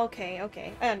 Oh, okay,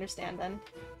 okay. I understand then.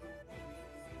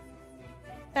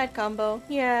 Bad combo.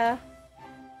 Yeah.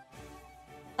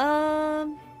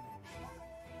 I'll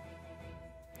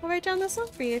write down the song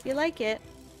for you if you like it.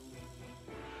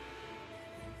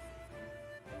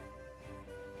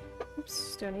 Oops,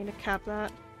 still need to cap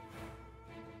that.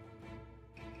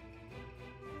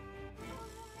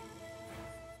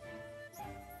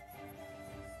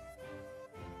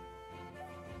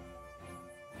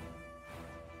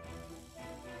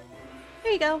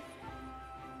 There you go.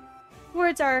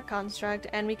 Words are a construct,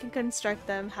 and we can construct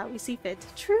them how we see fit.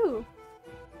 True.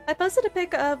 I posted a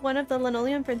pic of one of the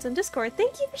linoleum prints in Discord.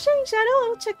 Thank you for sharing, Shadow.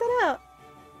 I'll check that out.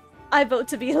 I vote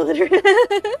to be illiterate.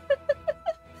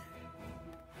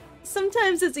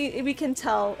 Sometimes we can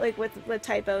tell, like, with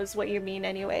typos what you mean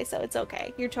anyway, so it's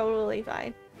okay. You're totally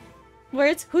fine.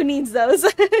 Words? Who needs those?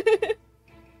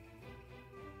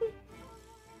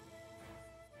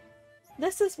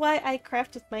 This is why I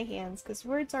craft with my hands, because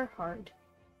words are hard.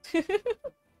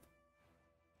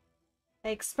 I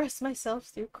express myself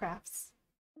through crafts.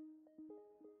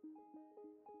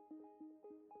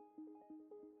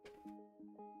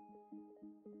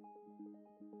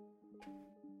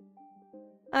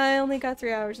 I only got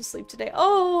 3 hours of sleep today.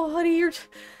 Oh, honey, you're...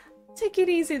 Take it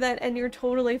easy then, and you're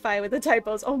totally fine with the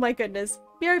typos. Oh my goodness.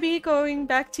 BRB going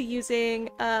back to using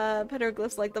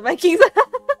petroglyphs like the Vikings.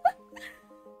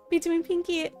 Between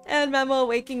Pinky and Memo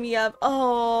waking me up.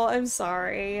 Oh, I'm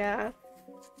sorry, yeah.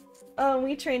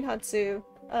 We trained Hatsu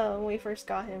when we first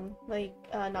got him, like,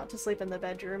 not to sleep in the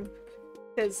bedroom.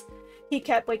 Because he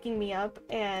kept waking me up,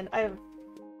 and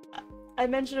I I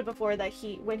mentioned it before that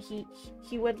when he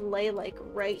would lay like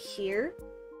right here,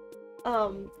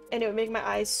 and it would make my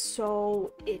eyes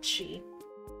so itchy.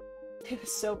 It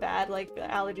was so bad, like the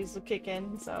allergies would kick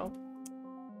in, so.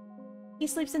 He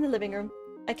sleeps in the living room.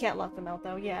 I can't lock them out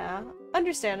though, yeah.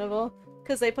 Understandable,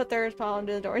 because they put their paw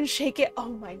under the door and shake it. Oh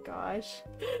my gosh.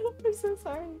 I'm so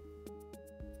sorry.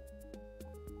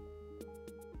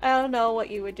 I don't know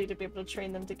what you would do to be able to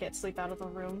train them to get sleep out of the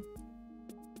room.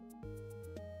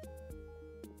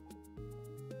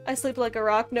 I sleep like a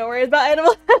rock, no worries about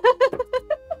animals.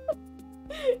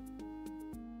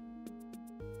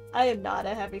 I am not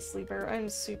a heavy sleeper. I'm a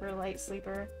super light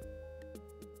sleeper.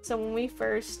 So when we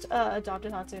first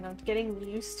adopted Hatsune, getting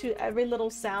used to every little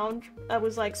sound, I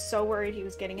was like so worried he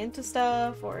was getting into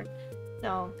stuff, or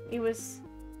no, he was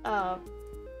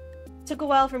took a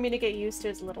while for me to get used to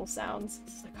his little sounds.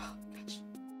 It's like, oh gosh.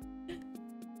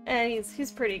 And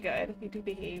he's pretty good. He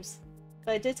behaves.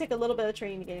 But it did take a little bit of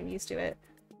training to get him used to it.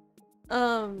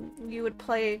 You would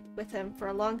play with him for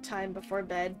a long time before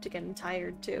bed to get him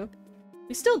tired too.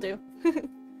 We still do.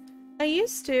 I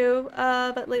used to,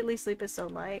 but lately sleep is so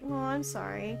light. Oh, I'm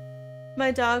sorry.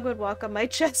 My dog would walk on my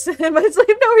chest and in my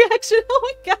sleep, no reaction.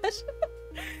 Oh my gosh.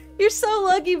 You're so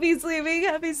lucky, Beasley, being a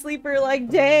heavy sleeper, like,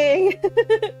 dang.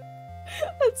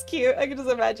 That's cute. I can just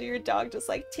imagine your dog just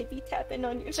like tippy-tapping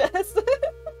on your chest.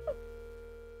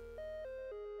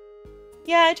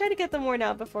 Yeah, I try to get them worn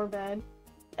out before bed.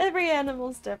 Every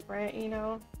animal's different, you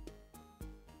know?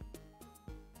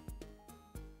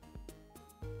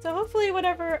 So hopefully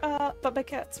whatever, but my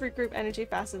cats regroup energy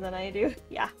faster than I do.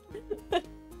 Yeah.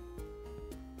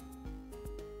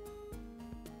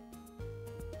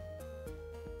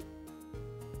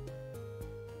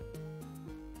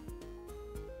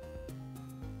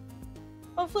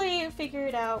 Hopefully you figure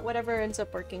it out, whatever ends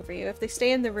up working for you. If they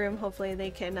stay in the room, hopefully they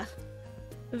can,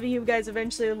 you guys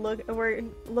eventually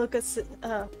learn,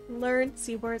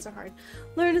 see, words are hard.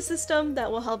 Learn a system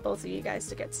that will help both of you guys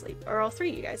to get sleep. Or all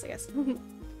three of you guys, I guess.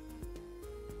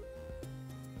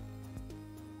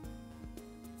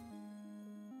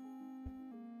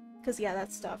 Because yeah,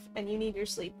 that's tough, and you need your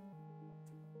sleep.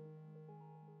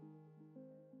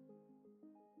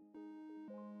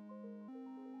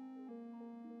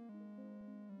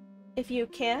 If you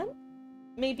can,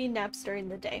 maybe naps during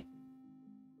the day.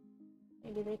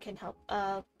 Maybe they can help,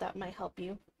 that might help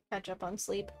you catch up on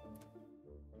sleep.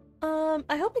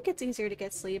 I hope it gets easier to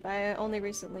get sleep. I only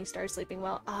recently started sleeping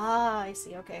well. Ah, I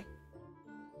see, okay.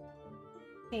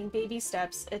 Taking baby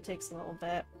steps, it takes a little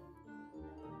bit.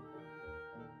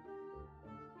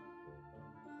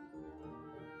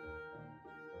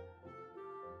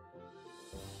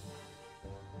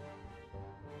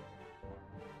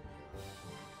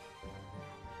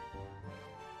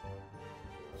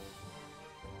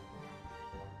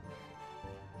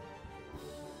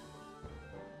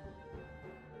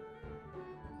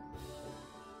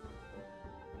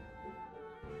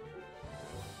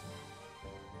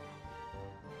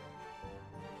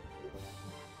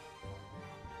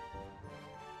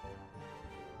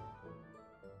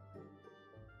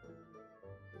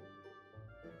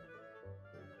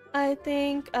 I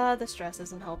think, the stress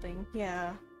isn't helping.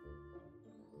 Yeah.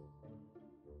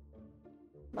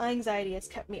 My anxiety has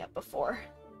kept me up before.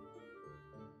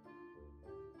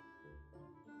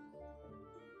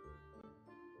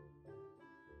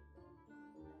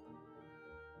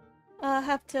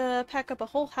 Have to pack up a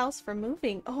whole house for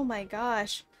moving. Oh my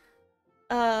gosh.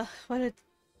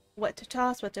 What to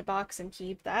toss, what to box and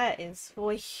keep. That is,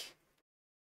 boy,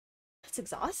 that's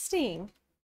exhausting.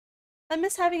 I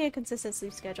miss having a consistent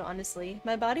sleep schedule, honestly.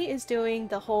 My body is doing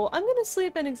the whole, I'm gonna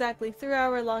sleep in exactly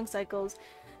 3-hour long cycles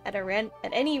at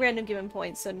any random given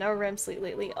point, so no REM sleep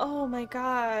lately. Oh my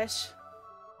gosh.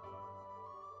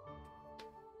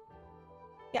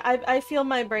 Yeah, I feel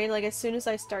my brain, like, as soon as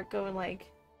I start going, like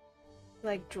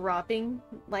dropping,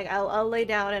 like, I'll lay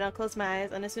down and I'll close my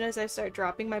eyes, and as soon as I start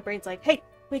dropping, my brain's like, hey,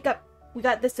 wake up! We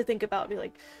got this to think about. Be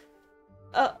like,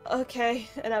 okay.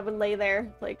 And I would lay there,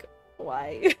 like,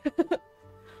 why?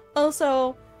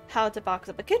 Also, how to box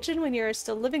up a kitchen when you're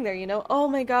still living there, you know? Oh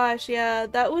my gosh, yeah,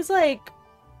 that was like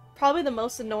probably the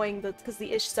most annoying, because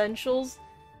the essentials,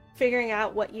 figuring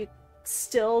out what you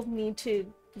still need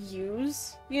to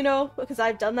use, you know? Because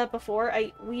I've done that before.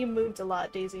 We moved a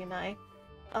lot, Daisy and I.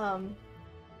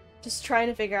 Just trying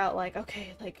to figure out, like,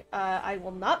 okay, like, I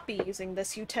will not be using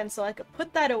this utensil, I could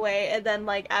put that away, and then,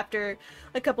 like, after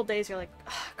a couple days, you're like,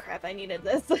 oh, crap, I needed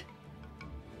this.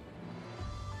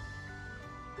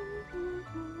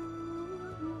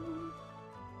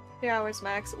 3 hours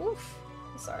max. Oof.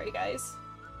 Sorry, guys.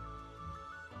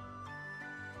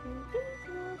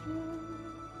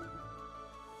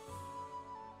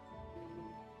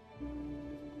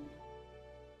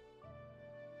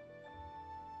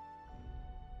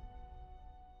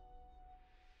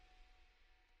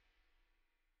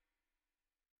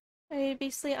 they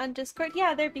Beastly on Discord?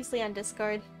 Yeah, they're Beastly on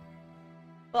Discord.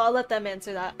 Well, I'll let them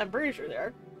answer that. I'm pretty sure they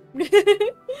are.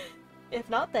 If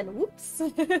not, then whoops.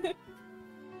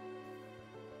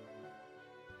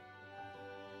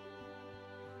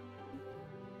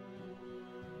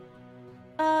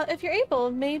 If you're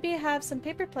able, maybe have some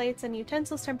paper plates and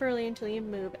utensils temporarily until you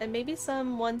move, and maybe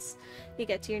some once you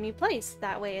get to your new place.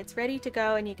 That way it's ready to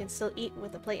go and you can still eat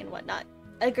with a plate and whatnot.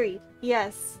 Agreed.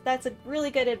 Yes, that's a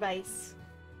really good advice.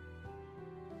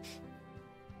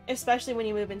 Especially when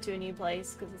you move into a new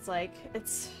place, because it's like,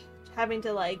 it's having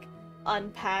to like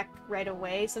unpack right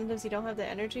away. Sometimes you don't have the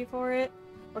energy for it,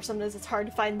 or sometimes it's hard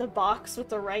to find the box with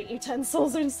the right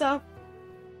utensils and stuff.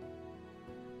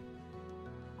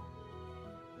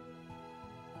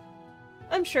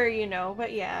 I'm sure you know,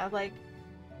 but yeah, like,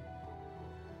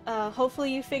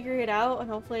 hopefully you figure it out, and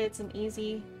hopefully it's an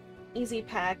easy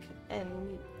pack,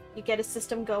 and you get a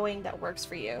system going that works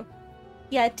for you.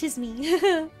 Yeah, 'tis me.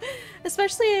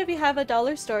 Especially if you have a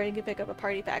dollar store and you can pick up a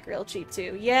party pack real cheap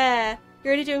too. Yeah,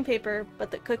 you're already doing paper,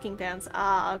 but the cooking pans.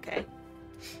 Ah, okay.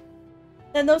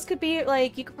 Then those could be,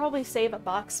 like, you could probably save a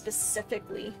box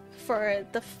specifically for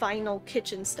the final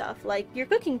kitchen stuff, like your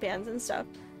cooking pans and stuff.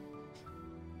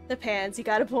 The pans, you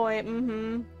got a point.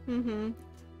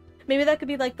 Maybe that could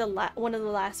be like the one of the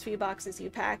last few boxes you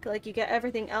pack. Like you get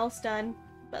everything else done,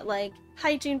 but like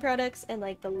hygiene products and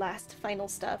like the last final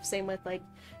stuff. Same with like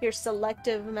your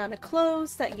selective amount of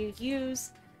clothes that you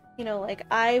use. You know, like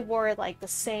I wore like the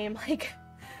same like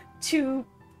 2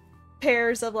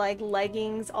 pairs of like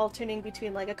leggings alternating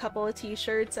between like a couple of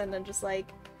t-shirts, and then just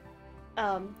like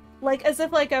as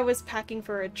if like I was packing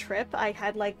for a trip. I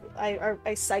had like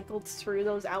I cycled through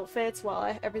those outfits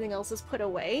while everything else was put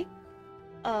away,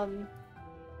 and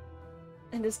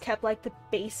just kept like the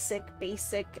basic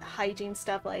hygiene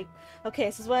stuff. Like, okay,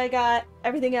 this is what I got.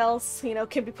 Everything else, you know,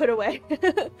 can be put away.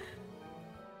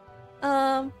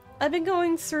 I've been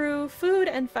going through food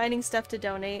and finding stuff to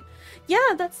donate.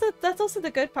 Yeah, that's also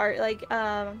the good part. Like,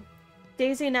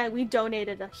 Daisy and I, we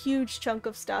donated a huge chunk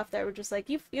of stuff that were just like,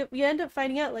 you end up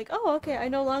finding out like, oh, okay, I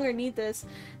no longer need this,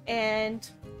 and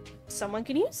someone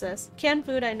can use this. Canned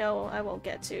food, I know I won't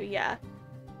get to, yeah.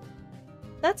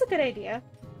 That's a good idea.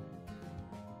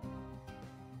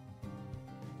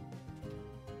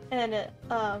 And,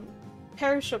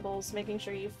 perishables, making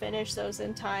sure you finish those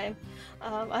in time.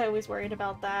 I always worried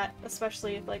about that,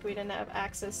 especially if like we didn't have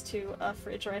access to a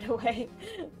fridge right away.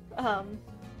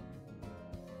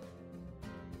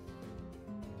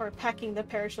 Or packing the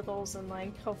perishables, and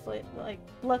like hopefully, like,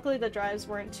 luckily the drives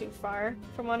weren't too far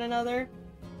from one another.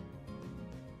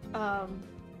 And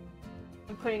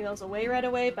putting those away right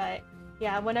away, but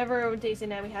yeah, whenever Daisy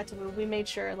and I we had to move, we made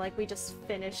sure like we just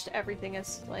finished everything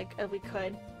as we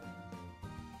could.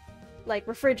 Like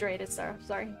refrigerated stuff,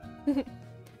 sorry.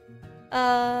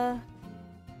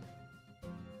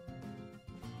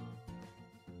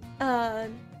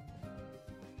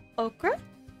 Okra?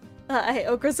 I hate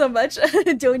okra so much.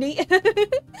 Donate.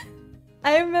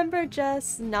 I remember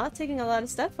just not taking a lot of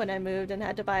stuff when I moved and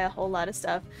had to buy a whole lot of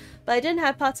stuff. But I didn't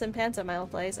have pots and pans at my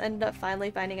old place. I ended up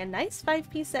finally finding a nice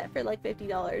 5-piece set for like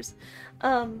 $50.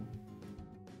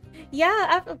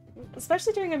 Yeah,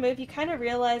 especially during a move, you kind of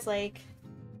realize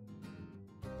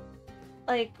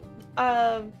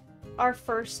our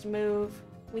first move,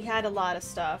 we had a lot of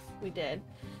stuff, we did.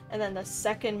 And then the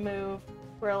second move,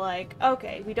 we're like,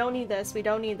 okay, we don't need this, we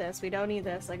don't need this, we don't need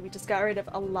this. Like, we just got rid of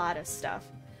a lot of stuff.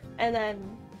 And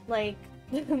then, like,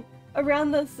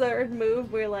 around the third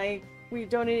move, we're like, we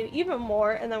donated even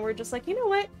more, and then we're just like, you know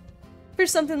what? For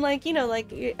something like, you know, like,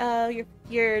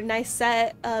 your nice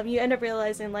set, you end up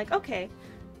realizing, like, okay,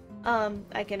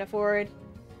 I can afford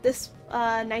this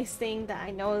nice thing that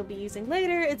I know I'll be using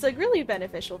later. It's like really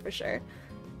beneficial for sure.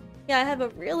 Yeah, I have a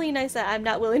really nice set I'm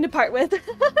not willing to part with.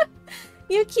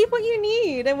 You keep what you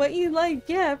need and what you like,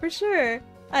 yeah, for sure.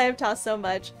 I have tossed so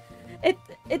much.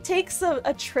 It takes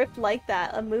a trip like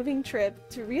that, a moving trip,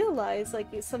 to realize like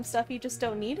some stuff you just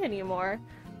don't need anymore.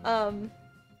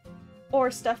 Or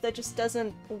stuff that just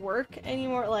doesn't work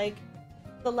anymore. Like,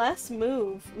 the last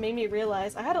move made me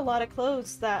realize I had a lot of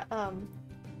clothes that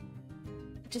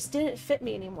just didn't fit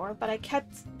me anymore, but I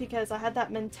kept, because I had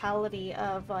that mentality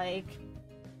of like,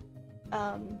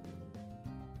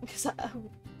 because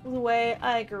the way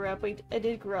I grew up, I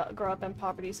did grow up in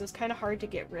poverty, so it's kind of hard to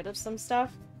get rid of some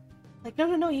stuff. Like,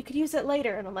 no, you could use it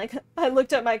later, and I'm like, I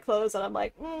looked at my clothes and I'm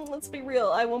like, let's be real,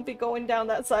 I won't be going down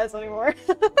that size anymore.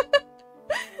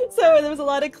 So there was a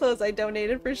lot of clothes I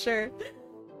donated for sure.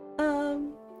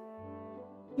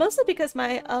 Mostly because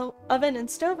my oven and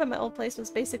stove at my old place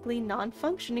was basically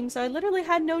non-functioning, so I literally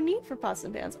had no need for pots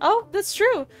and pans. Oh, that's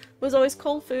true! It was always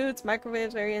cold foods,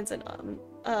 microwaves, variants, and oven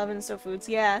and stove foods,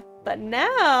 yeah. But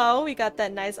now we got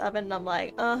that nice oven and I'm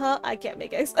like, I can't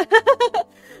make eggs.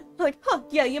 Like, huh,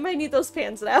 yeah, you might need those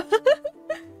pans now.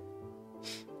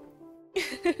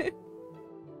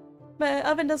 My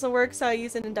oven doesn't work, so I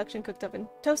use an induction cooked oven.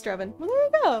 Toaster oven. Well, there you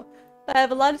go! I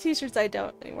have a lot of t-shirts I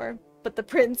don't anymore. But the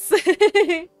prints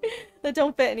that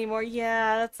don't fit anymore.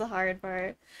 Yeah, that's the hard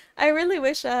part. I really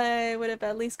wish I would have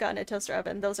at least gotten a toaster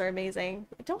oven. Those are amazing.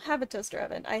 I don't have a toaster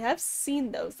oven. I have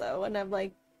seen those though, and I'm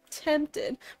like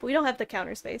tempted. But we don't have the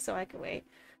counter space, so I can wait.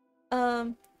 I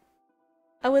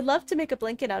would love to make a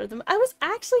blanket out of them. I was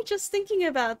actually just thinking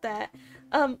about that.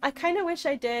 I kind of wish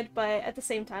I did, but at the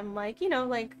same time, I'm like, you know,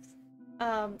 like,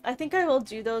 I think I will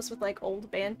do those with like old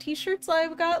band t-shirts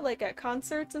I've got like at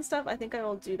concerts and stuff. I think I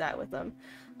will do that with them.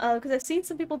 Because I've seen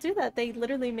some people do that. They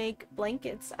literally make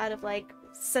blankets out of like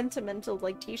sentimental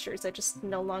like t-shirts that just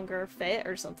no longer fit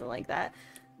or something like that.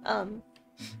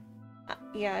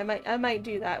 Yeah, I might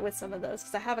do that with some of those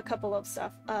because I have a couple of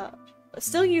stuff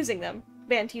still using them.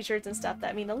 Band t-shirts and stuff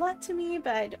that mean a lot to me,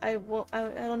 but I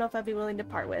don't know if I'd be willing to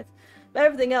part with. But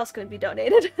everything else could be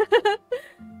donated.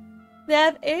 They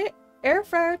have air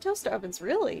fryer toaster ovens,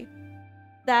 really?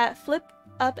 That flip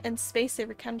up and space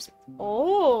saver comes.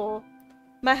 Oh,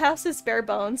 my house is bare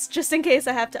bones, just in case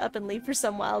I have to up and leave for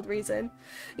some wild reason.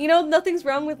 You know, nothing's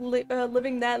wrong with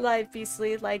living that life,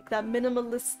 Beastly, like that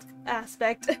minimalist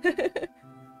aspect.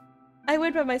 I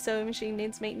would, but my sewing machine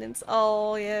needs maintenance.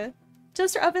 Oh yeah,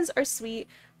 toaster ovens are sweet.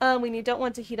 When you don't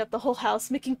want to heat up the whole house,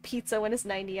 making pizza when it's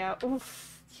 90 out.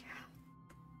 Oof, yeah.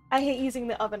 I hate using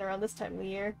the oven around this time of the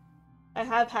year. I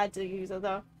have had to use it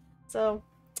though, so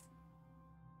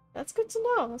that's good to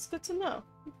know. That's good to know.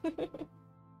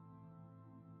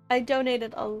 I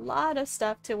donated a lot of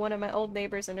stuff to one of my old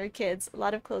neighbors and her kids. A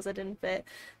lot of clothes that didn't fit.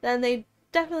 Then they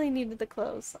definitely needed the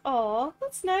clothes. Aw,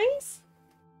 that's nice.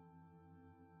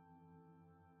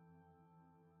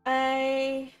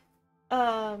 I'm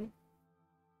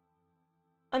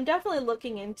definitely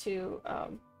looking into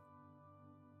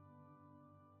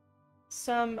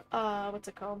some what's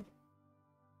it called?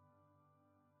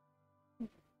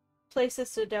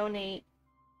 Places to donate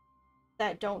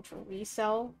that don't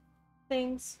resell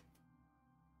things.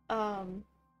 Because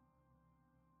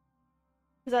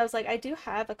I was like, I do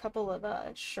have a couple of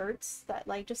shirts that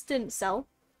like just didn't sell.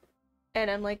 And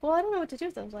I'm like, well, I don't know what to do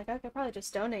with them. I was like, I could probably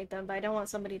just donate them, but I don't want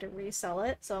somebody to resell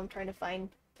it, so I'm trying to find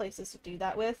places to do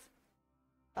that with.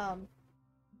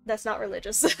 That's not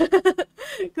religious.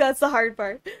 That's the hard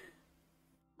part.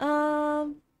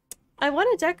 I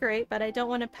want to decorate, but I don't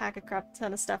want to pack a crap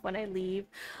ton of stuff when I leave.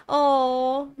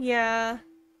 Oh, yeah.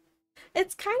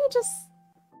 It's kind of just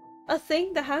a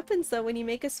thing that happens though when you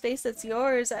make a space that's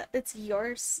yours. It's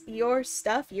your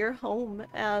stuff, your home.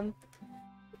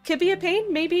 Could be a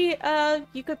pain. Maybe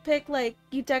you could pick like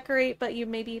you decorate, but you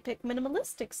maybe pick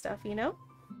minimalistic stuff, you know?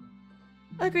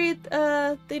 Agreed.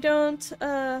 They don't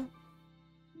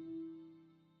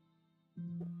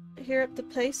hear up the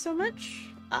place so much.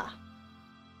 Ah.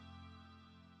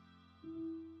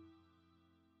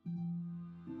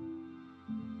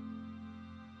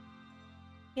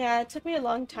 Yeah, it took me a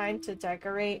long time to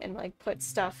decorate and like put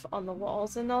stuff on the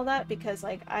walls and all that because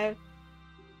like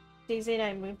Daisy and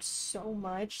I moved so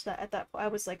much that at that point I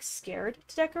was like scared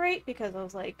to decorate because I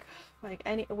was like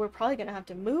we're probably gonna have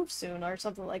to move soon or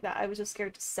something like that. I was just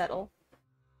scared to settle.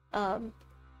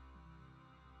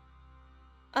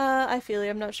 I feel you.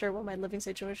 I'm not sure what my living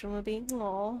situation will be.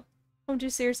 Aw. Oh,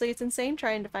 dude, seriously, it's insane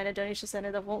trying to find a donation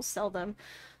center that won't sell them.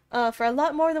 For a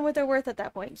lot more than what they're worth at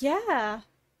that point. Yeah!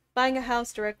 Buying a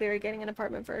house directly or getting an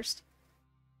apartment first.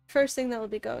 First thing that will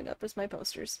be going up is my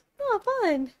posters. Oh,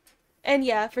 fun! And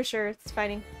yeah, for sure, it's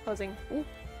finding, posing. Ooh,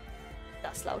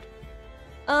 that's loud.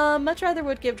 Much rather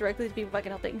would give directly to people if I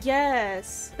can help it.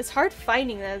 Yes! It's hard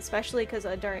finding that, especially because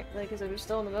during, like, because we're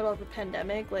still in the middle of a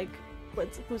pandemic, like,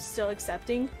 who's still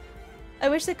accepting. I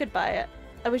wish they could buy it.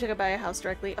 I wish I could buy a house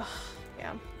directly. Oh,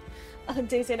 yeah.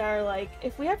 Daisy and I are like,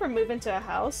 if we ever move into a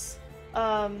house,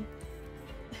 if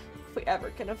we ever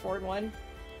can afford one,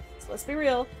 so let's be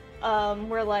real,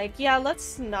 we're like, yeah,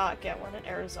 let's not get one in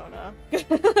Arizona.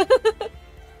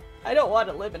 I don't want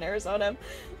to live in Arizona.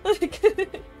 Like,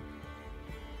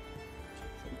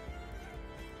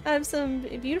 I have some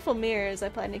beautiful mirrors I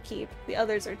plan to keep. The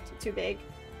others are too big.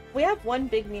 We have one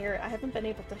big mirror I haven't been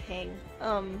able to hang.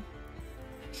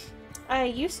 I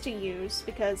used to use,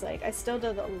 because like I still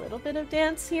did a little bit of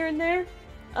dance here and there.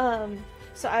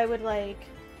 So I would like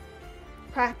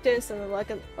practice and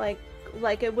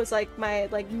like it was like my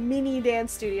like mini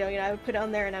dance studio, you know, I would put it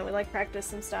on there and I would like practice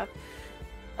some stuff.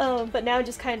 But now it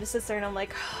just kind of sits there and I'm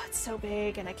like, oh, it's so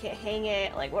big and I can't hang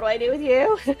it. Like, what do I do with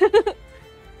you?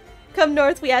 Come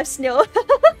north, we have snow.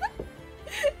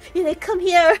 You're like, come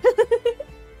here.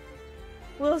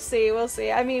 We'll see, we'll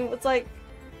see. I mean, it's like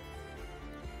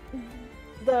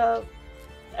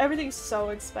everything's so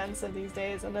expensive these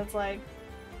days, and it's like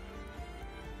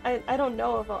I don't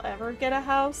know if I'll ever get a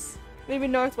house. Maybe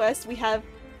Northwest we have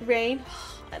rain.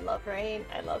 I love rain.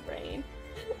 I love rain.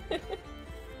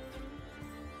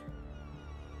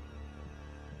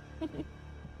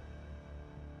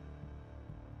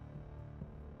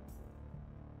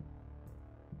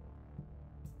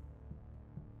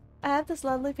 I have this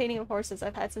lovely painting of horses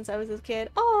I've had since I was a kid.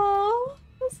 Oh,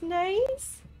 that's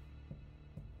nice.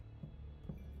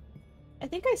 I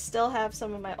think I still have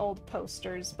some of my old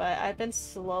posters, but I've been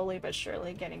slowly but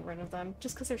surely getting rid of them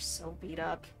just because they're so beat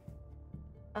up.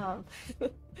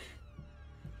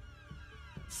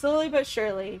 Slowly but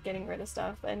surely getting rid of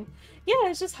stuff, and yeah,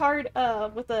 it's just hard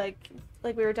with like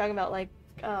we were talking about, like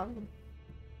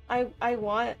I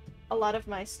want a lot of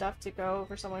my stuff to go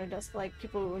for someone who does, like,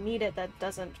 people who need it that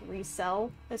doesn't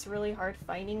resell. It's really hard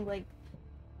finding like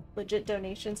legit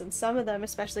donations, and some of them,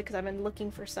 especially because I've been looking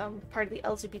for some part of the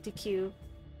LGBTQ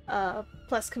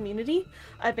plus community,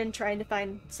 I've been trying to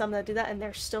find some that do that, and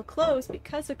they're still closed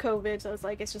because of COVID. So it's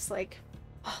like, it's just like,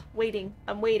 oh, waiting.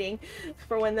 I'm waiting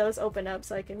for when those open up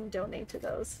so I can donate to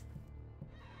those.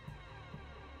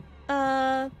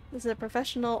 This is a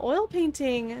professional oil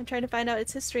painting. I'm trying to find out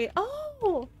its history.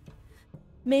 Oh!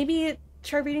 Maybe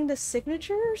try reading the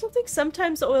signature or something?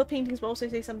 Sometimes the oil paintings will also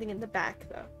say something in the back,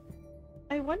 though.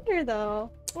 I wonder, though.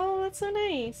 Oh, that's so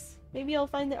nice. Maybe I'll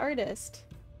find the artist.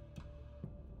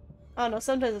 I don't know,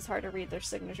 sometimes it's hard to read their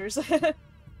signatures.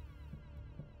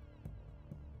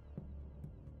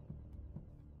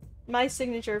 My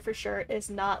signature for sure is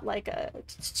not like a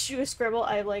scribble.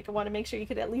 I like want to make sure you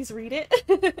could at least read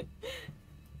it.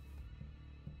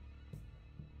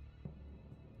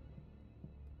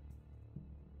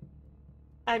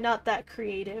 I'm not that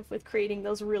creative with creating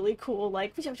those really cool,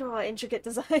 like, intricate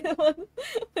design ones.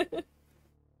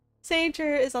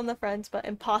 Signature is on the front, but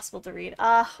impossible to read.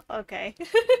 Ah, okay.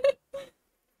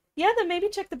 Yeah, then maybe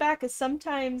check the back, because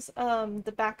sometimes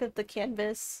the back of the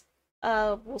canvas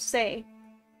will say.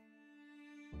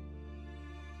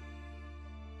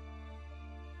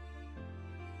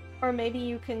 Or maybe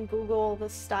you can Google the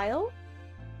style.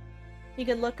 You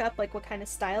can look up like what kind of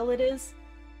style it is,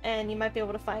 and you might be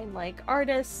able to find like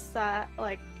artists that,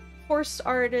 like, horse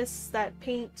artists that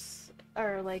paint,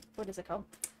 or like, what is it called?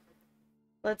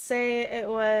 Let's say it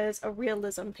was a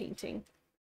realism painting.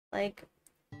 Like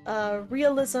a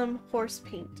realism horse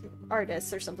paint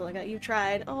artist or something like that. You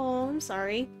tried. Oh, I'm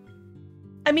sorry.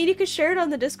 I mean, you could share it on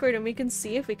the Discord and we can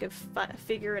see if we could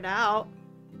figure it out.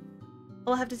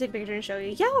 I'll have to take a picture and show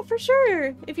you. Yeah, for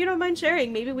sure! If you don't mind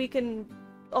sharing, maybe we can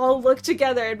all look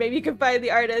together and maybe you can find the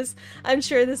artist. I'm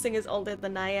sure this thing is older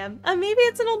than I am. Maybe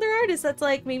it's an older artist that's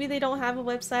like, maybe they don't have a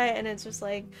website and it's just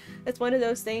like, it's one of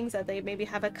those things that they maybe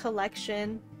have a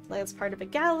collection, like it's part of a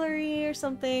gallery or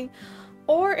something.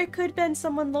 Or it could have been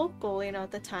someone local, you know,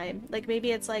 at the time. Like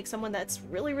maybe it's like someone that's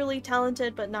really, really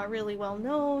talented but not really well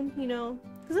known, you know?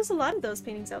 Because there's a lot of those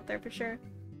paintings out there for sure.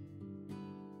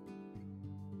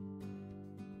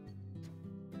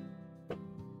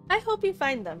 I hope you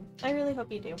find them. I really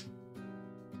hope you do.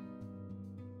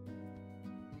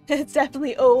 It's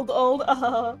definitely old.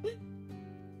 Oh.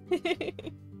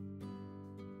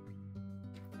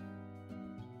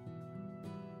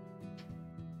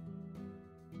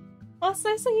 Well, it's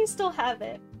nice that you still have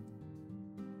it.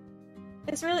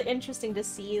 It's really interesting to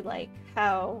see, like,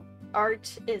 how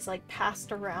art is, like,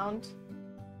 passed around.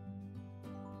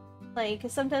 Like,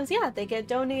 'cause sometimes, yeah, they get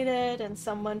donated and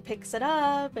someone picks it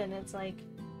up and it's like,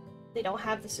 they don't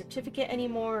have the certificate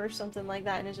anymore or something like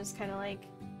that, and it's just kind of like,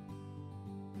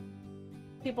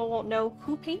 people won't know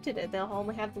who painted it. They'll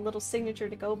only have the little signature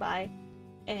to go by,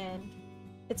 and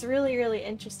it's really, really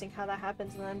interesting how that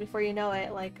happens. And then before you know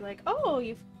it, like oh,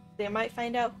 they might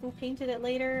find out who painted it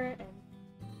later, and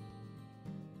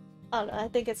I don't know. I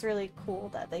think it's really cool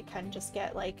that they kind of just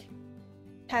get like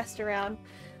passed around.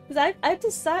 Because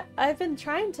I've been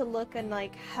trying to look and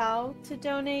like how to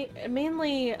donate,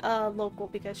 mainly local,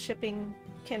 because shipping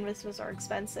canvases are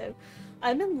expensive.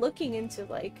 I've been looking into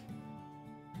like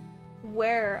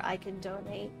where I can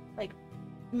donate like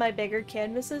my bigger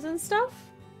canvases and stuff.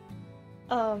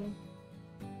 And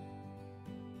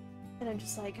I'm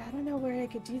just like, I don't know where I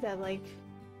could do that. Like,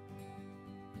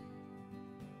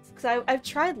 Because I've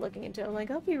tried looking into it. I'm like,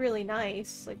 that'd be really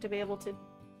nice, like to be able to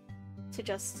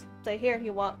just say, here,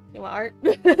 you want art?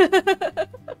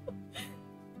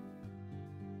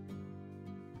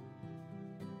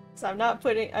 So I'm not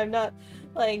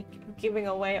like giving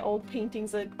away old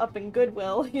paintings up in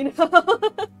Goodwill, you know?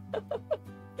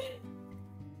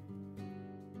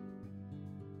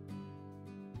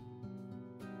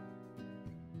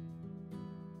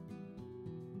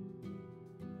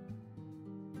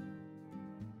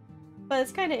 But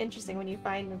it's kind of interesting when you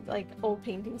find like old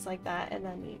paintings like that, and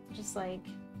then you just like,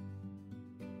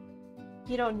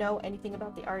 you don't know anything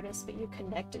about the artist, but you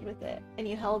connected with it and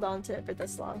you held on to it for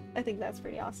this long. I think that's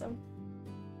pretty awesome.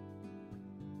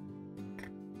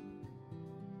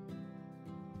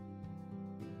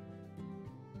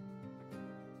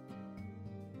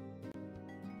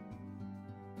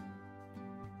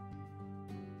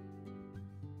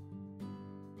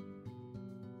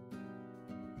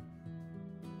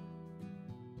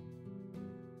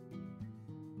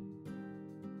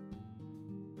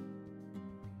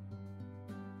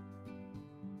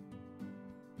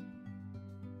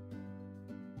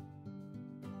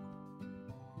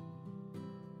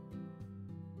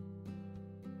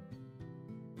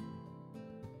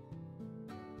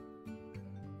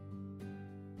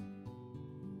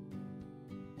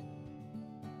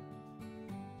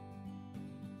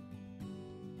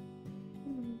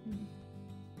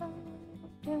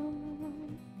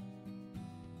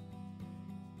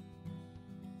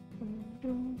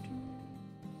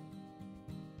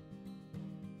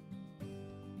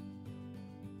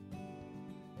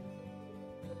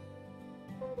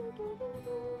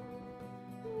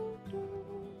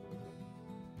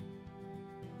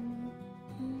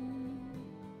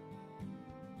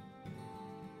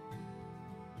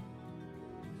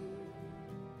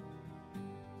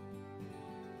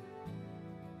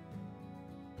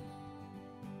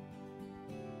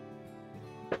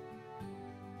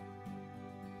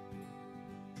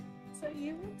 So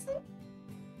you want it?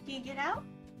 Can you get out?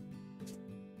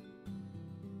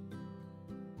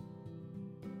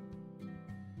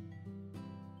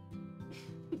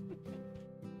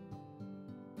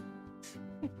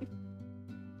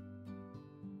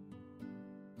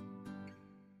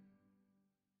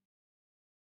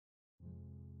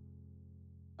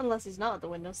 Unless he's not at the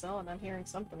windowsill and I'm hearing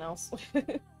something else.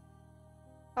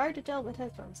 Hard to tell with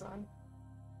headphones on.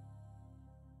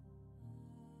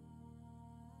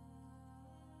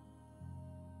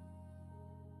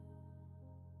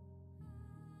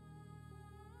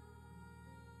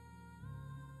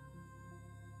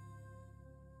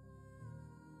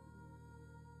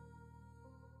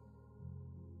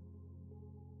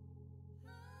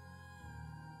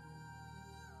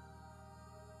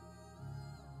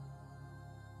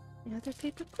 Another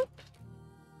paper clip.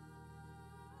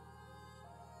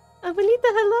 Abuelita,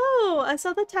 hello! I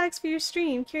saw the tags for your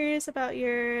stream. Curious about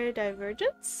your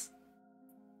divergence?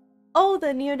 Oh, the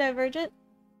neurodivergent?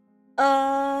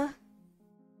 Well...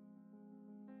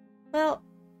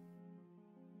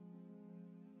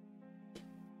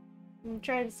 I'm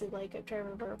trying to see, like, I'm trying to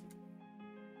remember.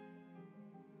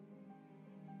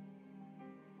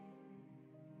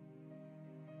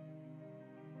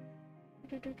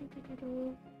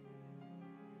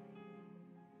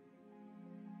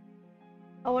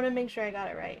 I want to make sure I got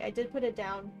it right. I did put it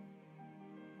down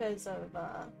because of,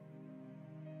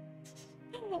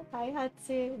 I had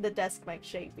to. The desk might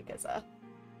shake because,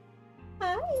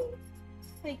 Hi!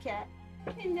 Hey, cat.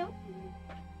 Hello.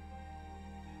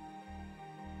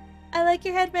 I like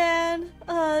your headband.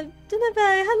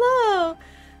 Dinabai, hello!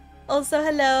 Also,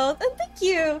 hello. And thank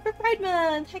you for Pride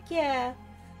Month! Heck yeah!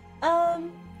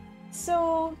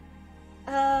 So,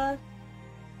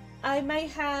 I might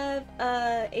have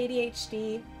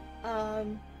ADHD,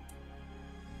 and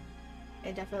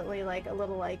definitely like a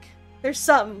little like there's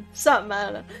something, I don't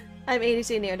know. I'm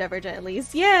ADHD neurodivergent at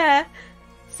least, yeah.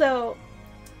 So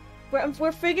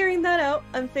we're figuring that out.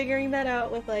 I'm figuring that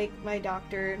out with like my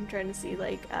doctor and trying to see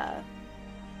like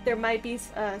there might be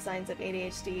signs of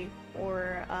ADHD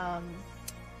or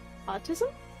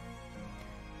autism.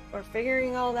 We're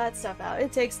figuring all that stuff out.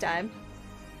 It takes time.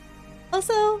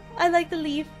 Also, I like the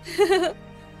leaf.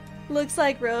 Looks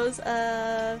like Rose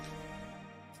of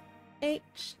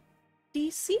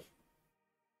HDC?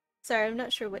 Sorry, I'm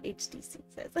not sure what HDC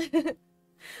says.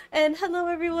 And hello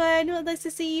everyone, well, nice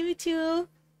to see you too.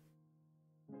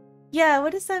 Yeah,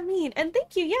 what does that mean? And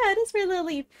thank you, yeah, it is for a little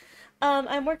leaf.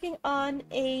 I'm working on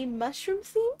a mushroom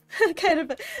theme? Kind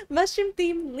of a mushroom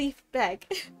theme leaf bag.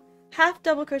 Half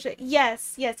double crochet.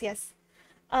 Yes, yes, yes.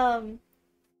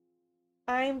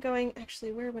 I'm going,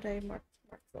 actually, where would I mark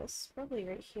this? Probably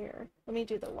right here. Let me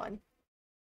do the one.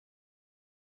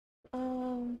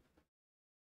 Two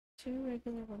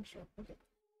regular, one short. Okay.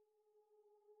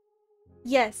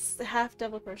 Yes, the half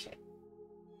double crochet.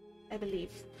 I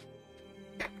believe.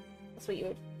 That's what you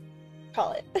would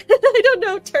call it. I don't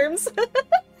know terms.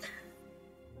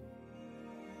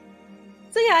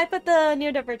 So yeah, I put the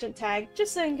neurodivergent tag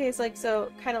just so in case, like,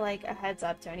 so kind of like a heads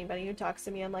up to anybody who talks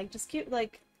to me. I'm like, just keep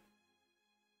like,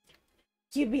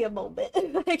 give me a moment.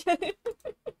 Like,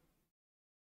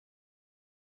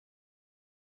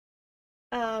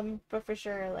 but for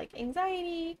sure, like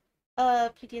anxiety,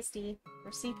 PTSD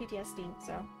or CPTSD.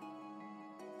 So,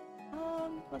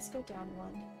 let's go down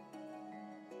one.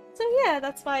 So yeah,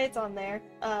 that's why it's on there.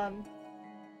 And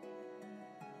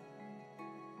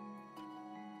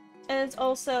it's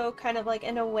also kind of like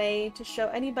in a way to show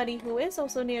anybody who is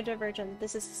also neurodivergent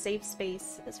this is a safe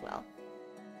space as well.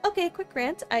 Okay, quick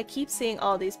rant. I keep seeing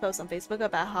all these posts on Facebook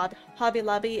about Hobby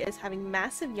Lobby is having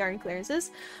massive yarn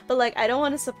clearances, but like I don't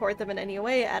want to support them in any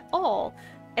way at all.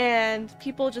 And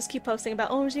people just keep posting about,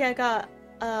 oh gee, I got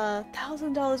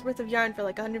 $1,000 worth of yarn for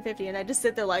like 150, and I just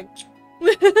sit there like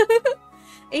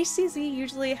HCZ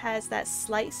usually has that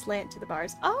slight slant to the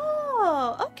bars.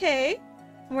 Oh, okay.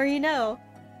 More you know.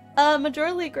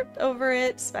 Majorly gripped over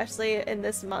it, especially in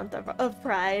this month of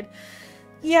Pride.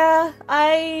 Yeah,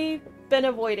 I've been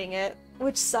avoiding it,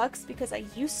 which sucks because I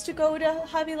used to go to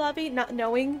Hobby Lobby not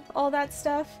knowing all that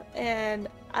stuff, and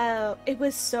it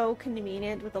was so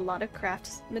convenient with a lot of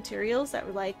craft materials that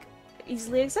were like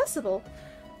easily accessible.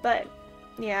 But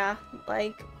yeah,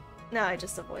 like now I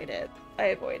just avoid it. I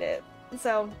avoid it.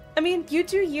 So, I mean, you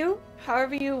do you,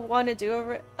 however you want to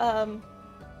do it.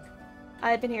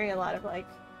 I've been hearing a lot of like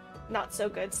not so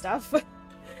good stuff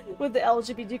with the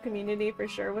LGBT community for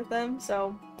sure with them,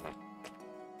 so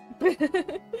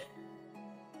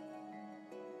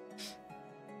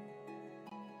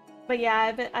but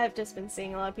yeah, I've just been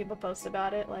seeing a lot of people post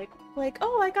about it, like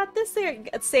oh, I got this there.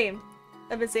 Same.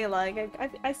 I've been seeing a lot.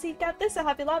 Like, I see got this at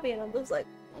Hobby Lobby, and I'm just like,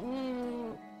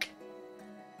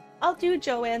 I'll do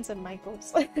Joann's and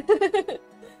Michael's,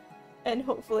 and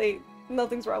hopefully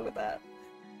nothing's wrong with that.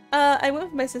 I went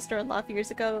with my sister-in-law a few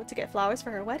years ago to get flowers for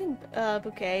her wedding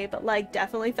bouquet, but like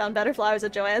definitely found better flowers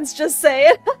at Joann's, just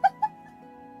saying.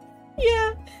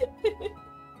 Yeah.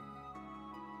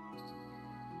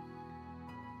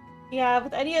 Yeah,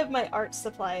 with any of my art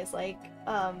supplies, like,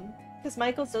 because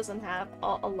Michael's doesn't have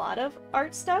a lot of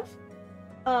art stuff,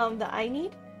 that I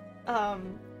need.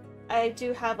 I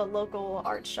do have a local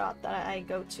art shop that I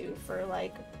go to for,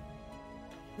 like,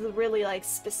 the really, like,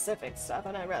 specific stuff,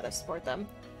 and I'd rather support them.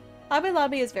 Hobby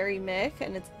Lobby is very meh,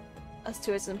 and it's as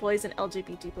to its employees and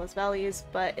LGBT plus values,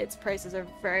 but its prices are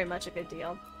very much a good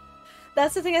deal.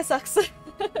 That's the thing that sucks.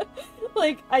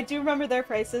 Like, I do remember their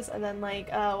prices, and then like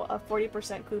a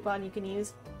 40% coupon you can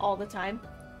use all the time,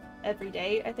 every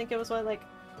day. I think it was what, like,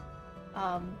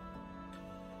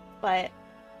 but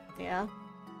yeah.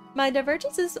 My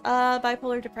divergence is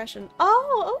bipolar depression.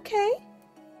 Oh, okay.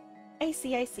 I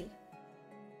see, I see.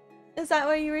 Is that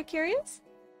why you were curious?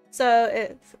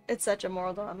 So it's such a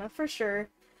moral dilemma for sure,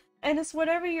 and it's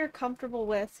whatever you're comfortable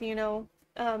with, you know.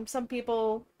 Some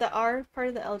people that are part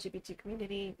of the LGBT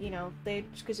community, you know, they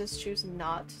could just choose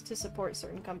not to support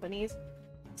certain companies.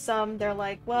 Some, they're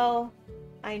like, well,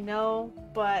 I know,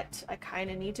 but I kind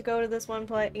of need to go to this one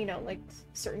place, you know, like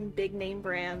certain big name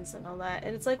brands and all that.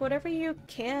 And it's like, whatever you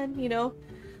can, you know.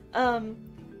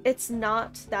 It's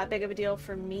not that big of a deal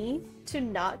for me to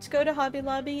not go to Hobby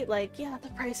Lobby. Like, yeah, the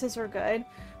prices were good,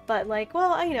 but like,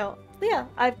 well, you know, yeah,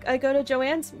 I go to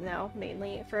Joann's now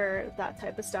mainly for that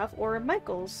type of stuff, or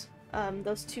Michael's,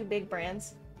 those two big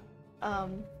brands.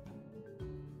 And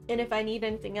if I need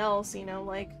anything else, you know,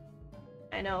 like,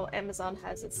 I know Amazon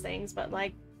has its things, but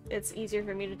like, it's easier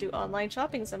for me to do online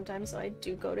shopping sometimes, so I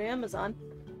do go to Amazon.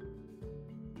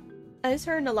 I just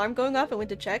heard an alarm going off and went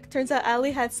to check. Turns out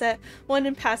Allie had set one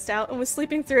and passed out and was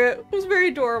sleeping through it. It was very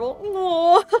adorable.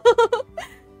 Aww.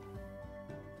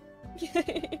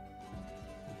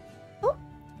 Oh.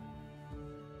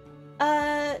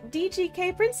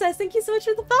 DGK Princess, thank you so much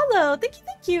for the follow. Thank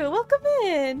you. Welcome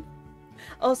in.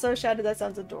 Also, Shadow, that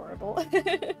sounds adorable.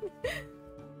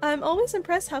 I'm always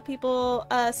impressed how people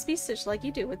speech stitch like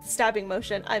you do with the stabbing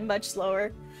motion. I'm much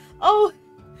slower. Oh,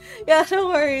 yeah, no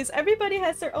worries. Everybody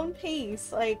has their own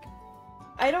pace. Like,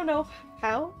 I don't know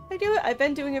how I do it. I've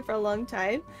been doing it for a long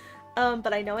time.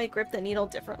 But I know I grip the needle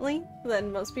differently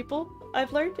than most people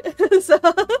I've learned. So,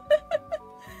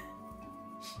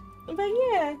 but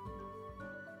yeah.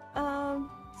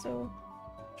 So,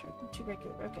 too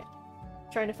regular. Okay.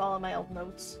 Trying to follow my old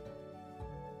notes.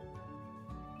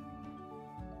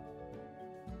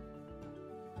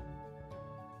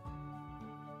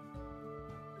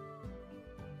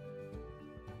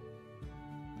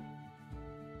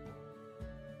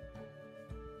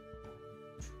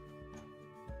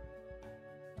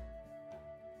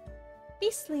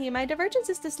 Beastly, my divergence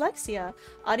is dyslexia.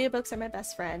 Audiobooks are my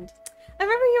best friend. I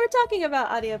remember you were talking about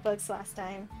audiobooks last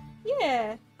time.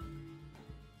 Yeah.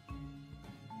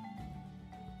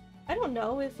 I don't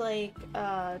know if, like,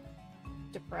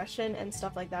 depression and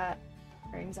stuff like that,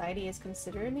 or anxiety is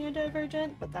considered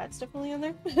neurodivergent, but that's definitely on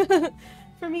there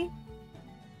for me.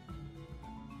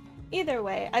 Either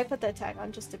way, I put that tag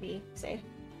on just to be safe.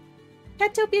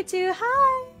 Catopia 2,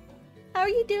 hi! How are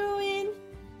you doing?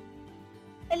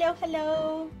 Hello,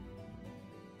 hello!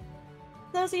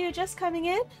 Those of you just coming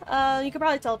in, you can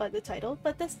probably tell by the title,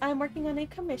 but I'm working on a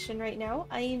commission right now.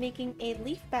 I am making a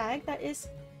leaf bag that is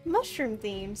mushroom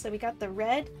themed. So we got the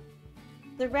red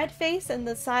face, and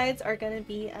the sides are gonna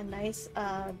be a nice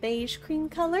beige cream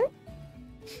color.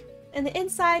 And the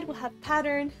inside will have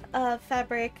pattern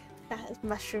fabric that has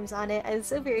mushrooms on it. I'm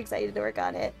so very excited to work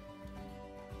on it.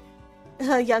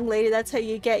 Young lady, that's how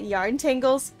you get yarn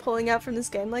tangles pulling out from the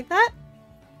skin like that?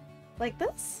 Like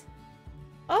this?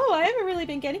 Oh, I haven't really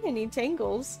been getting any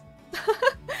tangles.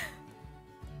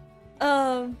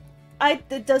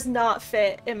 It does not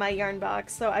fit in my yarn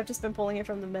box, so I've just been pulling it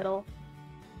from the middle.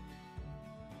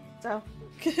 So.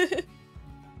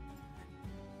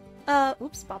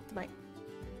 Oops, popped the mic.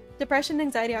 Depression,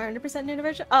 anxiety are 100%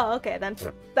 neurodivergent? Oh, okay, then.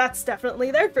 That's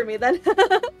definitely there for me, then.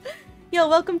 Yo,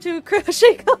 welcome to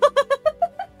Crochet Club.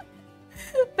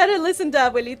 Better listen to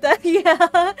Abuelita.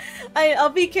 Yeah, I'll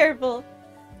be careful.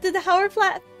 Did the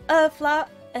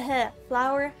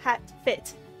flower hat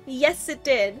fit? Yes, it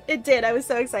did. It did. I was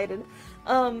so excited.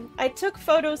 I took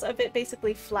photos of it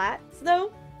basically flat,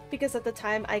 though, because at the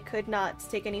time I could not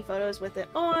take any photos with it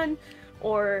on,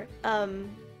 or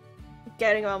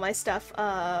getting all my stuff.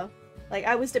 Like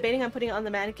I was debating on putting it on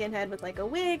the mannequin head with like a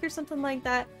wig or something like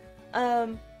that.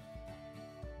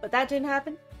 But that didn't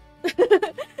happen.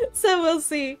 So we'll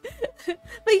see. But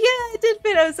yeah, it did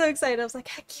fit. I was so excited. I was like,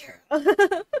 heck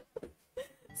yeah.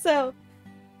 So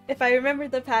if I remember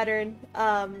the pattern,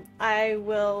 I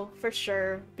will for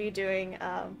sure be doing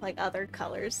like other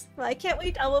colors. Well, I can't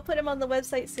wait. I will put them on the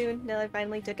website soon. Now I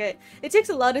finally took it. It takes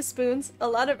a lot of spoons, a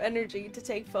lot of energy to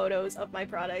take photos of my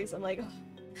products. I'm like,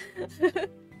 oh.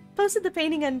 Posted the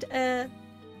painting and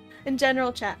in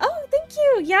general chat. Oh, thank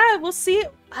you. Yeah, we'll see.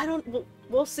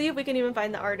 We'll see if we can even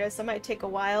find the artist. It might take a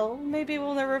while. Maybe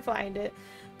we'll never find it.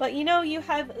 But you know, you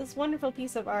have this wonderful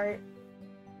piece of art.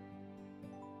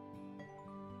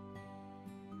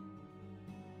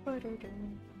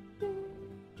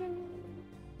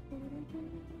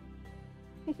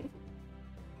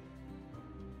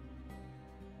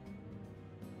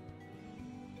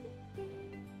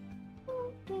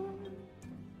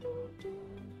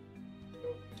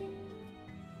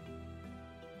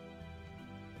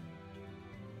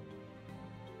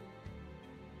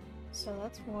 So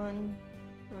that's one,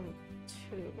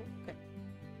 two. Okay.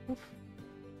 Oof.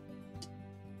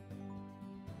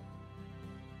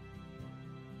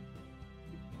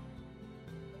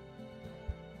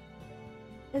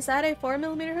 Is that a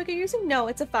 4mm hook you're using? No,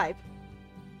 it's a 5.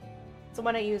 It's the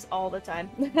one I use all the time.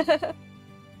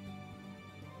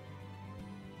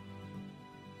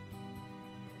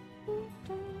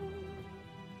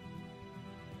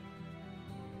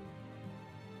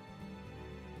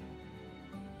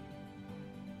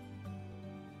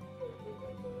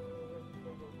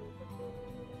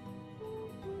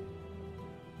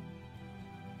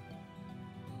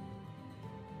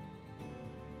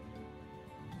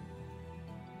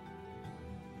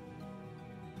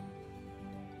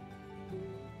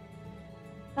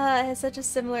 It has such a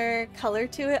similar color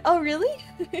to it. Oh, really?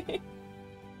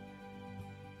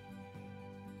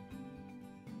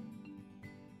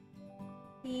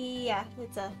 Yeah, it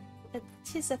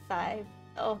is a 5.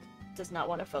 Oh, does not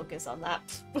want to focus on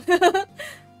that.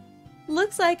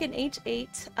 Looks like an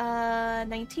H8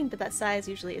 19, but that size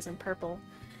usually isn't purple.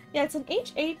 Yeah, it's an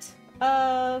H8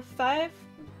 5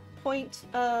 point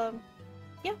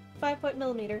 5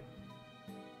 millimeter.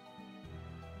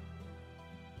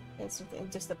 It's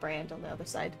just the brand on the other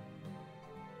side.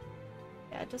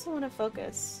 Yeah, it doesn't want to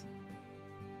focus.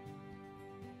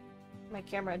 My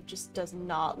camera just does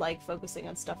not like focusing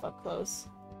on stuff up close.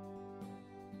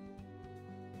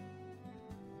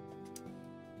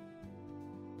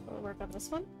 We'll work on this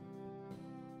one.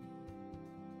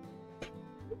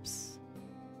 Oops.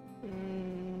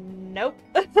 Nope.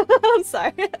 I'm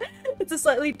sorry. It's a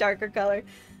slightly darker color.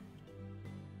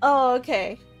 Oh,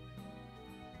 okay.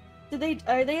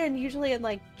 Are they usually in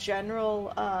like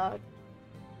general oh,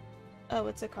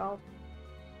 what's it called?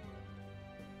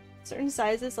 Certain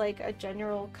sizes like a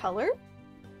general color?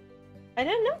 I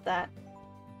didn't know that.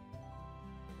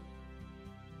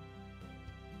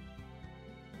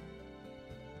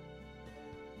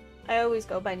 I always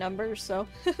go by numbers, so.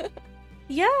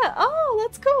 Yeah, oh,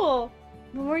 that's cool.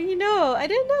 The more you know. I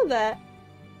didn't know that.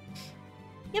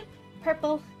 Yep,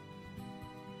 purple.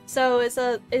 So is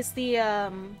the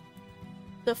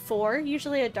 4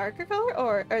 usually a darker color,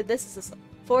 or this is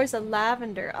 4 is a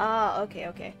lavender. Ah, okay,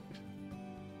 okay.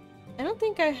 I don't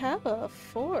think I have a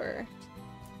 4.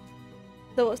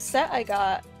 The set I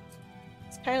got,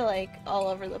 it's kind of like all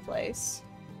over the place.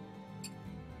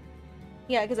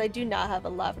 Yeah, because I do not have a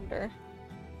lavender.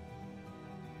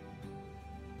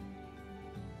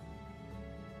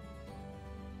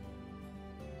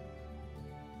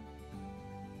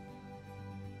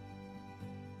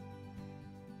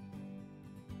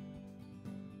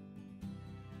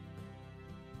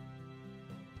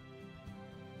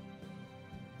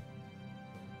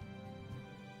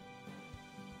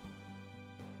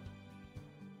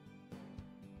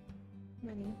 How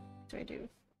many do I do?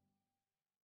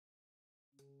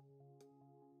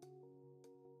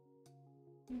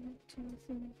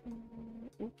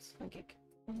 Oops, okay.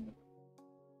 5,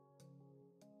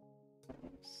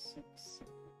 6,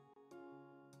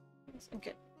 7.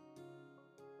 Okay.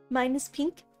 Mine is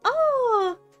pink.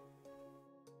 Oh!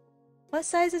 What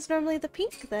size is normally the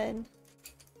pink then?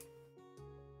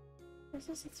 This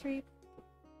is a 3.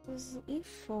 This is an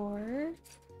E4.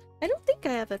 I don't think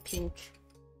I have a pink.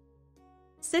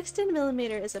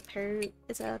 16mm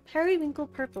is a periwinkle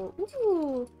purple.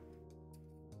 Ooh! Is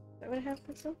that what I have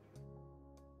this one?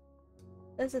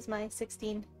 This is my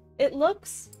 16. This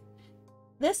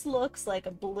looks like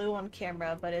a blue on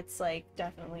camera, but it's like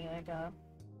definitely like a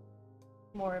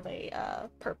more of a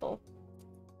purple.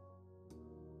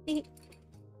 I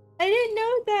didn't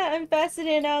know that. I'm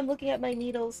fascinated now. I'm looking at my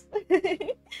needles.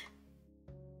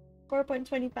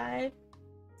 4.25.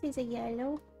 This is a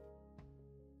yellow.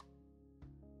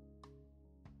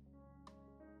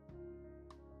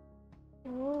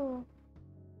 Oh.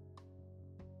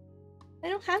 I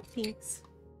don't have pinks.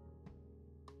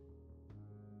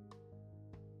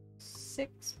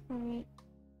 6.50.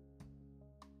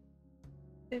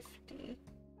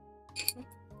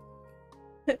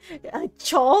 A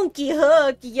chonky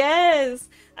hook, yes!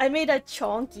 I made a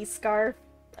chonky scarf.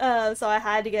 So I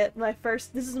had to get my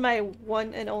first. This is my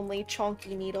one and only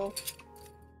chonky needle.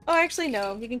 Oh, actually,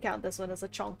 no. You can count this one as a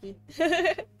chonky.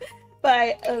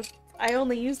 But I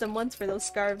only used them once for those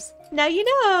scarves. Now you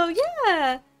know,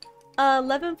 yeah!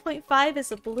 11.5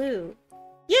 is a blue.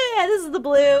 Yeah, this is the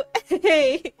blue!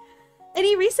 Hey!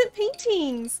 Any recent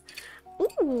paintings?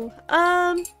 Ooh,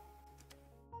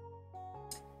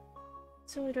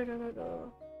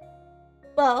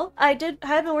 well, I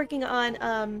have been working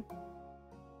on,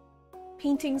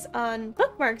 paintings on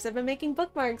bookmarks. I've been making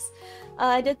bookmarks.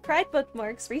 I did Pride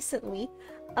bookmarks recently,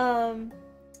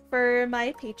 for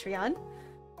my Patreon.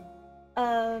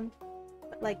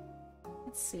 Like,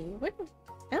 let's see, I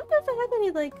don't know if I have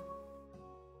any, like,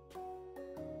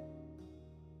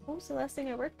 what was the last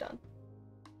thing I worked on?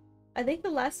 I think the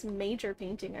last major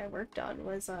painting I worked on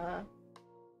was,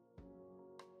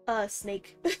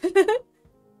 snake.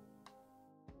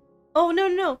 Oh,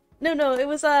 no, it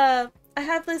was, I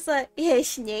have this, yeah,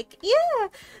 snake, yeah!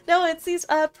 No, it's these,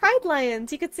 pride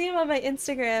lions. You could see them on my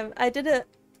Instagram.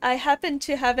 I happened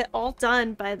to have it all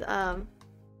done by the,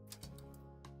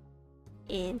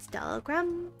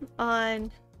 Instagram on,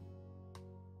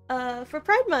 for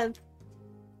Pride Month.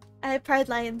 I have pride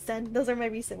lions done. Those are my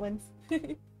recent ones.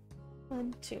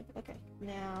 1, 2, okay,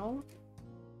 now.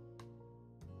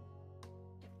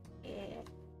 Yeah.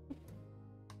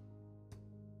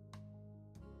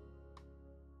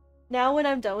 Now when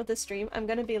I'm done with the stream, I'm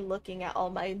gonna be looking at all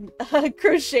my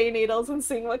crochet needles and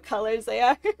seeing what colors they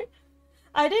are.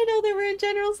 I didn't know they were in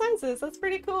general sizes. That's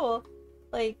pretty cool.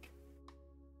 Like,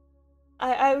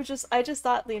 I just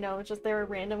thought, you know, just there were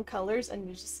random colors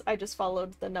and I just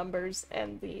followed the numbers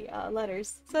and the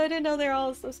letters. So I didn't know they're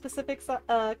all a specific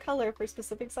color for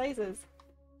specific sizes.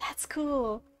 That's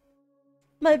cool.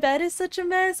 My bed is such a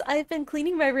mess. I've been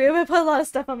cleaning my room. I put a lot of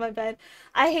stuff on my bed.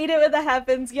 I hate it when that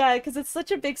happens. Yeah, because it's such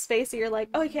a big space that you're like,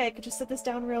 oh, okay, I could just set this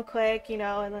down real quick, you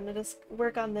know, and then I just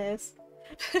work on this.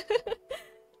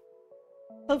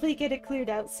 Hopefully get it cleared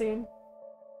out soon.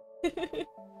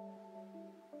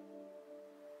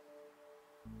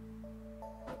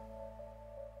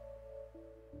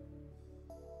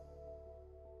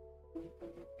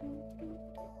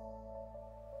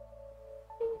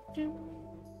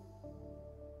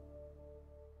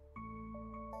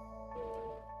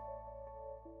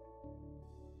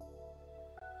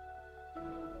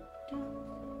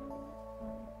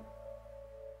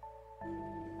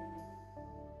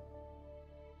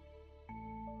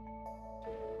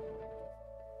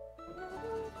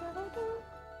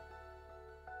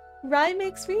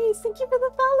 Rymix Reese, thank you for the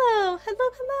follow! Hello,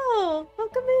 hello!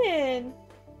 Welcome in!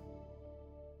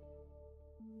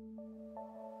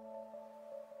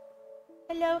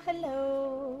 Hello,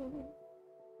 hello!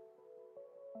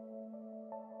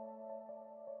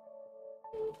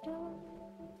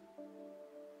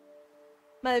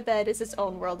 My bed is its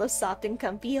own world of soft and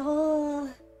comfy. Oh,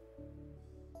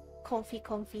 comfy,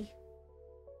 comfy.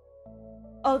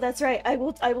 Oh, that's right. I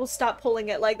will stop pulling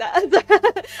it like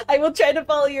that. I will try to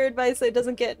follow your advice so it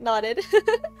doesn't get knotted.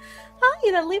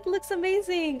 Hi, that leaf looks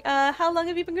amazing. How long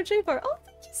have you been crocheting for? Oh,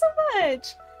 thank you so much.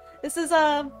 This is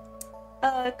a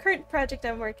current project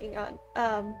I'm working on.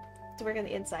 To work on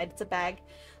the inside. It's a bag.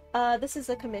 This is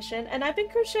a commission, and I've been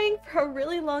crocheting for a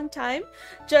really long time.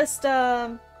 Just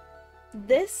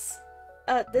this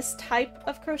type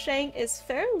of crocheting is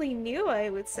fairly new, I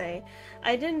would say.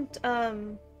 I didn't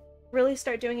really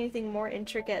start doing anything more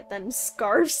intricate than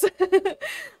scarves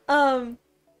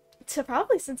to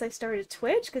probably since I started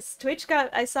Twitch, because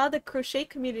I saw the crochet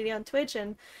community on Twitch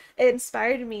and it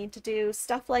inspired me to do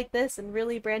stuff like this and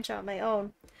really branch out my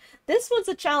own. This one's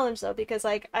a challenge though, because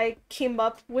like I came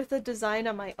up with a design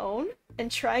on my own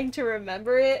and trying to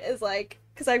remember it is like,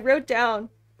 because I wrote down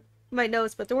my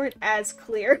notes but they weren't as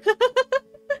clear.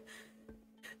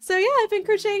 So yeah, I've been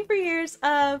crocheting for years,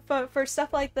 for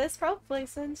stuff like this, probably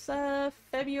since,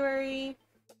 February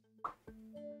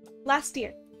last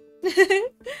year.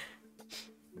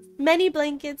 Many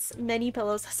blankets, many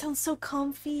pillows. That sounds so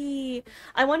comfy.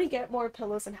 I want to get more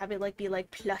pillows and have it, like, be, like,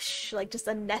 plush, like, just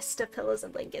a nest of pillows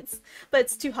and blankets. But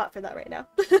it's too hot for that right now.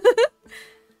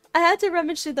 I had to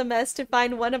rummage through the mess to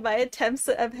find one of my attempts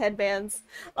of headbands.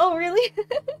 Oh, really?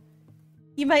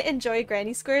 You might enjoy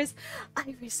granny squares.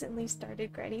 I recently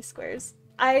started granny squares.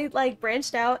 I like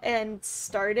branched out and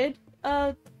started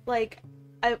like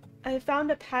I found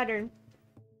a pattern,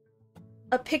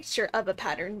 a picture of a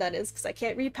pattern, that is, because I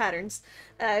can't read patterns.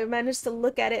 I managed to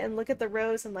look at it and look at the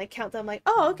rows and like count them, like,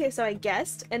 oh, okay, so I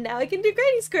guessed and now I can do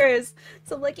granny squares.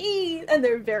 So I'm like, ee! And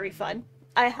they're very fun.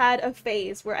 I had a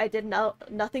phase where I did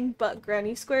nothing but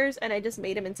granny squares and I just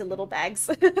made them into little bags.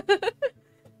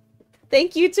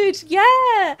 Thank you, Twitch.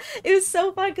 Yeah, it was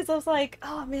so fun because I was like,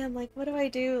 oh man, like what do I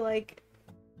do? Like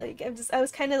I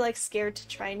was kind of like scared to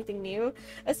try anything new,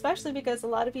 especially because a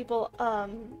lot of people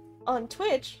on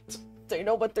Twitch, they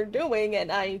know what they're doing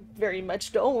and I very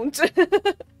much don't.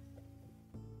 The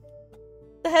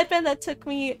headband that took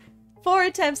me 4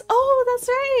 attempts. Oh, that's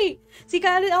right. So you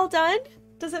got it all done?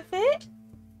 Does it fit?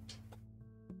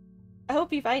 I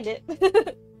hope you find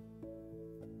it.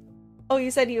 Oh, you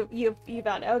said you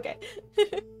found it. Okay.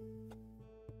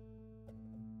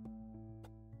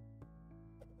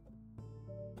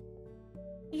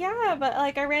 Yeah, but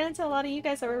like I ran into a lot of you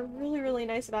guys that were really, really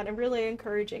nice about it and really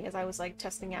encouraging as I was like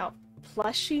testing out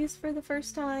plushies for the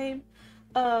first time.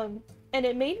 And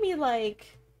it made me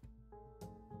like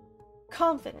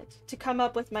confident to come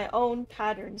up with my own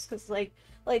patterns because like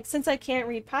since I can't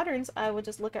read patterns, I would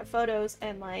just look at photos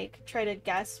and like try to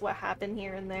guess what happened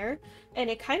here and there, and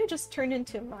it kind of just turned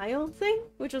into my own thing,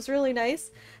 which was really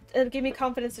nice. It gave me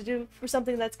confidence to do for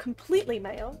something that's completely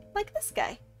my own, like this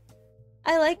guy.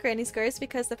 I like granny squares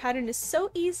because the pattern is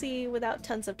so easy without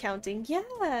tons of counting.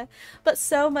 Yeah, but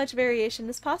so much variation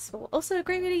is possible. Also a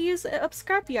great way to use up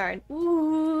scrap yarn.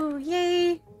 Ooh,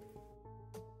 yay!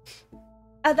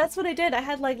 That's what I did. I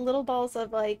had like little balls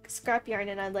of like scrap yarn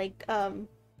and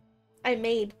I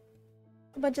made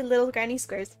a bunch of little granny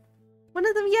squares. One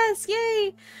of them, yes,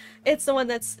 yay! It's the one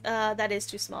that is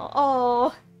too small.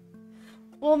 Oh,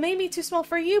 well, maybe too small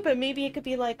for you, but maybe it could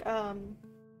be like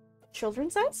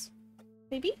children's size,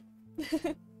 maybe.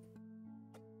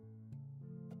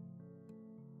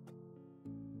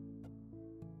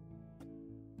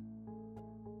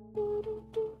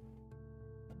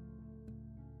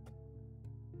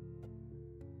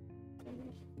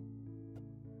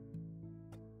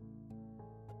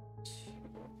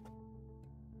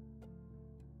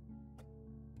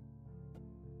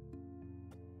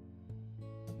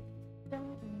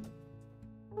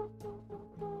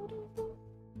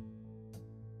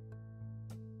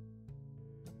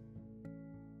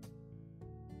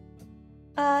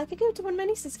 I could give it to one of my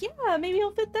nieces. Yeah, maybe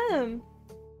it'll fit them.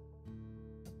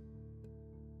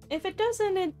 If it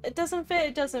doesn't, it doesn't fit,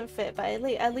 it doesn't fit. But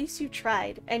at least you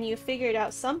tried and you figured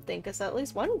out something, because at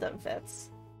least one of them fits.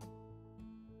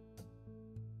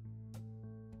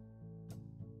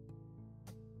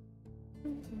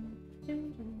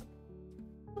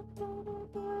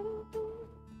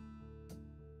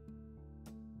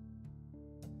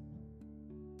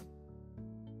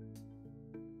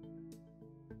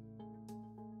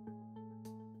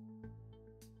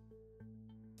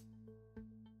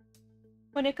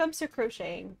 When it comes to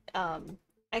crocheting,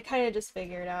 I kind of just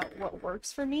figured out what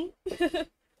works for me.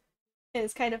 And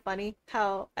it's kind of funny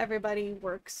how everybody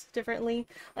works differently.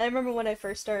 I remember when I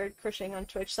first started crocheting on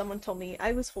Twitch, someone told me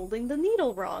I was holding the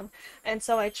needle wrong. And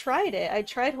so I tried it. I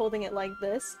tried holding it like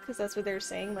this, because that's what they were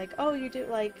saying, like, oh, you do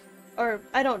like, or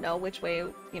I don't know which way,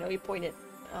 you know, you point it.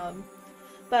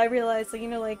 But I realized, like, you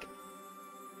know, like,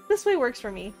 this way works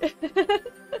for me.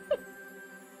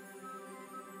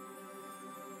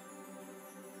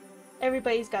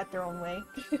 Everybody's got their own way.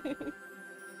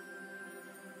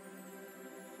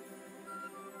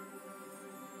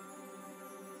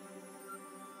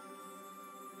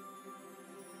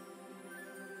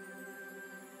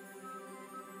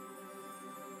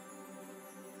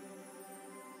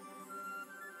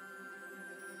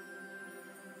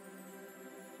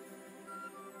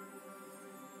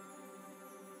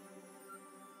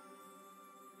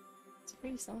 It's a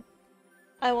pretty song.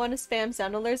 I want to spam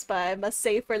sound alerts, but I must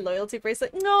say for loyalty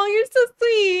bracelet. No, you're so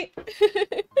sweet!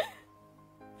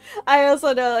 I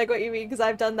also know like what you mean, because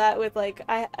I've done that with like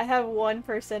I have one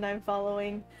person I'm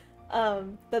following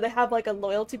that they have like a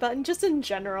loyalty button just in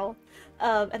general.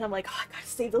 And I'm like, oh, I gotta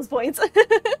save those points.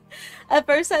 At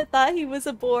first I thought he was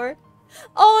a bore.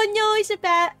 Oh no, it's a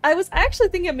bat. I was actually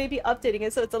thinking of maybe updating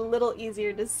it so it's a little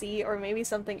easier to see, or maybe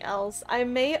something else. I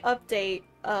may update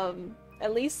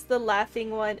at least the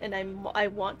laughing one, and I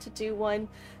want to do one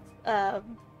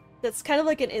that's kind of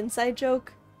like an inside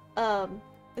joke.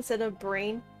 Instead of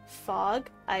brain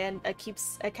fog, I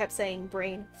kept saying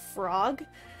brain frog.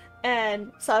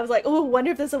 And so I was like, oh, wonder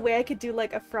if there's a way I could do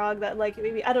like a frog that like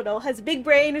maybe, I don't know, has a big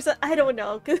brain or something. I don't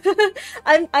know.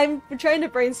 I'm trying to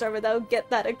brainstorm it though,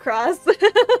 get that across. Cause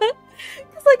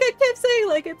like I kept saying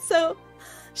like it's so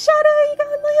Shadow, you got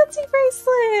a loyalty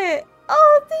bracelet!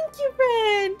 Oh, thank you,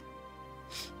 friend!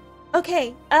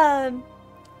 Okay, I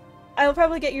will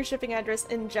probably get your shipping address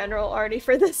in general already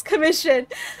for this commission.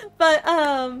 But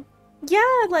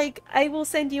yeah, like I will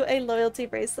send you a loyalty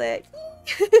bracelet.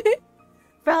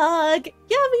 Frog! Yeah,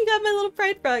 but you got my little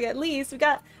pride frog at least.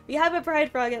 We have a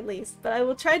pride frog at least. But I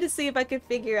will try to see if I can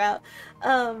figure out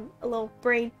a little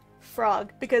brain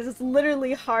frog, because it's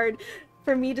literally hard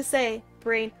for me to say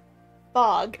brain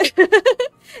fog.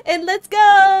 And let's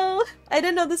go! I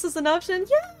didn't know this was an option.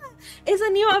 Yeah, it's a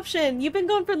new option. You've been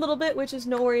going for a little bit, which is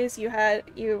no worries.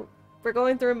 You were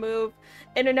going through a move.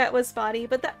 Internet was spotty,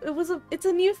 but it's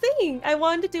a new thing. I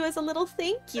wanted to do as a little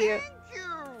thank you. Thank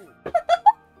you.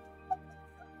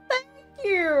 Thank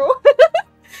you.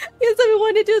 Yes, I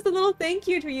wanted to do as a little thank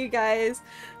you to you guys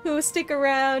who stick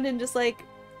around and just like,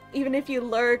 even if you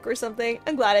lurk or something.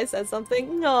 I'm glad I said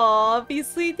something. Aw,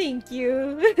 obviously, thank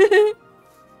you.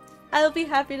 I'll be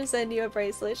happy to send you a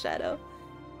bracelet, Shadow.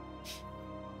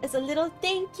 As a little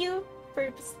thank you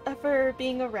for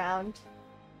being around.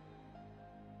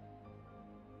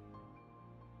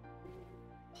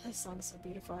 Oh, this song is so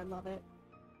beautiful. I love it.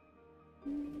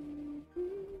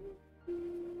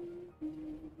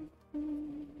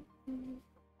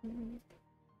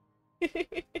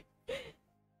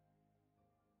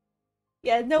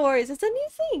 Yeah, no worries. It's a new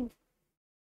thing.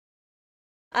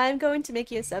 I'm going to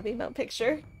make you a sub emote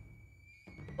picture.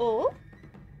 Oh.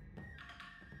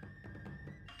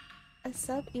 A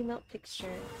sub emote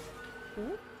picture.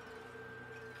 Ooh.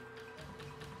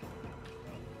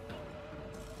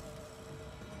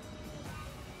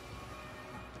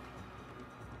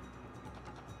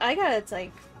 I gotta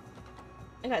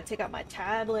take out my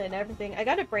tablet and everything. I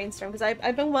gotta brainstorm because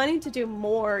I've been wanting to do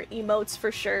more emotes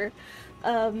for sure.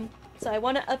 So I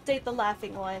want to update the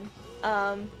laughing one.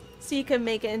 So you can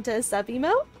make it into a sub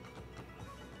emote.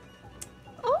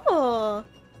 Oh.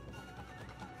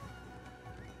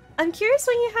 I'm curious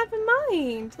what you have in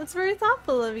mind. That's very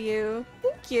thoughtful of you.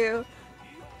 Thank you.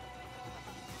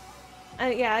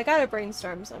 Yeah, I gotta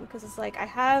brainstorm some because it's like I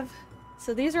have.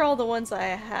 So these are all the ones I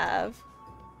have.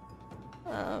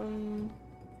 Boop,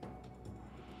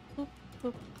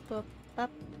 boop, boop,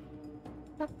 bop,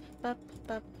 bop, bop,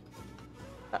 bop,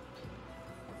 bop.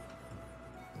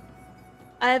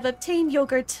 I have obtained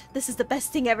yogurt. This is the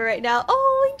best thing ever right now.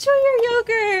 Oh, enjoy your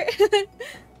yogurt!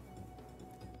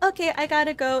 Okay, I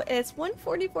gotta go. It's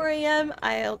 1:44 a.m.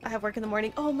 I have work in the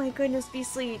morning. Oh my goodness,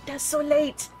 Beastly, that's so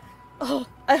late. Oh,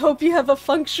 I hope you have a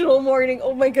functional morning.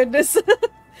 Oh my goodness.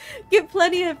 Get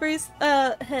plenty of rest,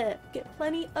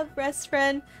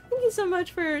 friend. Thank you so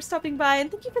much for stopping by, and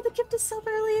thank you for the gift of sub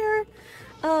earlier.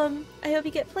 I hope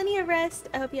you get plenty of rest.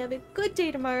 I hope you have a good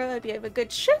day tomorrow. I hope you have a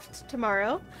good shift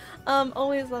tomorrow.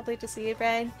 Always lovely to see you,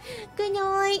 friend. Good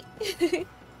night.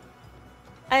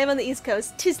 I am on the East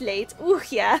Coast. 'Tis late. Ooh,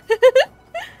 yeah.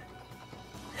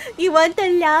 You want the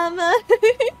llama?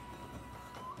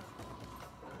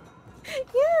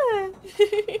 Yeah!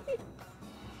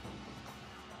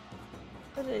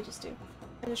 What did I just do?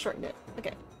 I just shortened it.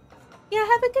 Okay. Yeah,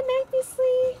 have a good night,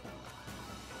 Beasley!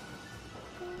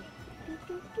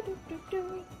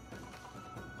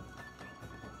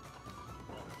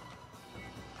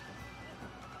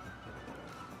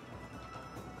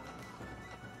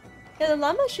 Yeah, the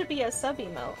llama should be a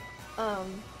sub-emote.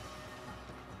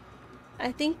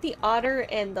 I think the otter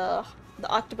and the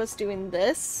octopus doing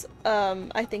this,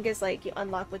 I think is like you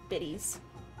unlock with biddies.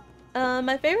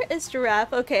 My favorite is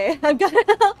giraffe. Okay, I'm glad.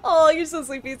 Oh, you're so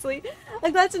sleepy, sleep.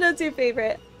 I'm glad to know it's your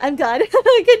favorite. I'm glad.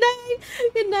 Good night.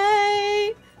 Good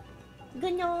night.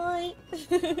 Good night.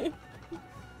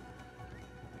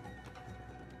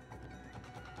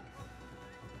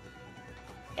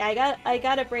 Yeah, I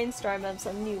gotta brainstorm of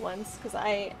some new ones because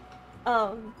I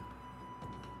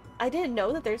didn't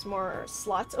know that there's more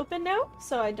slots open now,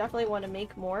 so I definitely want to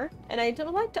make more, and I would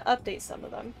like to update some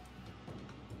of them.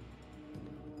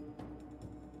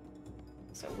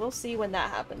 So we'll see when that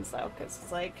happens though, because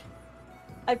it's like,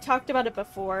 I've talked about it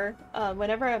before,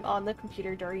 whenever I'm on the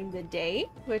computer during the day,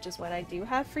 which is when I do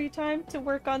have free time to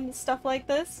work on stuff like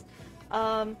this,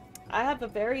 I have a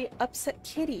very upset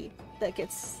kitty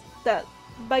that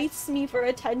bites me for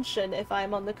attention if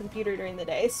I'm on the computer during the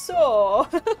day, so...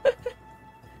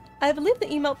 I believe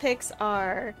the email pics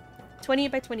are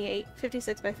 28 by 28,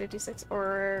 56 by 56,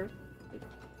 or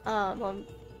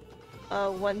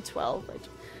 112.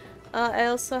 I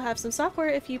also have some software.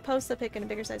 If you post the pic in a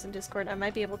bigger size in Discord, I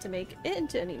might be able to make it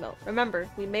into an emote. Remember,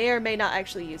 we may or may not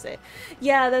actually use it.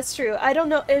 Yeah, that's true. I don't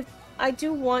know if I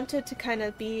do want it to kind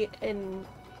of be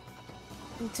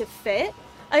to fit.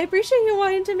 I appreciate you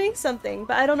wanting to make something,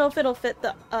 but I don't know if it'll fit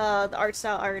the art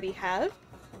style I already have.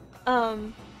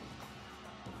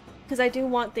 Because I do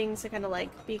want things to kind of like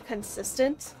be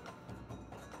consistent.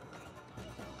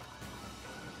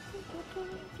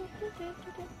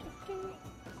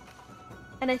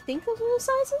 And I think those are the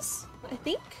sizes? I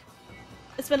think?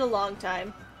 It's been a long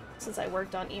time since I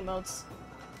worked on emotes.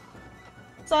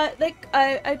 So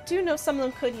I do know some of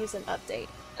them could use an update.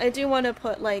 I do want to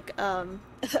put like a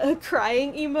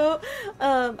crying emote.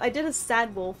 I did a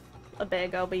sad wolf a bit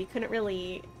ago, but you couldn't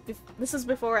really... This is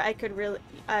before I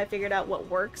figured out what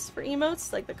works for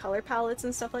emotes, like the color palettes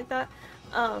and stuff like that.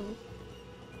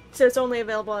 So it's only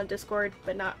available on Discord,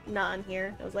 but not on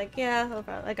here. I was like, yeah,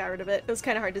 I got rid of it. It was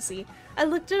kind of hard to see. I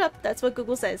looked it up. That's what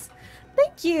Google says.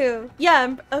 Thank you.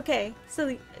 Yeah, okay.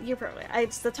 So you're probably...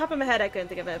 It's the top of my head. I couldn't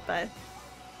think of it, but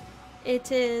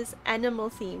it is animal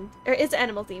themed. Or it's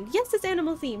animal themed. Yes, it's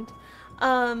animal themed.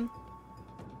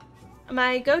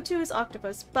 My go-to is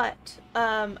octopus, but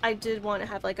I did want to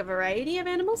have like a variety of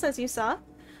animals, as you saw.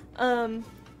 And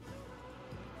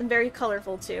very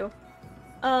colorful too.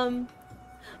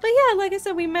 But yeah, like I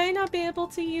said, we might not be able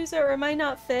to use it or it might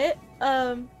not fit.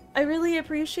 I really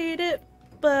appreciate it,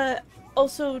 but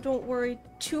also don't worry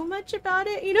too much about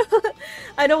it, you know?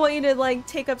 I don't want you to like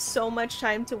take up so much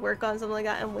time to work on something like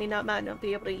that and we might not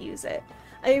be able to use it.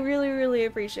 I really, really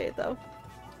appreciate it though.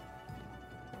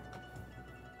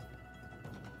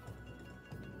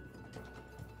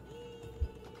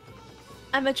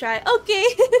 I'm gonna try. Okay!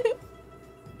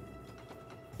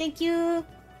 Thank you!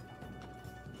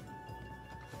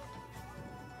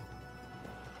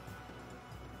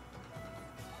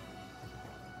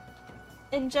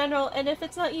 In general, and if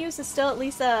it's not used, it's still at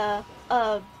least a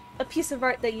piece of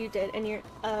art that you did, and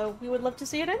we would love to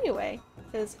see it anyway,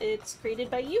 because it's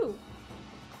created by you.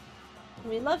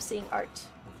 And we love seeing art.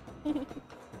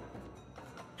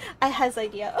 I has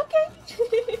idea. Okay!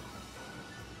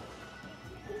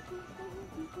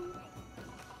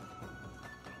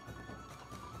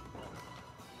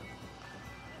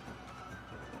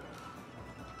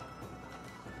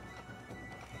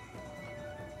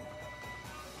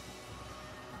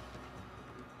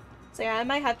 So yeah, I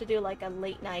might have to do like a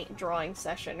late night drawing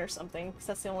session or something, because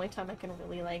that's the only time I can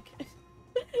really like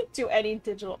do any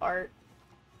digital art.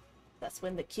 That's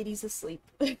when the kitty's asleep.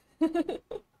 How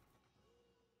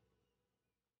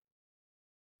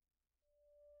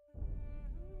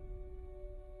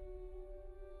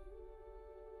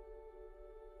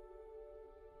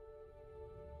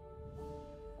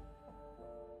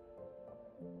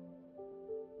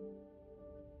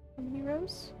many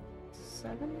rows?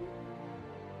 7?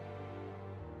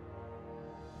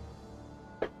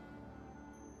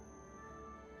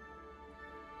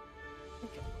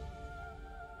 Okay.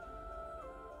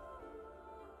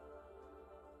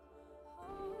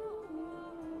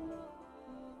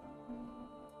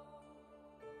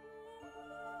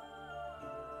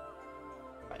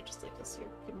 Probably just leave this here.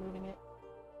 Keep moving it.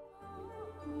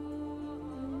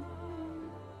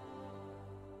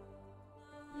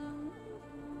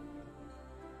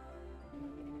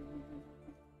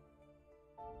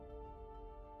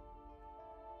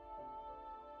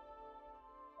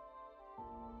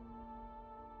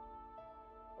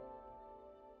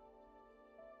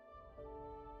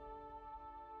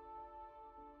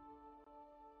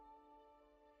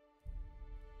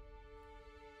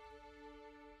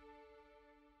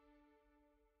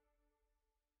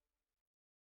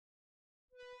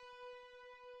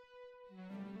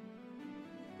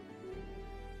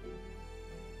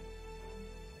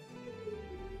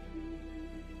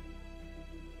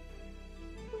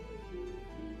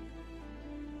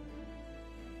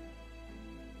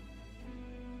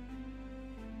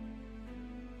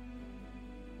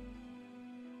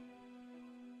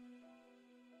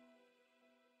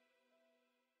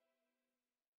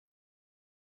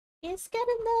 It's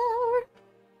getting there.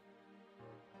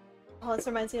 Oh, this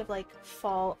reminds me of like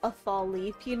a fall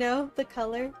leaf, you know, the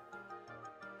color.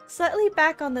 Slightly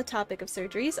back on the topic of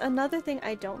surgeries, another thing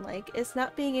I don't like is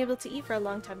not being able to eat for a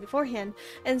long time beforehand,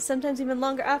 and sometimes even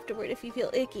longer afterward if you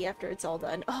feel icky after it's all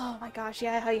done. Oh my gosh,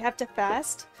 yeah, how you have to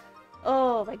fast?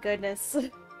 Oh my goodness.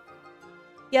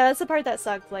 Yeah, that's the part that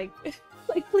sucked, like,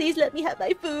 like, please let me have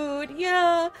my food,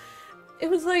 yeah! It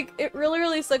was like, it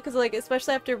really sucked, because like,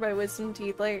 especially after my wisdom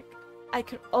teeth, like, I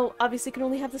could, obviously could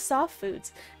only have the soft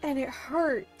foods, and it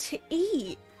hurt to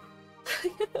eat!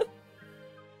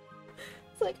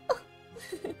 It's like, oh.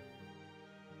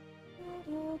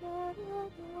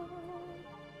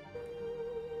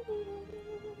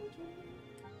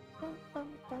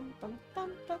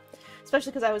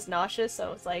 Especially because I was nauseous,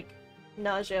 so it's like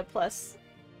nausea plus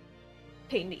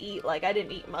pain to eat. Like, I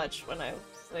didn't eat much when I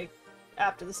was like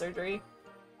after the surgery.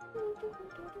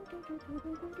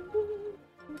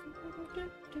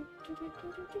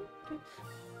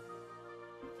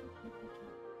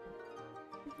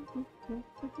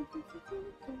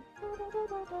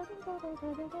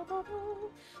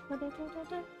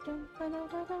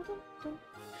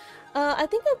 I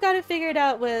think I've got it figured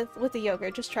out with the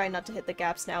yogurt. Just try not to hit the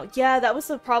gaps now. Yeah, that was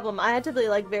the problem. I had to be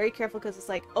like very careful because it's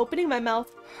like opening my mouth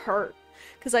hurt.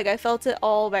 Because like I felt it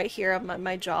all right here on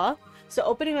my jaw. So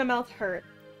opening my mouth hurt.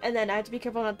 And then I had to be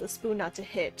careful not the spoon not to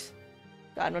hit.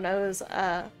 God, when I was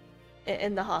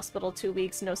in the hospital 2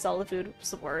 weeks, no solid food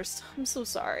was the worst. I'm so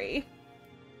sorry.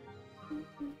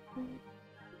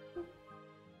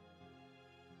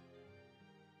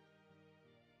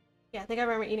 Yeah, I think I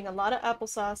remember eating a lot of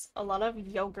applesauce, a lot of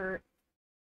yogurt,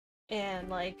 and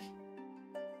like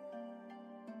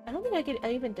I don't think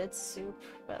I even did soup,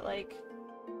 but like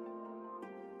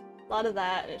a lot of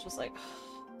that, and it's just like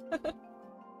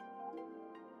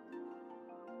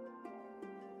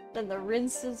then the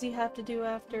rinses you have to do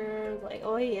after, like,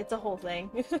 oh hey, it's a whole thing.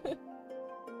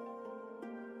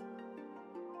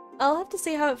 I'll have to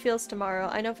see how it feels tomorrow.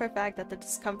 I know for a fact that the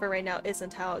discomfort right now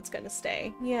isn't how it's gonna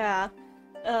stay. Yeah.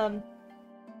 And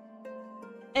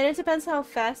it depends how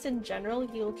fast in general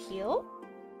you'll heal.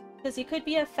 Because you could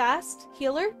be a fast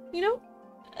healer, you know?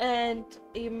 And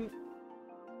it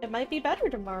might be better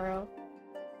tomorrow.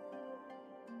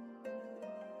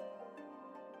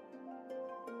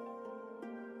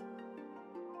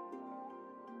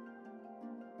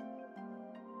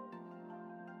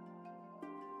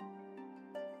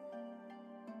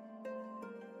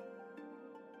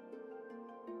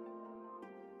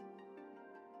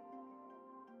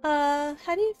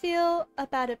 How do you feel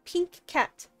about a pink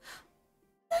cat?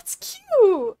 That's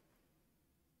cute!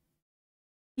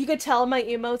 You could tell my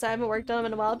emotes I haven't worked on them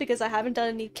in a while because I haven't done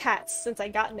any cats since I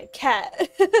gotten a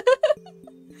cat.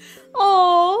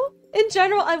 Oh, in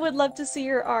general, I would love to see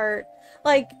your art.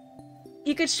 Like,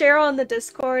 you could share on the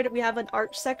Discord. We have an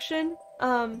art section.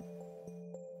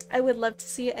 I would love to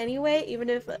see it anyway, even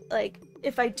if, like,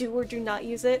 if I do or do not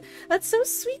use it. That's so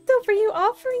sweet, though, for you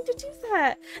offering to do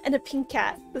that! And a pink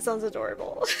cat. That sounds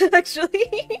adorable, actually.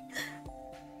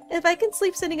 If I can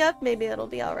sleep sitting up, maybe it'll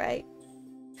be alright.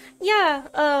 Yeah,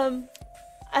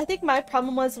 I think my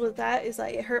problem was with that is,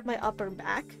 like, it hurt my upper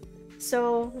back.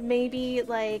 So maybe,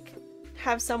 like,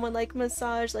 have someone, like,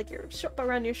 massage, like, your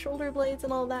around your shoulder blades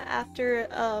and all that after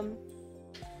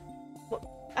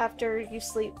you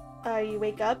sleep, you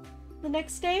wake up the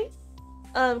next day.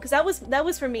 Because that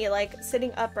was for me, like,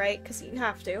 sitting upright, because you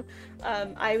have to.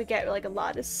 I would get, like, a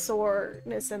lot of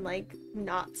soreness and, like,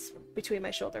 knots between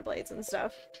my shoulder blades and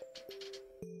stuff.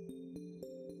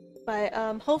 But,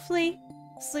 hopefully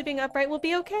sleeping upright will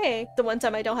be okay. The one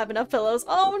time I don't have enough pillows.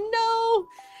 Oh no!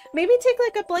 Maybe take,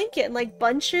 like, a blanket and, like,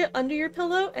 bunch it under your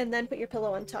pillow and then put your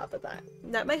pillow on top of that.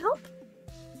 That might help.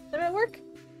 That might work.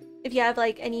 If you have,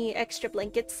 like, any extra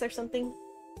blankets or something.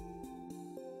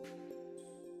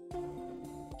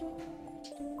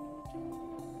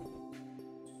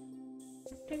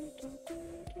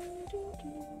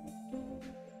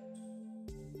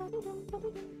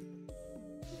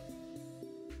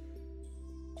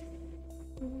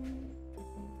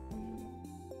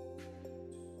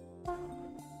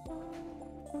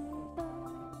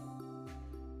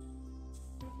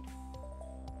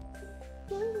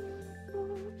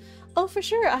 Oh, for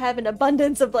sure, I have an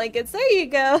abundance of blankets. There you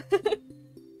go.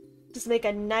 Just make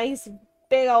a nice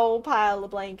big old pile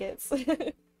of blankets.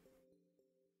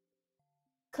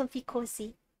 Comfy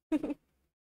cozy.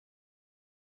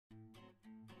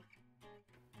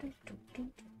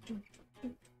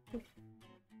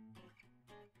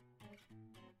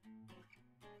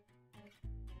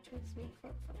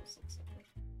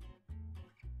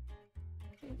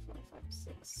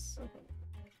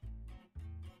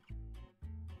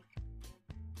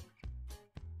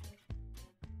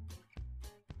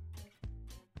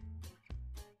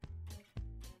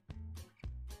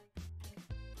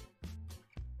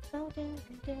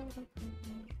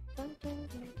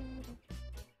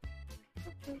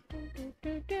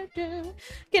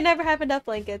 Can never have enough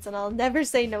blankets, and I'll never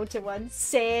say no to one.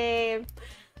 Same.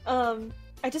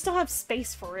 I just don't have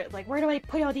space for it. Like, where do I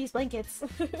put all these blankets?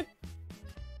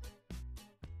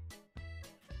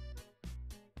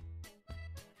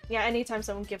 Yeah, anytime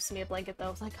someone gives me a blanket, though,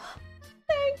 it's like, oh,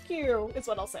 thank you, is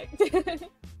what I'll say.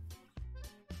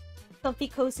 Comfy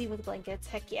cozy with blankets,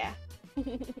 heck yeah.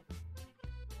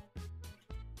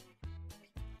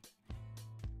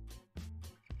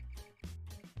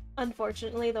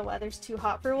 Unfortunately, the weather's too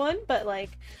hot for one, but like,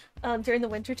 during the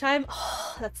winter time,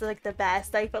 oh, that's like the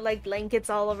best. I put like blankets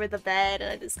all over the bed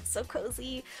and it's so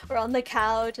cozy. Or on the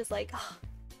couch, it's like, oh.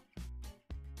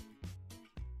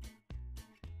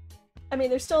 I mean,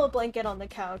 there's still a blanket on the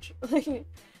couch.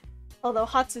 Although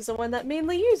Hatsu's the one that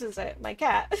mainly uses it, my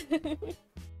cat.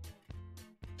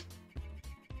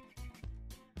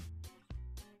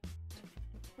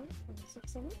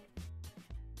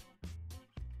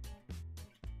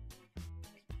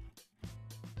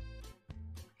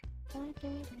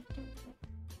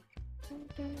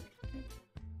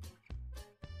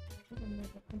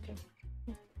 Okay.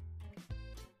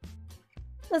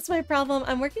 That's my problem.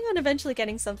 I'm working on eventually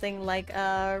getting something like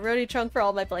a roadie trunk for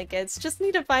all my blankets. Just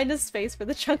need to find a space for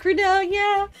the trunk right now,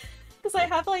 yeah! Because I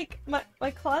have like,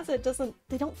 my closet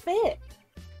they don't fit.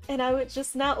 And I would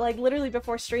just not, like, literally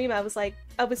before stream, I was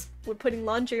putting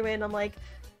laundry away and I'm like,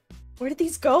 where did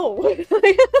these go?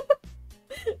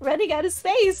 Running out of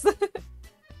space!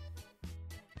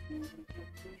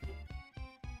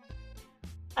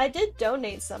 I did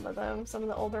donate some of them, some of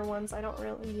the older ones I don't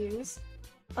really use.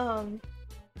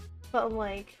 But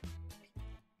like,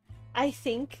 I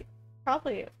think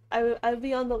probably I'd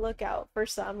be on the lookout for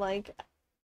some, like,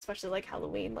 especially like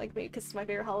Halloween, like maybe because it's my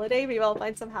favorite holiday, maybe I'll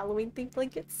find some Halloween themed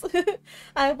blankets.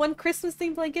 I have one Christmas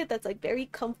themed blanket that's like very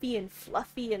comfy and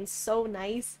fluffy and so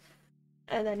nice.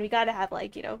 And then we gotta have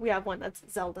like, you know, we have one that's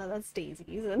Zelda, that's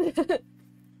Daisy's, and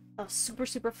a super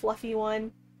super fluffy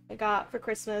one I got for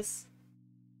Christmas.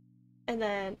 And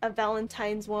then a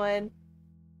Valentine's one.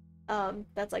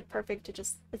 That's like perfect to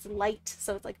just, it's light,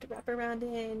 so it's like to wrap around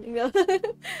in, you know?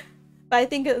 But I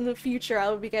think in the future I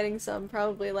will be getting some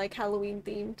probably like Halloween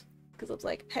themed, because it's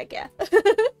like, heck yeah.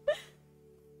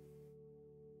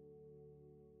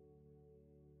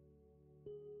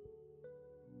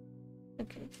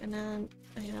 Okay, and then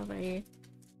I have a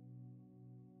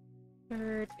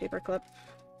third paper clip.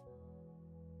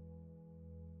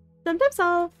 Sometimes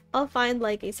I'll find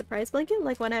like a surprise blanket,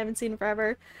 like one I haven't seen in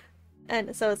forever.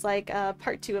 And so it's like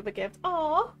part 2 of a gift.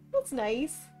 Aw, that's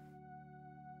nice.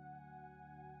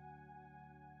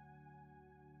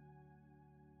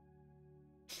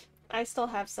 I still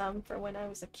have some for when I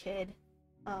was a kid,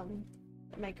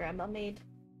 that my grandma made.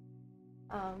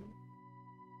 And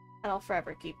I'll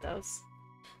forever keep those.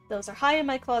 Those are high in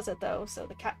my closet though, so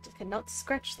the cat cannot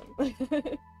scratch them.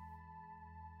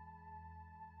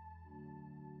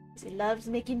 He loves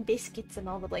making biscuits and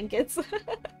all the blankets.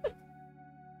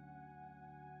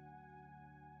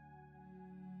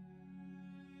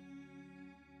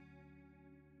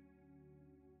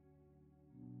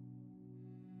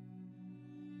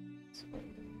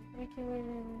 Regular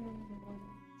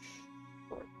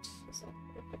short is all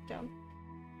put down.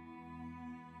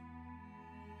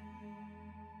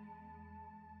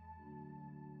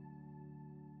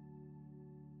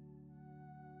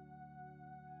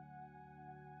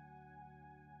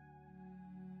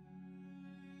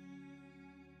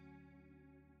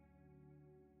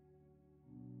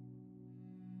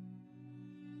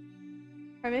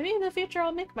 Or maybe in the future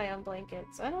I'll make my own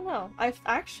blankets. I don't know. I've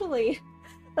actually...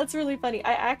 That's really funny.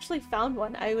 I actually found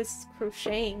one. I was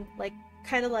crocheting, like,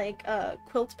 kind of like a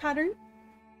quilt pattern.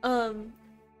 And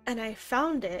I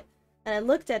found it, and I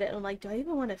looked at it, and I'm like, do I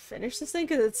even want to finish this thing?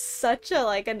 Because it's such a,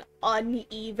 like, an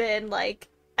uneven, like,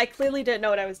 I clearly didn't know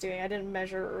what I was doing. I didn't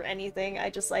measure or anything. I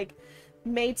just, like,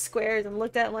 made squares and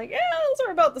looked at them like, yeah, those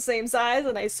are about the same size,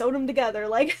 and I sewed them together,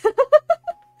 like,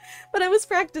 but I was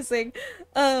practicing.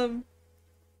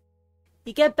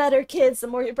 You get better, kids, the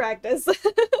more you practice.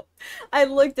 I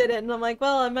looked at it and I'm like,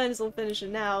 well, I might as well finish it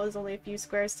now. There's only a few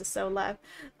squares to sew left.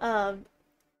 And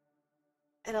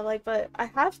I'm like, but I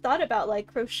have thought about,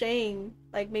 like, crocheting,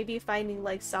 like, maybe finding,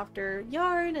 like, softer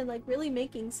yarn and, like, really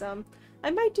making some. I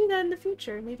might do that in the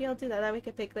future. Maybe I'll do that. That we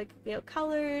could pick, like, you know,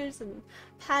 colors and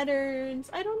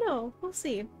patterns. I don't know. We'll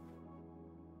see.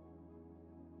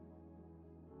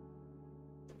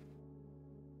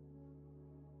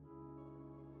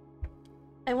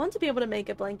 I want to be able to make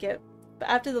a blanket, but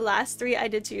after the last 3 I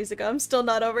did 2 years ago, I'm still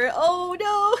not over it. Oh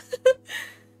no!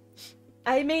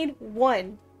 I made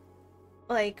one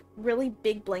like really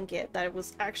big blanket that I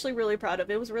was actually really proud of.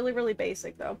 It was really, really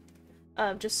basic though.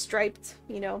 Just striped,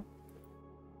 you know.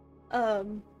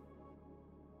 Um,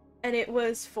 and it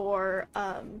was for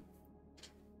my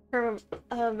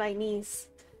niece.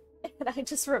 And I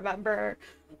just remember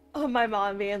my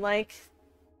mom being like,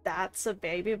 "That's a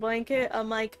baby blanket." I'm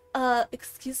like,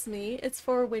 excuse me, it's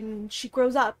for when she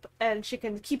grows up and she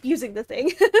can keep using the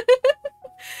thing."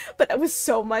 But it was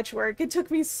so much work. It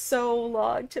took me so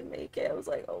long to make it. I was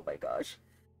like, oh my gosh.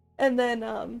 And then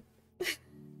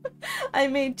I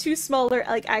made two smaller,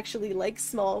 like actually like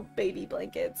small baby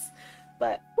blankets.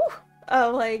 But whew,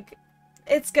 like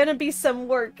it's gonna be some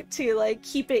work to like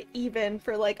keep it even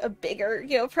for like a bigger,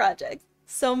 you know, project.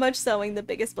 So much sewing the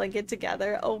biggest blanket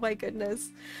together. Oh my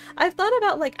goodness. I've thought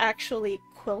about like actually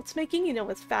quilt making, you know,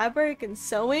 with fabric and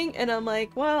sewing, and I'm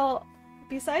like, well,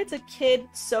 besides a kid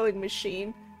sewing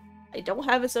machine, I don't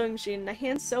have a sewing machine and I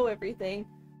hand sew everything.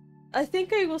 I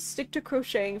think I will stick to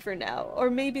crocheting for now, or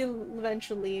maybe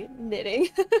eventually knitting.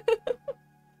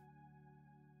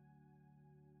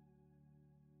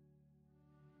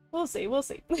 We'll see, we'll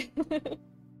see.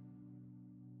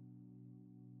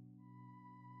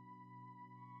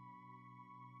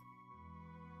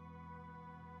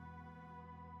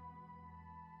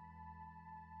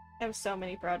 I have so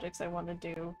many projects I want to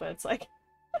do, but it's like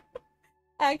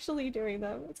actually doing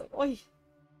them. It's like, oi.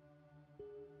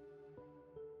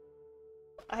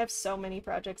 I have so many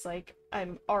projects like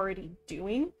I'm already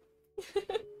doing.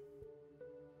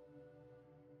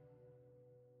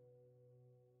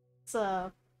 It's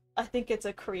I think it's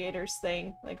a creator's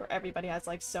thing, like where everybody has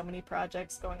like so many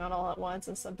projects going on all at once,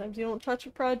 and sometimes you don't touch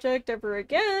a project ever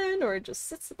again, or it just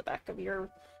sits at the back of your,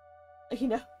 you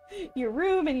know, your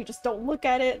room, and you just don't look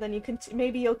at it. Then you can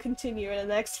maybe you'll continue in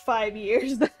the next 5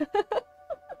 years.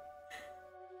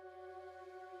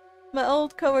 My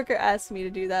old coworker asked me to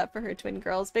do that for her twin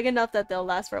girls, big enough that they'll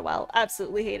last for a while.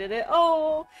 Absolutely hated it.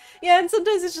 Oh, yeah, and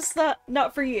sometimes it's just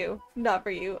not for you. Not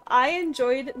for you. I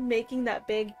enjoyed making that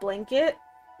big blanket.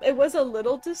 It was a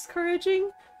little discouraging,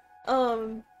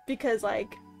 because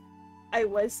like I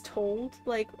was told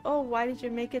like, "Oh, why did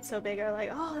you make it so big?" Or like,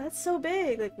 "Oh, that's so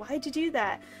big. Like, why'd you do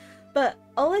that?" But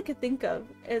all I could think of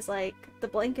is like the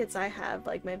blankets I have,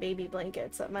 like my baby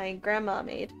blankets that my grandma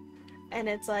made. And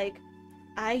it's like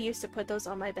I used to put those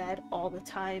on my bed all the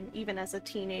time, even as a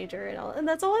teenager and all, and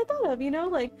that's all I thought of, you know,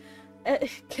 like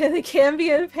it can be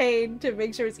a pain to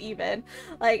make sure it's even.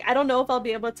 Like, I don't know if I'll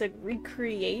be able to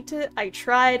recreate it. I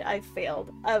tried, I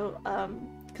failed.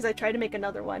 Because I tried to make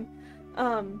another one.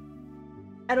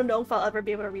 I don't know if I'll ever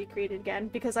be able to recreate it again,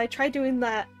 because I tried doing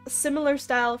that similar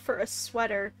style for a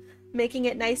sweater, making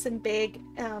it nice and big,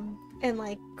 and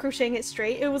like crocheting it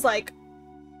straight. It was like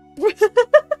it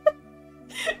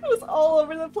was all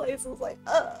over the place. I was like,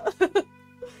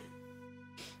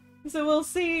 So we'll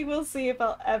see if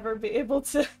I'll ever be able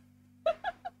to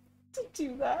to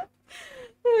do that.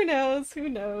 Who knows? Who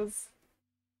knows?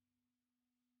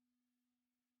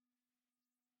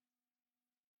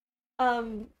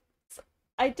 Um,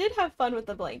 I did have fun with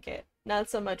the blanket,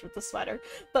 not so much with the sweater,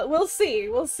 but we'll see.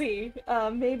 We'll see.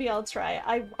 Maybe I'll try it.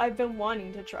 I've been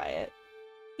wanting to try it.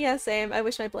 Yeah, same. I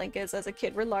wish my blankets as a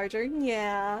kid were larger.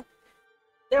 Yeah.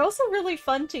 They're also really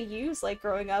fun to use, like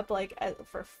growing up, like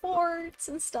for forts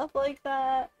and stuff like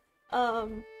that.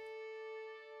 Um,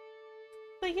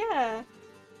 but yeah.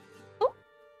 Oh,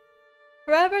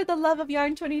 forever the love of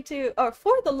Yarn 22, or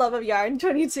for the love of Yarn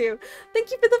 22.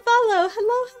 Thank you for the follow.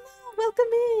 Hello, hello.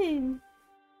 Welcome in.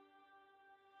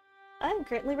 I'm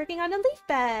currently working on a leaf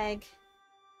bag.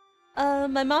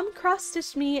 My mom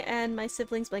cross-stitched me and my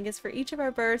siblings blankets for each of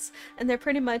our births, and they're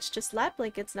pretty much just lap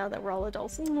blankets now that we're all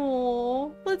adults.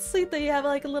 Aww, that's sweet that you have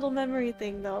like a little memory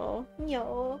thing though.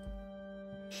 Yo,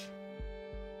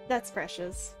 that's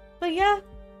precious. But yeah,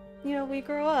 you know, we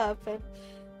grow up, and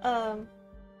um,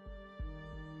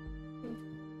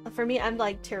 for me, I'm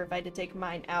like terrified to take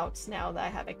mine out now that I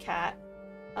have a cat.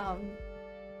 Um,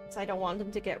 so I don't want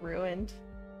them to get ruined.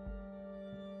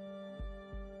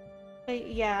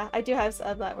 But yeah, I do have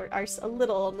some that are a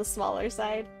little on the smaller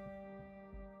side.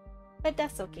 But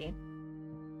that's okay.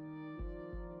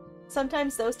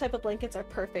 Sometimes those type of blankets are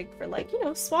perfect for like, you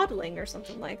know, swaddling or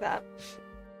something like that.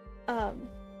 Um,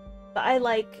 but I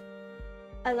like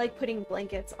putting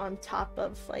blankets on top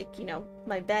of like, you know,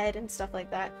 my bed and stuff like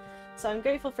that. So I'm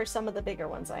grateful for some of the bigger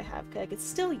ones I have because I could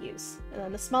still use. And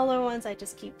then the smaller ones I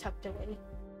just keep tucked away.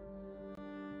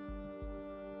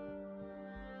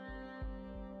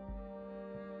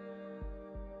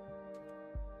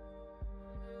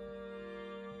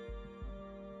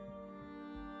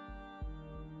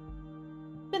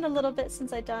 But been a little bit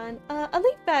since I done. A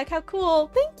leaf bag, how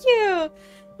cool! Thank you!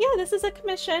 Yeah, this is a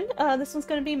commission. This one's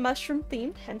gonna be mushroom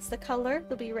themed, hence the color.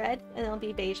 It'll be red and it'll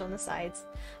be beige on the sides.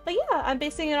 But yeah, I'm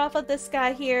basing it off of this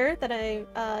guy here that I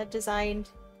designed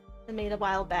and made a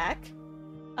while back.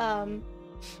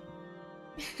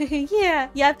 Yeah,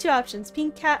 you have two options,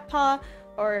 pink cat paw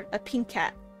or a pink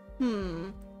cat.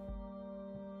 Oh,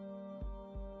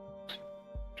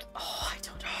 I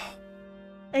don't know.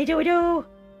 I don't know.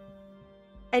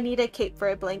 I need a cape for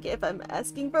a blanket if I'm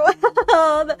asking for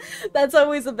one. That's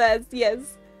always the best,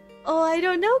 yes. Oh, I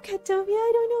don't know, Catopia,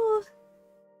 I don't know.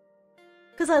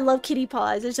 Because I love kitty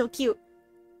paws, they're so cute.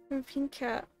 Or a pink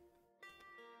cat.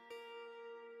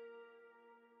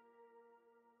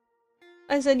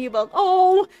 I send you both.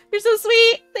 Oh, you're so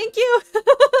sweet! Thank you!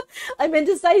 I'm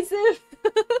indecisive.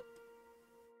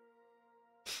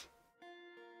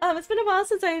 It's been a while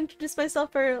since I introduced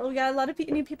myself. We got a lot of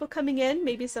new people coming in.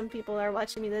 Maybe some people are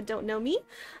watching me that don't know me.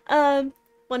 Want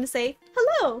to say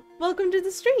hello, welcome to the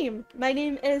stream. My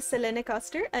name is Selena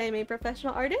Coster. I am a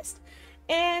professional artist,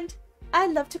 and I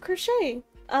love to crochet.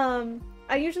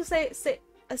 I usually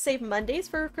save Mondays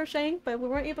for crocheting, but we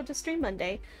weren't able to stream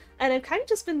Monday, and I've kind of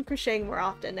just been crocheting more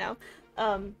often now.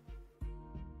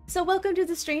 So welcome to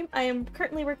the stream. I am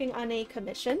currently working on a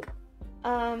commission.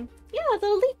 Yeah,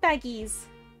 little leaf baggies.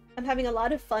 I'm having a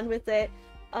lot of fun with it.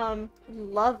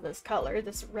 Love this color,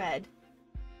 this red.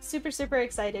 Super, super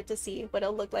excited to see what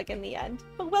it'll look like in the end.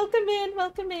 But welcome in,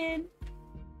 welcome in.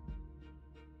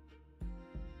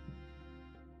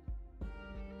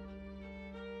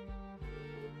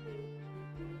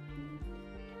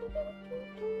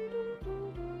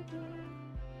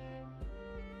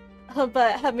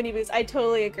 But how many boots? I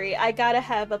totally agree. I gotta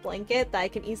have a blanket that I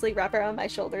can easily wrap around my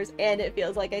shoulders and it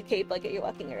feels like a cape like you're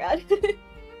walking around.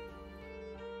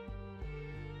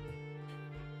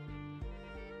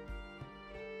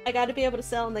 I gotta be able to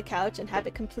sit on the couch and have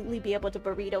it completely be able to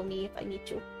burrito me if I need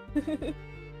to.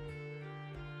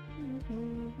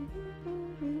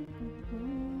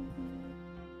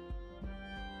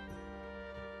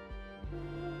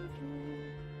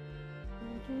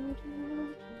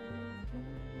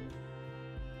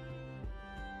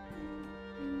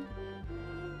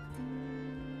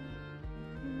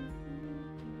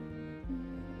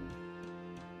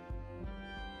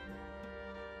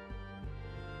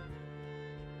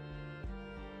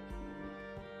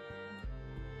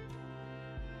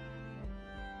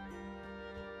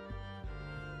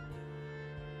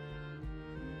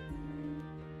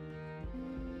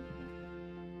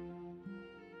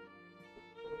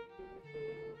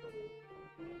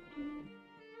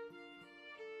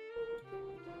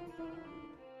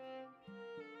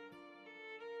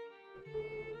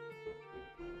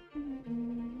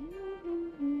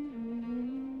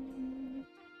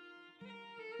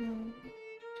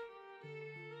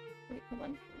 Wait, hold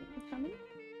on. I'm coming.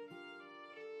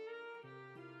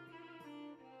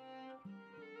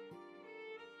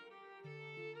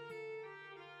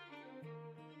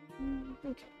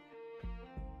 Okay.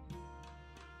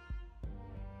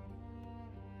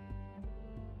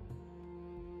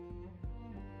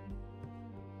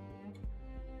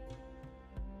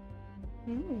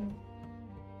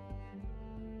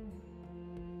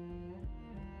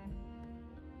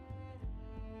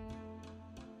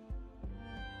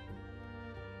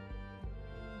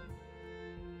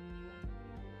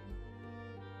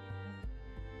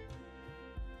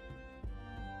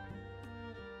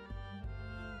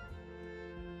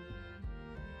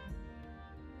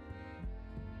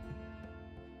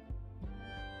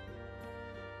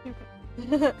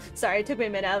 Sorry, it took me a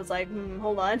minute. I was like,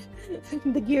 hold on.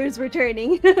 The gears were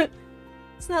turning.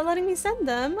 It's not letting me send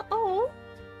them. Oh.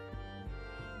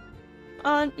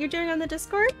 You're doing on the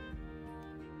Discord?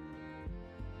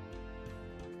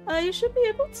 You should be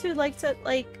able to,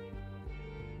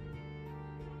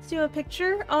 do a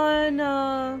picture on,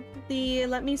 the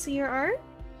Let Me See Your Art?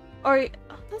 Or,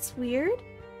 oh, that's weird.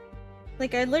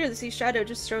 Like, I literally see Shadow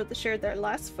just shared their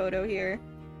last photo here.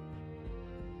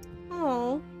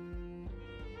 Oh.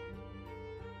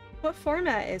 What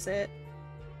format is it?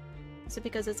 Is it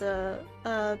because it's a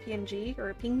PNG or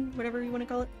a ping, whatever you want to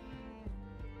call it?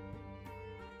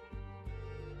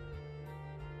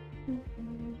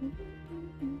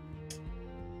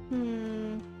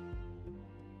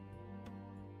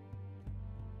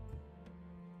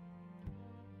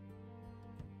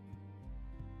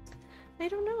 I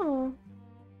don't know.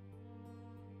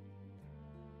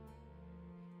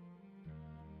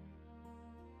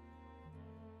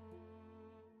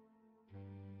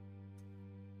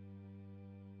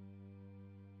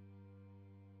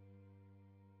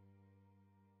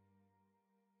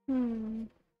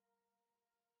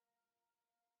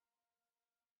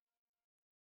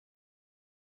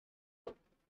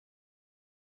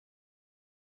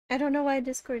 I don't know why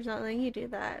Discord's not letting you do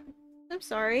that. I'm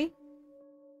sorry.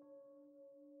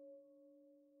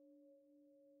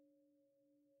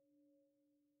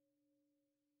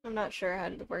 I'm not sure how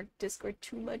to work Discord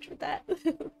too much with that.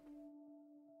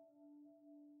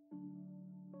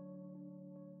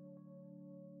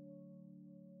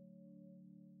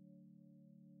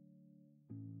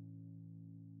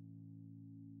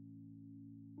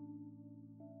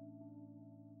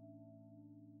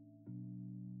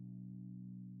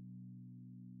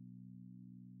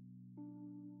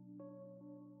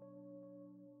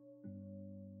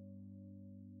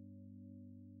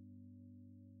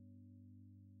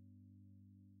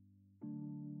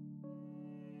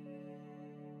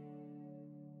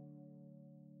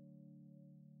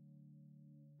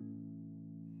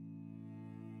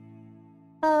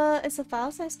 Is the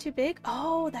file size too big?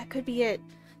 Oh, that could be it.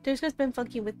 Discord's been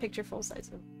funky with picture full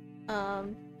size.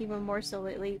 Even more so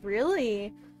lately.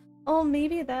 Really? Oh,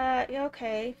 maybe that. Yeah,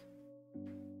 okay.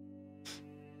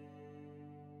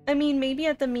 I mean, maybe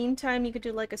at the meantime you could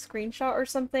do like a screenshot or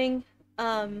something,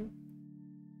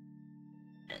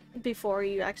 before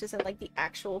you actually send like the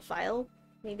actual file.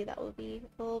 Maybe that would be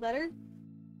a little better.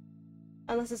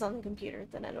 Unless it's on the computer,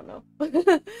 then I don't know.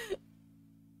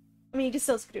 I mean, you can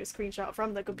still do a screenshot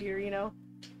from the computer, you know?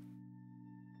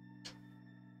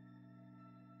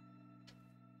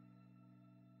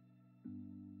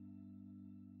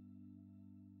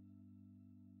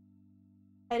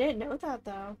 I didn't know that,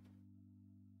 though.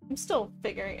 I'm still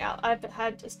figuring out. I've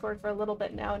had Discord for a little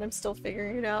bit now, and I'm still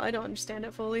figuring it out. I don't understand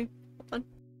it fully. Hold on.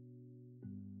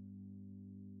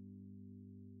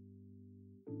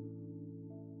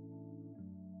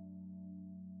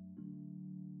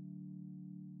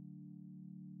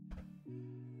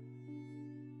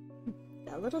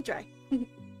 A little dry.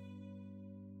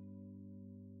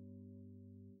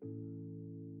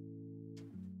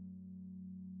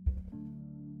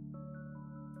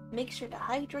 Make sure to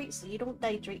hydrate so you don't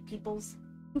dehydrate, peoples.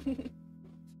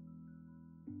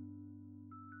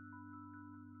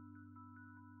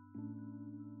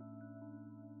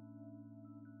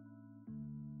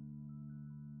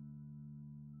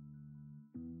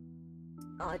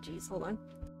 Oh jeez, hold on.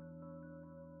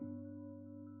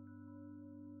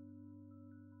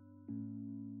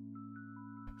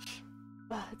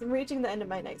 I'm reaching the end of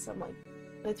my night, so I'm like,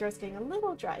 my throat's getting a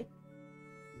little dry.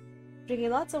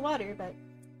 Drinking lots of water, but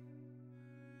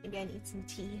maybe I need some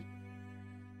tea.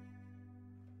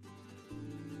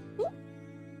 Ooh.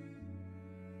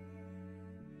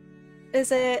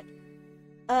 Is it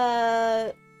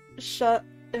Shanosaurus?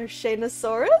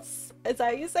 Is that how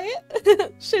you say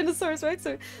it? Shanosaurus Rex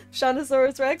or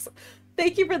Shanosaurus Rex?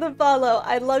 Thank you for the follow.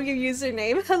 I love your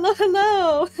username. Hello,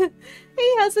 hello.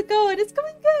 Hey, how's it going? It's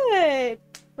going good.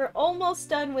 We're almost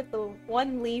done with the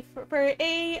one leaf for a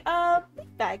leaf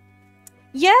bag.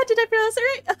 Yeah, did I pronounce it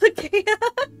right? Okay.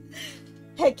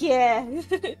 Heck yeah.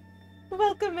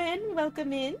 Welcome in,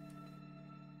 welcome in.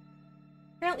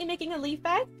 Currently making a leaf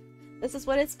bag. This is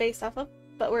what it's based off of,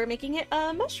 but we're making it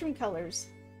mushroom colors.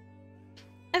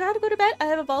 I gotta go to bed. I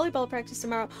have a volleyball practice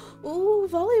tomorrow. Ooh,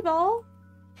 volleyball.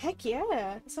 Heck yeah,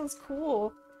 that sounds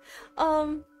cool.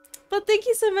 But thank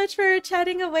you so much for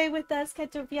chatting away with us,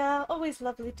 Ketopia. Always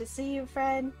lovely to see you,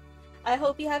 friend. I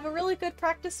hope you have a really good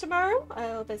practice tomorrow. I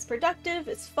hope it's productive,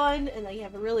 it's fun, and that you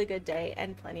have a really good day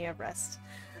and plenty of rest.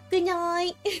 Good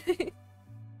night!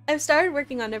 I've started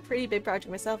working on a pretty big project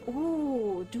myself.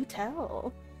 Ooh, do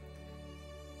tell.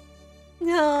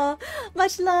 No,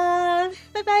 much love.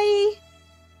 Bye-bye.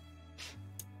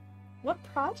 What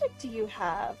project do you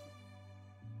have?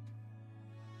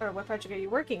 Or what project are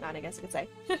you working on, I guess I could say.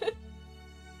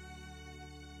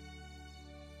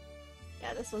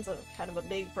 Yeah, this one's a kind of a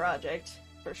big project,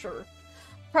 for sure.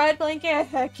 Pride blanket,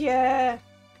 heck yeah!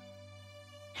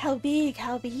 How big,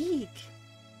 how big?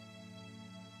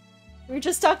 We were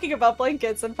just talking about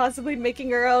blankets and possibly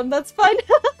making our own, that's fun!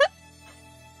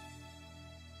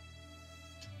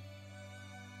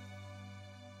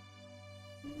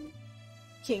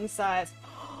 King size.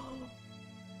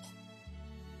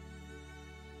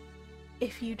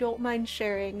 If you don't mind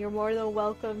sharing, you're more than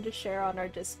welcome to share on our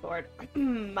Discord.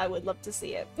 I would love to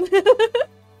see it.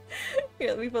 Here,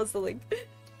 let me post the link.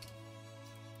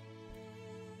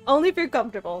 Only if you're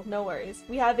comfortable, no worries.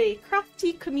 We have a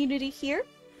crafty community here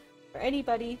for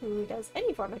anybody who does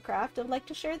any form of craft and would like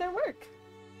to share their work.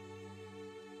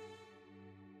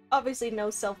 Obviously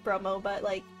no self-promo, but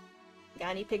like,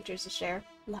 got any pictures to share?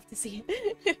 Love to see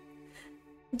it.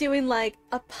 Doing like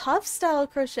a puff style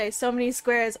crochet, so many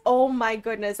squares. Oh my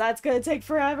goodness, that's gonna take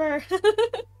forever.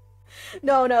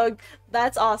 No,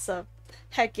 that's awesome.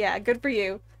 Heck yeah, good for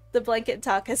you. The blanket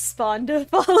talk has spawned a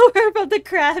follower from the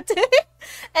crafting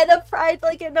and a pride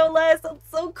blanket, no less. That's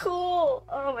so cool.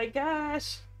 Oh my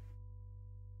gosh.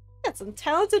 Got some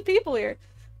talented people here.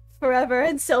 Forever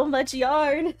and so much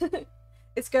yarn.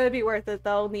 It's gonna be worth it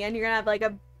though. In the end, you're gonna have like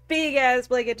a big ass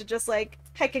blanket to just like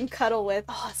heckin' cuddle with.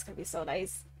 Oh, it's gonna be so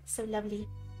nice. So lovely.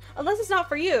 Unless it's not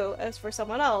for you, as for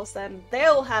someone else, then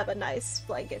they'll have a nice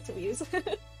blanket to use.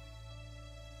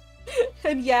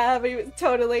 And yeah, I mean,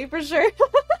 totally, for sure.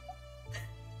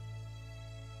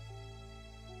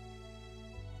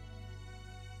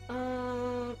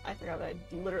 I forgot what I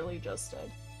literally just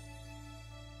did.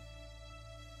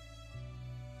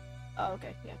 Oh,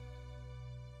 okay, yeah.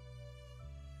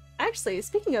 Actually,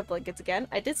 speaking of blankets again,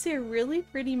 I did see a really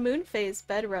pretty moon phase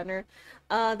bed runner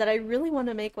that I really want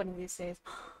to make one of these days.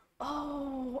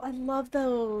 Oh, I love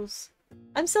those.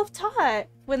 I'm self-taught.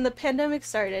 When the pandemic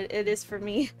started, it is for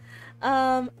me.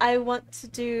 I want to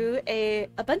do a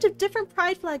bunch of different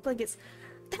pride flag blankets.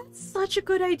 That's such a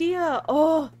good idea.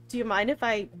 Oh, do you mind if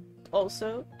I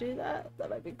also do that? That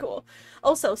might be cool.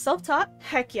 Also, self-taught?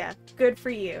 Heck yeah. Good for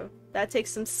you. That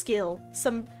takes some skill,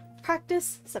 some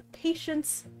practice, some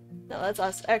patience. No,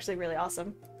 that's actually really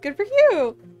awesome. Good for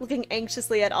you! Looking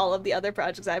anxiously at all of the other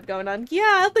projects I have going on.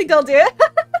 Yeah, I think I'll do it.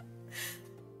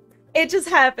 It just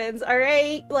happens,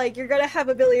 alright? Like, you're gonna have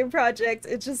a billion projects,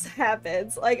 it just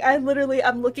happens. Like, I'm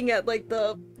looking at, like,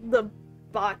 the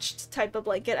botched type of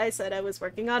blanket I said I was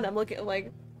working on. I'm looking at,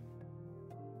 like,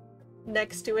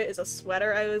 next to it is a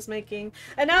sweater I was making.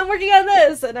 And now I'm working on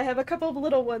this! And I have a couple of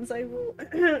little ones I will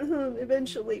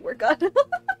eventually work on.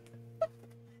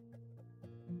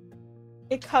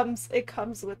 It comes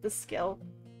with the skill.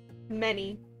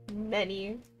 Many,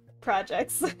 many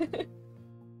projects.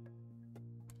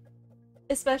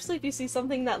 Especially if you see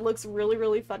something that looks really,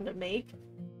 really fun to make.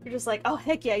 You're just like, oh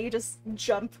heck yeah, you just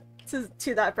jump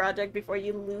to that project before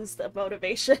you lose the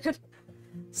motivation.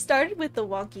 Started with the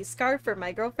wonky scarf for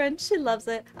my girlfriend. She loves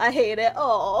it. I hate it.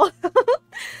 Oh.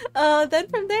 Then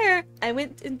from there, I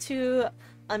went into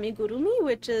amigurumi,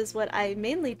 which is what I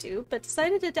mainly do, but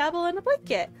decided to dabble in a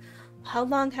blanket. How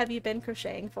long have you been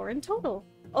crocheting for in total?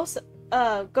 Also,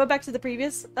 go back to the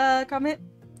previous comment.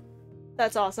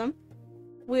 That's awesome.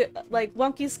 Like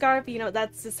wonky scarf, you know,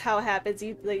 that's just how it happens.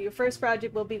 Your first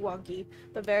project will be wonky,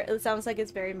 but it sounds like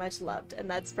it's very much loved, and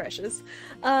that's precious.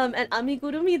 And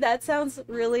amigurumi, that sounds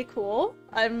really cool.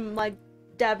 I'm like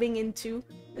dabbing into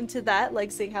that,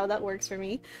 like seeing how that works for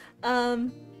me.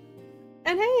 And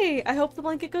hey, I hope the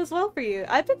blanket goes well for you.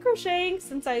 I've been crocheting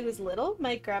since I was little.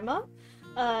 My grandma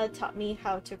taught me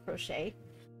how to crochet.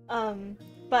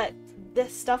 But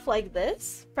this stuff like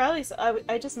this, probably,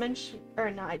 I just mentioned, or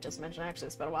not I just mentioned, actually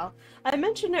it's been a while. I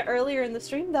mentioned it earlier in the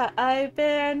stream that I've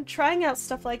been trying out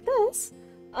stuff like this,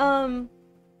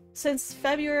 since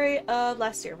February of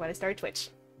last year when I started Twitch.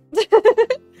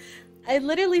 I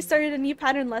literally started a new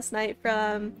pattern last night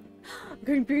from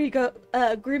Grim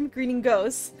Greening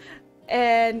Ghosts,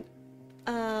 and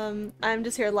I'm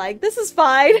just here like, this is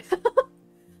fine.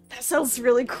 That sounds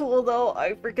really cool though.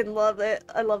 I freaking love it.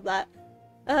 I love that.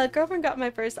 Girlfriend got my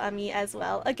first Ami as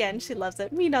well. Again, she loves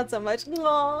it. Me, not so much.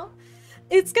 Aww.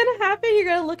 It's gonna happen. You're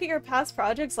gonna look at your past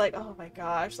projects like, oh my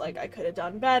gosh, like I could have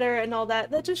done better and all that.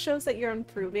 That just shows that you're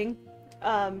improving.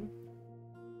 And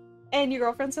your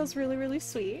girlfriend sounds really, really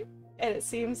sweet. And it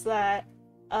seems that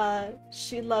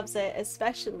she loves it,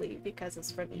 especially because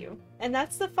it's from you. And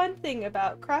that's the fun thing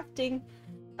about crafting.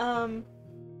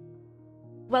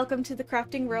 Welcome to the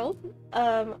crafting world.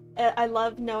 I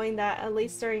love knowing that at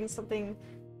least during something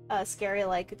scary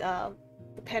like the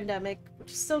pandemic, which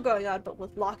is still going on, but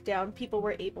with lockdown, people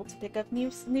were able to pick up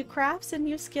new crafts and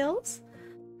new skills.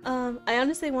 I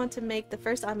honestly want to make the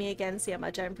first Ami again, see how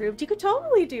much I improved. You could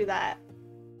totally do that.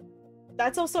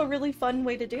 That's also a really fun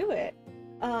way to do it.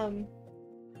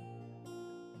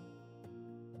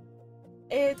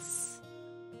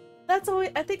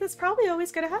 I think that's probably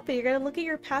always gonna happen. You're gonna look at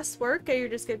your past work and you're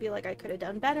just gonna be like, I could have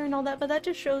done better and all that, but that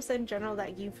just shows in general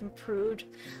that you've improved,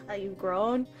 that you've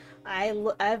grown.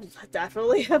 I've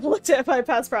definitely have looked at my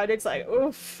past projects like,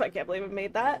 oof, I can't believe I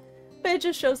made that. But it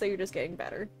just shows that you're just getting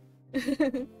better.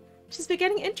 She's been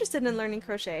getting interested in learning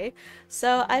crochet,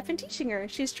 so I've been teaching her.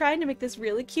 She's trying to make this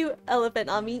really cute elephant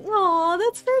on me. Aw,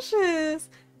 that's precious!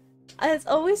 It's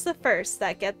always the first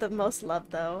that get the most love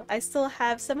though. I still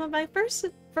have some of my first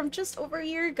from just over a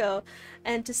year ago,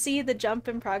 and to see the jump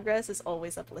in progress is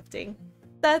always uplifting.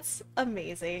 That's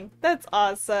amazing. That's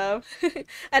awesome.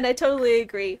 And I totally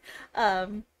agree. How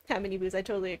many boos? I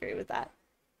totally agree with that.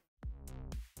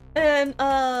 And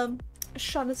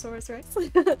Shaunosaurus Rex.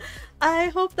 I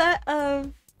hope that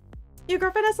your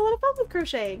girlfriend has a lot of fun with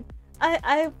crocheting.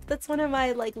 that's one of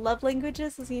my like love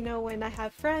languages is, you know, when I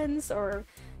have friends or,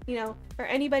 you know, or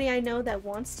anybody I know that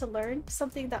wants to learn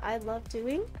something that I love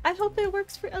doing, I hope it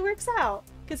works out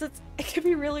because it can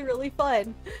be really, really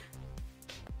fun.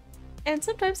 And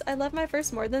sometimes I love my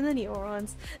first more than the newer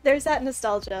ones. There's that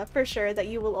nostalgia for sure that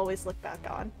you will always look back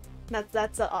on.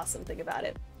 That's the awesome thing about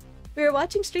it. We were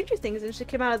watching Stranger Things and she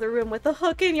came out of the room with a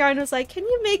hook and yarn, was like, "Can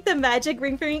you make the magic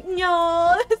ring for me?"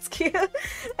 No, it's cute.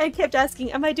 And kept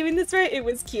asking, "Am I doing this right?" It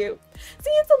was cute. See,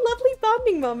 it's a lovely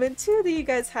bonding moment too that you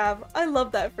guys have. I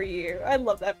love that for you. I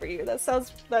love that for you. That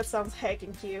sounds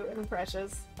heckin' cute and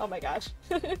precious. Oh my gosh.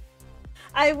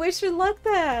 I wish her luck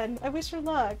then. I wish her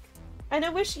luck. And I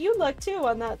wish you luck too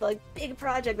on that like big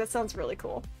project. That sounds really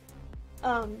cool.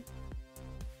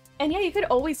 And yeah, you could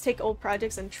always take old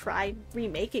projects and try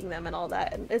remaking them and all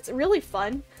that, and it's really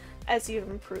fun as you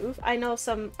improve. I know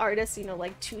some artists, you know,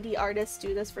 like 2D artists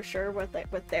do this for sure with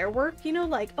their work, you know,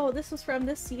 like, oh, this was from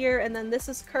this year and then this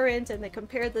is current, and they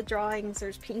compare the drawings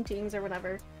or paintings or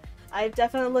whatever. I've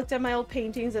definitely looked at my old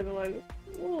paintings and been like,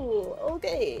 ooh,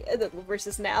 okay, and then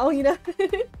versus now, you know.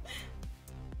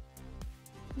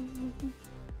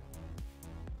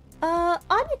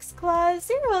 Onyx Claus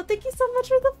Zero, thank you so much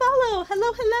for the follow.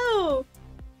 Hello, hello.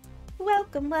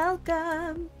 Welcome,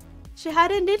 welcome. She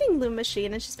had a knitting loom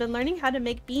machine and she's been learning how to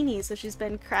make beanies, so she's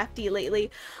been crafty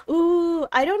lately. Ooh,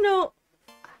 I don't know.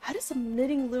 How does a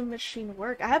knitting loom machine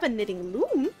work? I have a knitting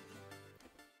loom.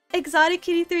 Exotic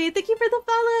Kitty 3, thank you for the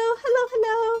follow. Hello,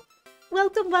 hello.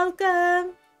 Welcome,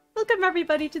 welcome. Welcome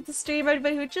everybody to the stream,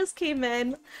 everybody who just came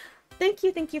in. Thank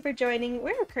you for joining.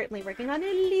 We're currently working on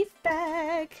a leaf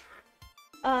bag.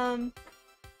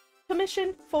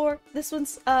 Commission for this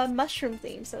one's mushroom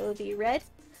theme, so it'll be red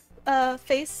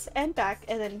face and back,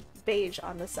 and then beige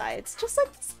on the sides, just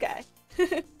like this guy.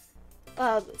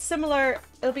 Similar,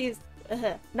 it'll be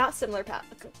not similar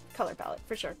color palette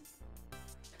for sure.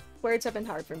 Words have been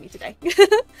hard for me today.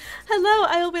 Hello,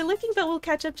 I will be looking, but we'll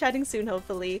catch up chatting soon,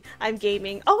 hopefully. I'm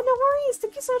gaming. Oh, no worries.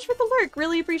 Thank you so much for the lurk.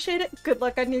 Really appreciate it. Good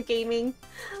luck on your gaming.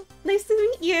 Nice to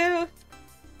meet you.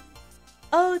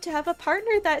 Oh, to have a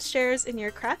partner that shares in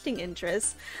your crafting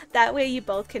interests. That way you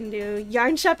both can do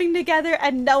yarn shopping together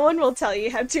and no one will tell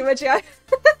you have too much yarn.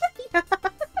 Yeah.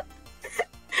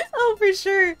 Oh, for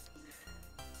sure.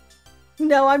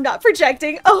 No, I'm not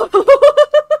projecting. Oh.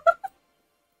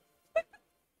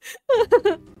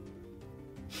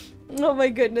 Oh my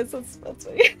goodness, that's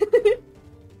funny.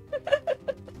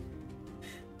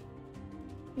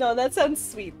 No, that sounds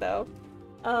sweet though.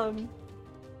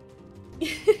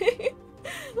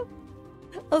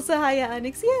 Also, hi,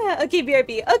 Onyx. Yeah, okay,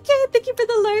 BRB. Okay, thank you for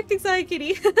the lurk, Exotic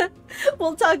Kitty.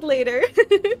 We'll talk later.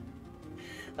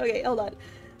 Okay, hold on.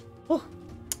 Oh,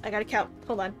 I gotta count.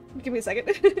 Hold on. Give me a second.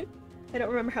 I don't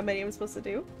remember how many I'm supposed to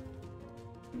do.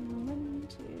 1,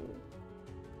 2,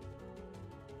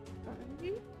 5,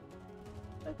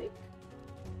 I think.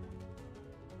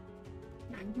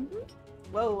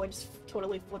 Whoa, I just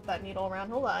totally flipped that needle around.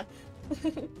 Hold on.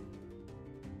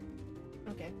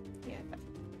 Okay, yeah.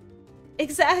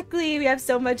 Exactly! We have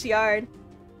so much yarn.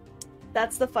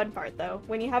 That's the fun part, though.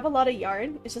 When you have a lot of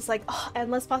yarn, it's just like, oh,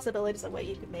 endless possibilities of what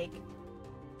you can make.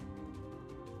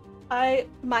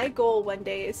 My goal one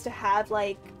day is to have,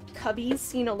 like,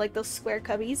 cubbies, you know, like those square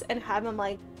cubbies, and have them,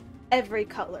 like, every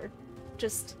color.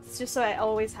 Just so I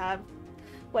always have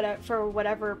whatever, for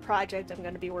whatever project I'm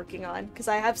going to be working on. Because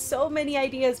I have so many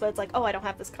ideas, but it's like, oh, I don't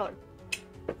have this color.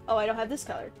 Oh, I don't have this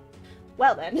color.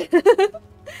 Well then.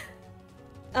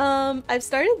 I've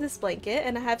started this blanket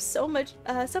and I have so many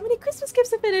Christmas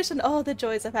gifts to finish, and oh, the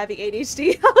joys of having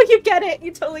ADHD. Oh, you get it.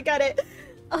 You totally get it.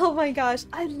 Oh my gosh.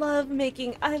 I love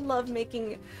making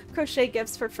crochet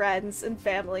gifts for friends and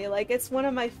family. Like, it's one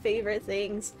of my favorite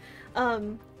things.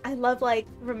 I love, like,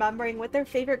 remembering what their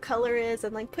favorite color is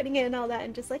and, like, putting it in all that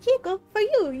and just like, here, go for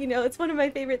you. You know, it's one of my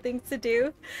favorite things to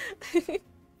do.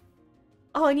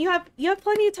 Oh, and you have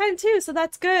plenty of time too, so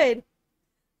that's good.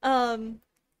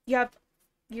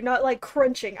 You're not like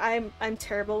crunching. I'm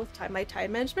terrible with my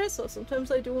time management, so sometimes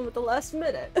I do them at the last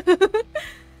minute.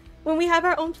 When we have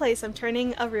our own place, I'm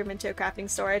turning a room into a crafting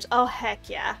storage. Oh, heck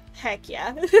yeah. Heck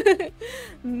yeah.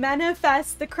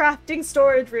 Manifest the crafting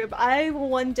storage room. I will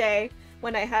one day,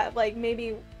 when I have like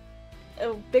maybe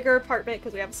a bigger apartment,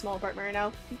 because we have a small apartment right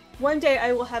now, one day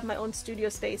I will have my own studio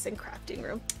space and crafting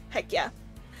room. Heck yeah.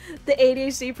 The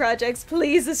ADHD projects,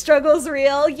 please, the struggle's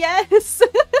real. Yes!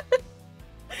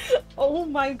 Oh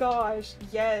my gosh,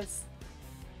 yes.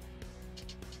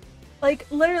 Like,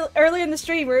 literally, earlier in the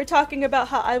stream, we were talking about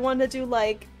how I want to do,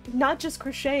 like, not just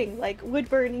crocheting, like, wood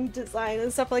burning design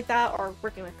and stuff like that, or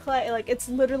working with clay. Like, it's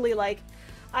literally like,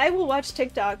 I will watch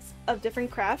TikToks of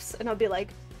different crafts and I'll be like,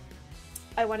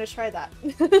 I want to try that.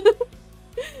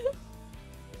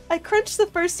 I crunched the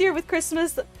first year with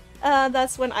Christmas.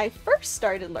 That's when I first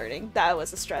started learning. That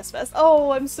was a stress fest.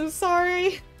 Oh, I'm so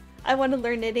sorry. I want to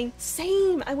learn knitting.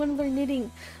 Same! I want to learn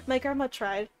knitting. My grandma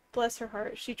tried. Bless her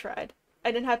heart. She tried.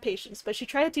 I didn't have patience, but she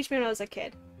tried to teach me when I was a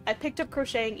kid. I picked up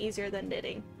crocheting easier than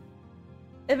knitting.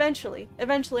 Eventually.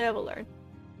 Eventually I will learn.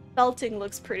 Belting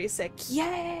looks pretty sick.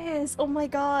 Yes! Oh my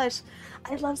gosh.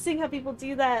 I love seeing how people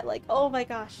do that. Like, oh my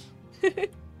gosh. Hey,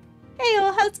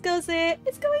 how goes it?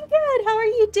 It's going good. How are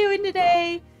you doing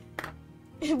today?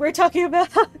 We're talking about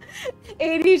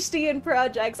ADHD and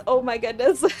projects. Oh my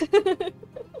goodness.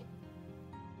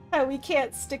 How we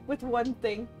can't stick with one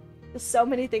thing. There's so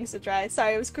many things to try.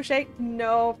 Sorry, it was crochet?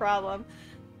 No problem.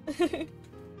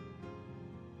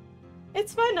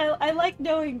 It's fun. I like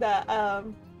knowing that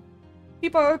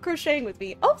people are crocheting with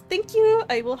me. Oh, thank you.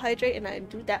 I will hydrate and I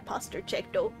do that posture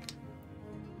check though.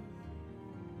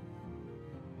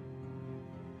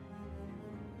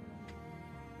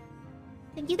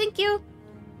 Thank you, thank you.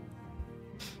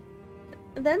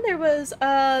 And then there was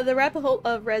the rabbit hole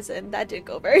of resin. That didn't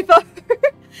go very far.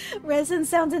 Resin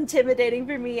sounds intimidating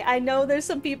for me. I know there's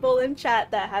some people in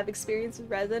chat that have experience with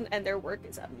resin and their work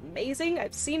is amazing.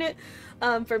 I've seen it.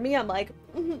 For me, I'm like,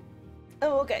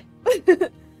 oh, okay.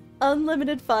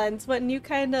 Unlimited funds. What new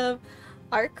kind of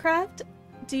art craft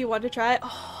do you want to try?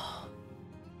 Oh.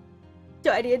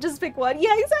 Do I need to just pick one?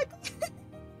 Yeah, exactly.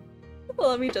 Well,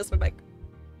 let me adjust my mic.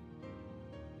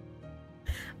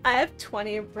 I have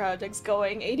 20 projects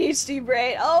going, ADHD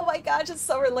brain. Oh my gosh, it's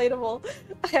so relatable.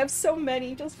 I have so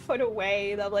many just put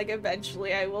away that like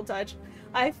eventually I will touch.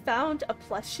 I found a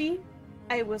plushie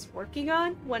I was working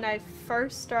on when I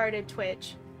first started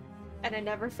Twitch and I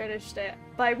never finished it.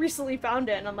 But I recently found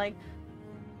it and I'm like,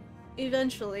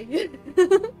 eventually.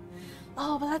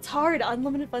 Oh, but that's hard.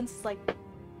 Unlimited funds is like...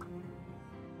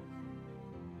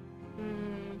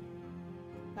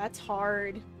 that's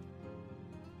hard.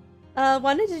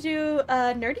 Wanted to do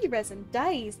nerdy resin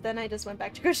dice, then I just went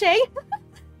back to crochet.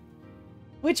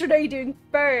 Which one are you doing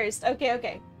first? Okay,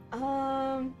 okay.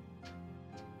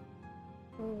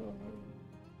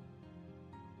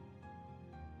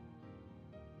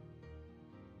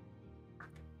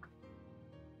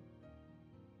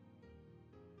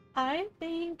 I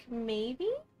think maybe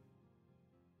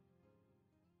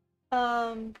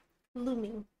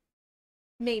looming.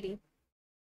 Maybe.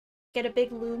 Get a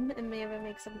big loom and maybe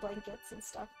make some blankets and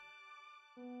stuff.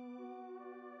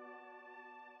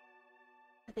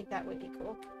 I think that would be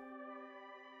cool.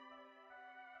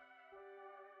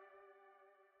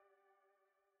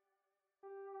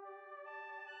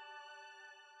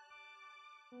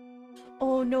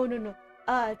 Oh, no, no, no.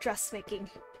 Dressmaking.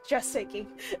 Dressmaking.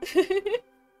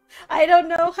 I don't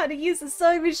know how to use a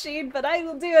sewing machine, but I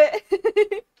will do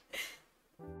it.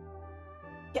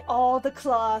 Get all the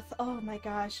cloth. Oh my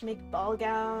gosh, make ball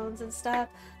gowns and stuff.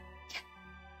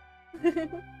 Yeah.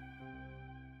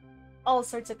 All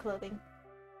sorts of clothing.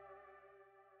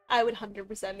 I would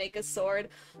 100% make a sword.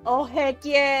 Oh heck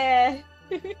yeah!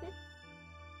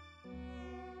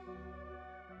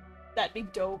 That'd be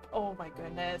dope. Oh my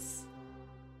goodness.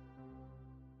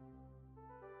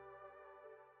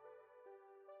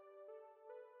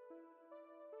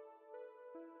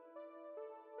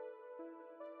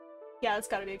 Yeah, it's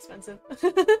gotta be expensive.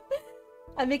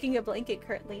 I'm making a blanket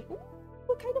currently. Ooh,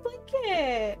 what kind of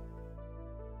blanket?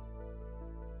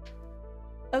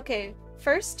 Okay,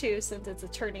 first two, since it's a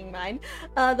turning mine.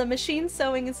 The machine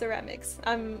sewing and ceramics.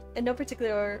 In no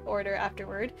particular order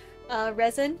afterward.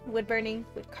 Resin, wood burning,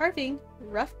 wood carving,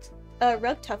 rug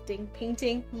tufting,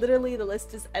 painting. Literally, the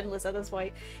list is endless at this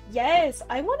point. Yes,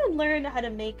 I want to learn how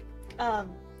to make,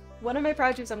 one of my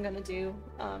projects I'm gonna do,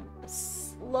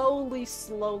 slowly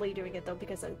doing it though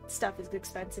because stuff is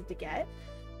expensive to get.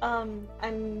 I'm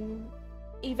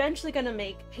eventually gonna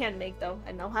handmake though,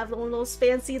 and I'll have one of those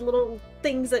fancy little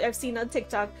things that I've seen on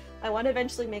TikTok. I want to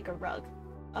eventually make a rug.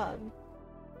 I'm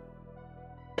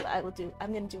gonna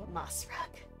do a moss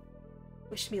rug.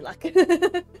 Wish me luck.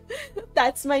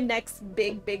 That's my next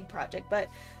big project, but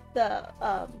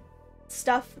the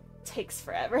stuff takes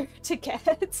forever to get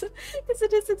because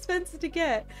it is expensive to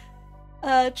get.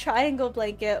 Triangle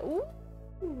blanket. Ooh.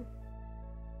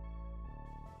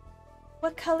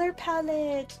 What color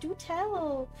palette? Do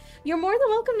tell. You're more than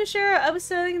welcome to share. I was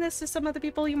saying this to some other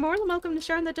people. You're more than welcome to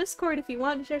share on the Discord if you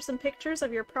want to share some pictures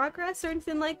of your progress or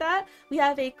anything like that. We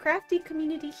have a crafty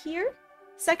community here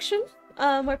section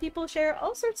where people share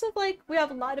all sorts of we have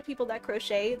a lot of people that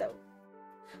crochet though.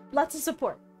 Lots of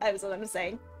support, I was what I'm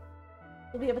saying.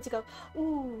 We'll be able to go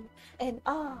ooh and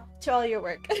ah to all your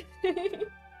work.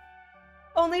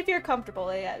 Only if you're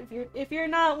comfortable, yeah. If you're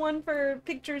not one for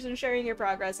pictures and sharing your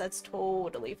progress, that's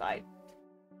totally fine.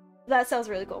 That sounds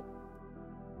really cool.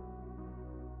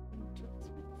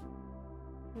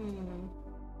 Hmm.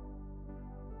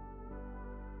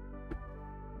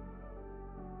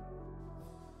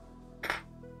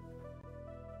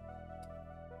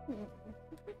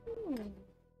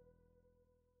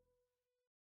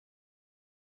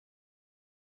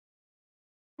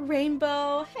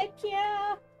 Rainbow, heck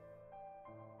yeah!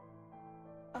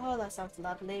 Oh, that sounds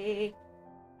lovely.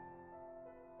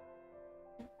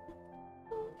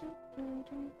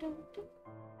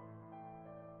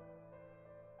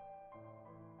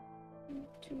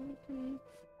 Two, three,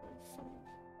 four, five.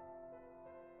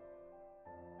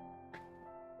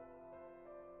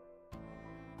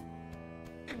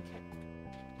 Okay.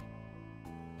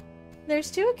 There's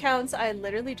two accounts I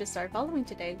literally just started following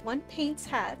today. One paints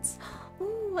hats.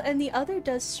 Ooh, and the other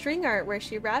does string art where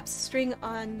she wraps string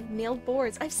on nailed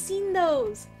boards. I've seen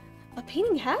those.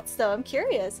 Painting hats though, I'm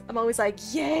curious. I'm always like,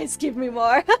 yes, give me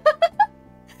more.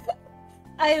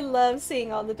 I love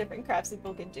seeing all the different crafts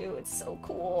people can do. It's so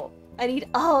cool. I need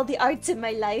all the arts in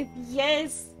my life.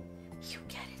 Yes. You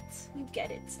get it. You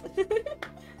get it.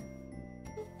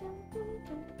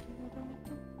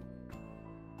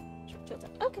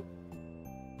 Okay.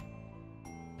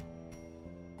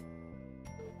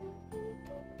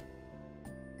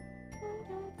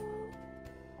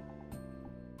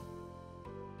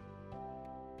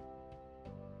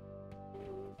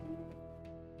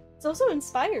 It's also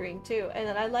inspiring too,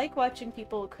 and I like watching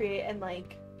people create and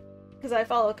like, because I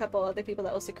follow a couple other people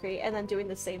that also create and then doing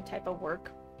the same type of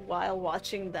work while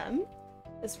watching them.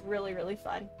 It's really, really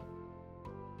fun.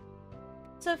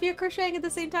 So if you're crocheting at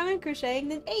the same time I'm crocheting,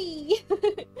 then hey!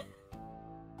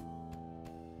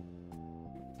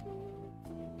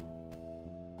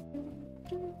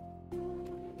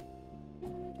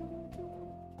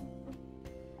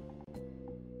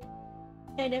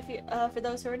 And if you, for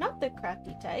those who are not the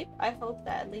crafty type, I hope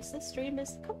that at least this stream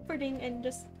is comforting and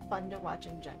just fun to watch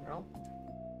in general.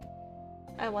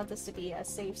 I want this to be a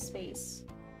safe space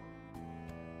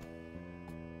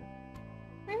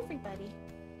for everybody.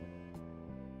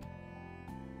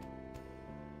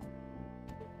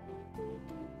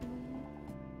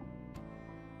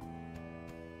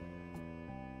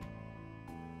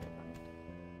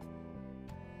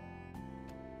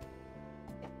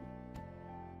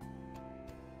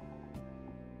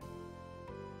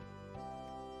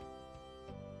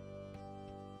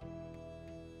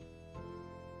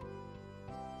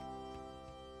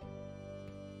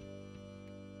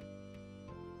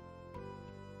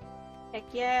 Heck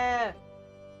yeah!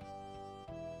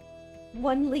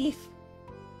 One leaf.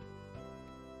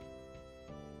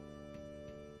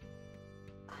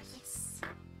 Ah, yes.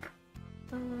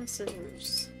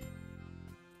 Scissors.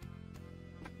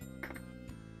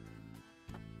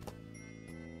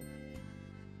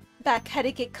 Back, had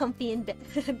to get comfy in bed.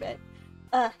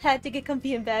 Had to get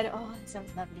comfy in bed. Oh, that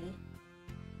sounds lovely.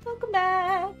 Welcome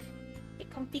back! Get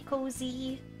comfy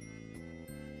cozy.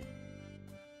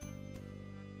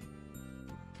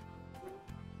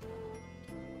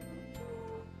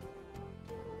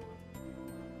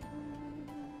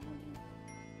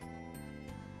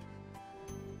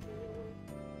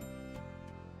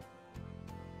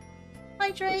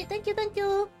 Hydrate, thank you, thank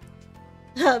you!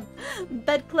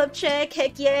 Bed club check,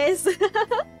 heck yes!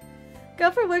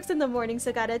 Girlfriend works in the morning,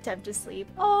 so gotta attempt to sleep.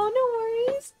 Oh,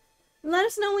 no worries! Let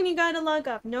us know when you gotta log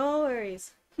off, no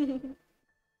worries.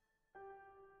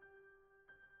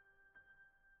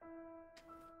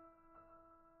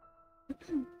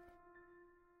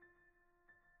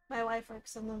 My wife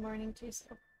works in the morning too, so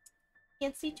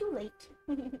can't see too late.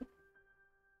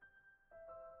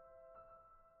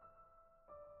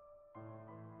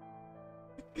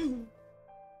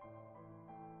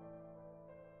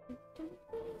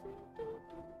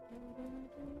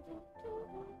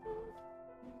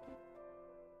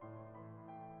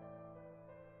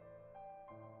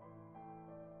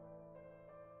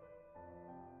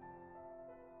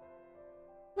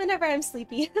 Whenever I'm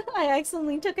sleepy, I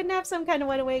accidentally took a nap, so I'm kind of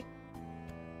wide awake.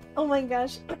 Oh my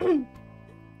gosh.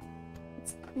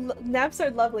 Naps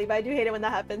are lovely, but I do hate it when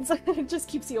that happens. It just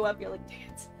keeps you up, you're like, dang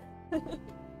it.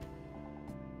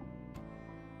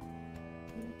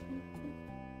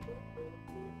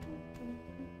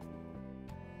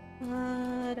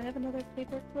 Do I have another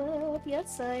paper clip?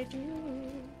 Yes, I do.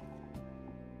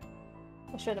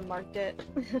 I should have marked it.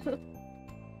 1,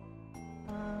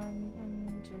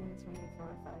 2, 3, 4,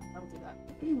 5. I'll do that.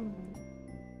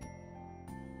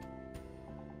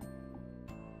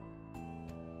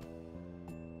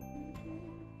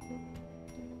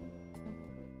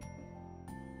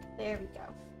 There we go.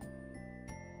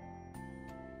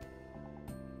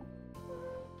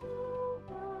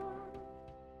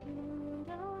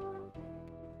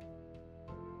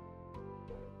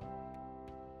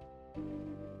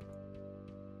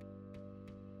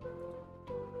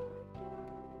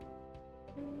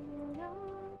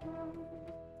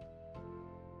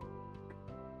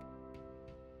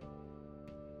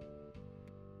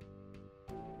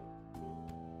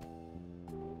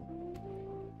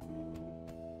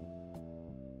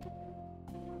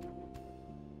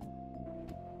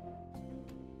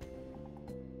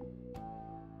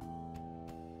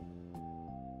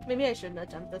 Maybe I shouldn't have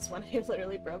done this one. I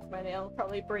literally broke my nail. I'll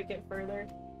probably break it further.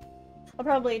 I'll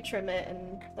probably trim it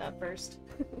and that first.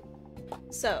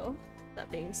 So, that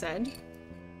being said.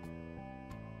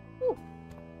 Ooh.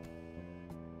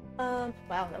 Wow,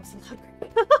 that was a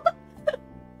lot.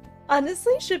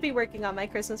 Honestly, should be working on my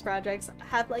Christmas projects. I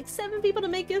have like 7 people to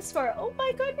make gifts for. Oh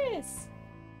my goodness!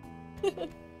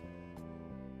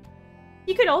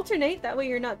 You could alternate, that way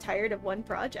you're not tired of one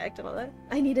project and all that.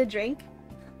 I need a drink.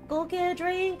 Go get a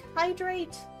drink!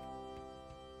 Hydrate!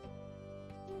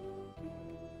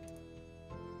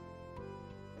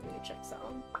 Let me check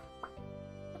some.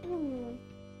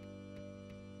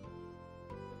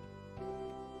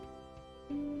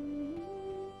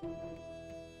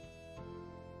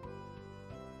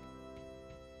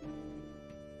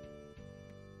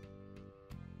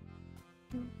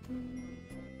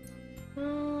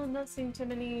 I'm not seeing too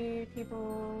many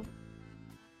people.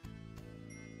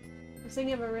 I'm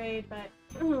thinking of a raid, but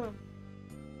I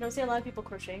don't see a lot of people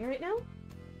crocheting right now.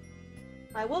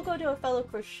 I will go to a fellow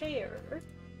crocheter.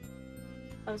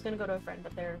 I was gonna go to a friend,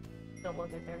 but they're no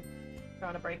longer there. They're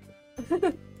on a break.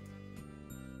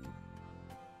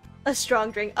 A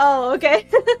strong drink. Oh, okay.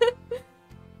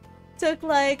 Took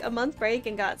like a month break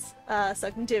and got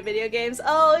sucked into video games.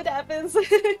 Oh, it happens.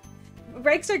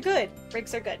 Breaks are good.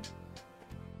 Breaks are good.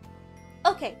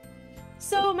 Okay,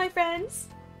 so my friends,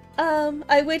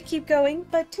 I would keep going,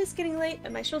 but it's getting late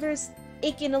and my shoulder's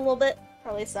aching a little bit.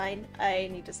 Probably a sign I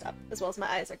need to stop, as well as my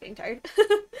eyes are getting tired.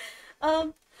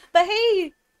 But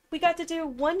hey, we got to do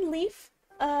one leaf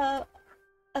of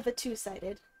a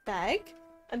 2-sided bag.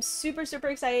 I'm super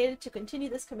excited to continue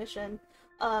this commission.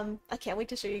 I can't wait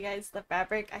to show you guys the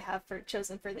fabric I have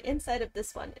chosen for the inside of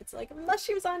this one. It's like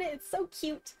mushrooms on it. It's so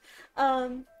cute.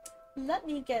 Let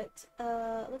me get,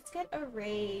 let's get a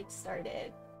raid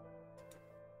started.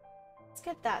 Let's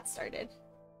get that started.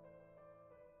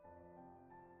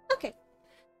 Okay.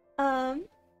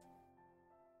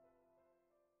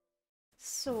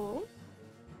 So,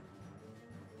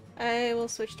 I will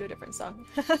switch to a different song.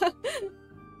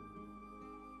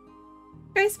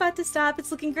 Great spot to stop.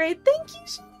 It's looking great. Thank you,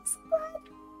 Shanice.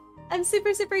 I'm super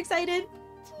excited.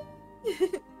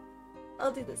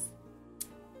 I'll do this.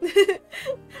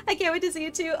 I can't wait to see you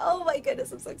too. Oh my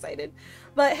goodness, I'm so excited.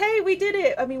 But hey, we did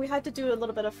it. I mean, we had to do a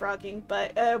little bit of frogging,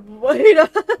 but wait.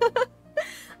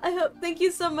 I hope. Thank you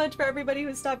so much for everybody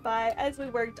who stopped by as we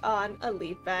worked on a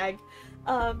leaf bag.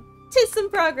 Tis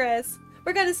some progress.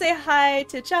 We're gonna say hi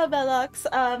to Chow Velox.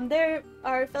 They're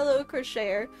our fellow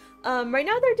crocheter. Right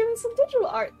now they're doing some digital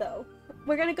art though.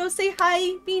 We're gonna go say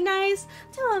hi, be nice,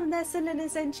 tell them that Selena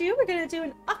sent you. We're gonna do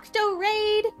an Octo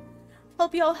raid.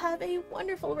 Hope you all have a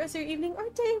wonderful rest of your evening or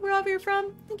day wherever you're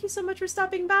from. Thank you so much for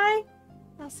stopping by.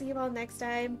 I'll see you all next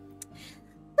time.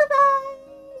 Bye bye!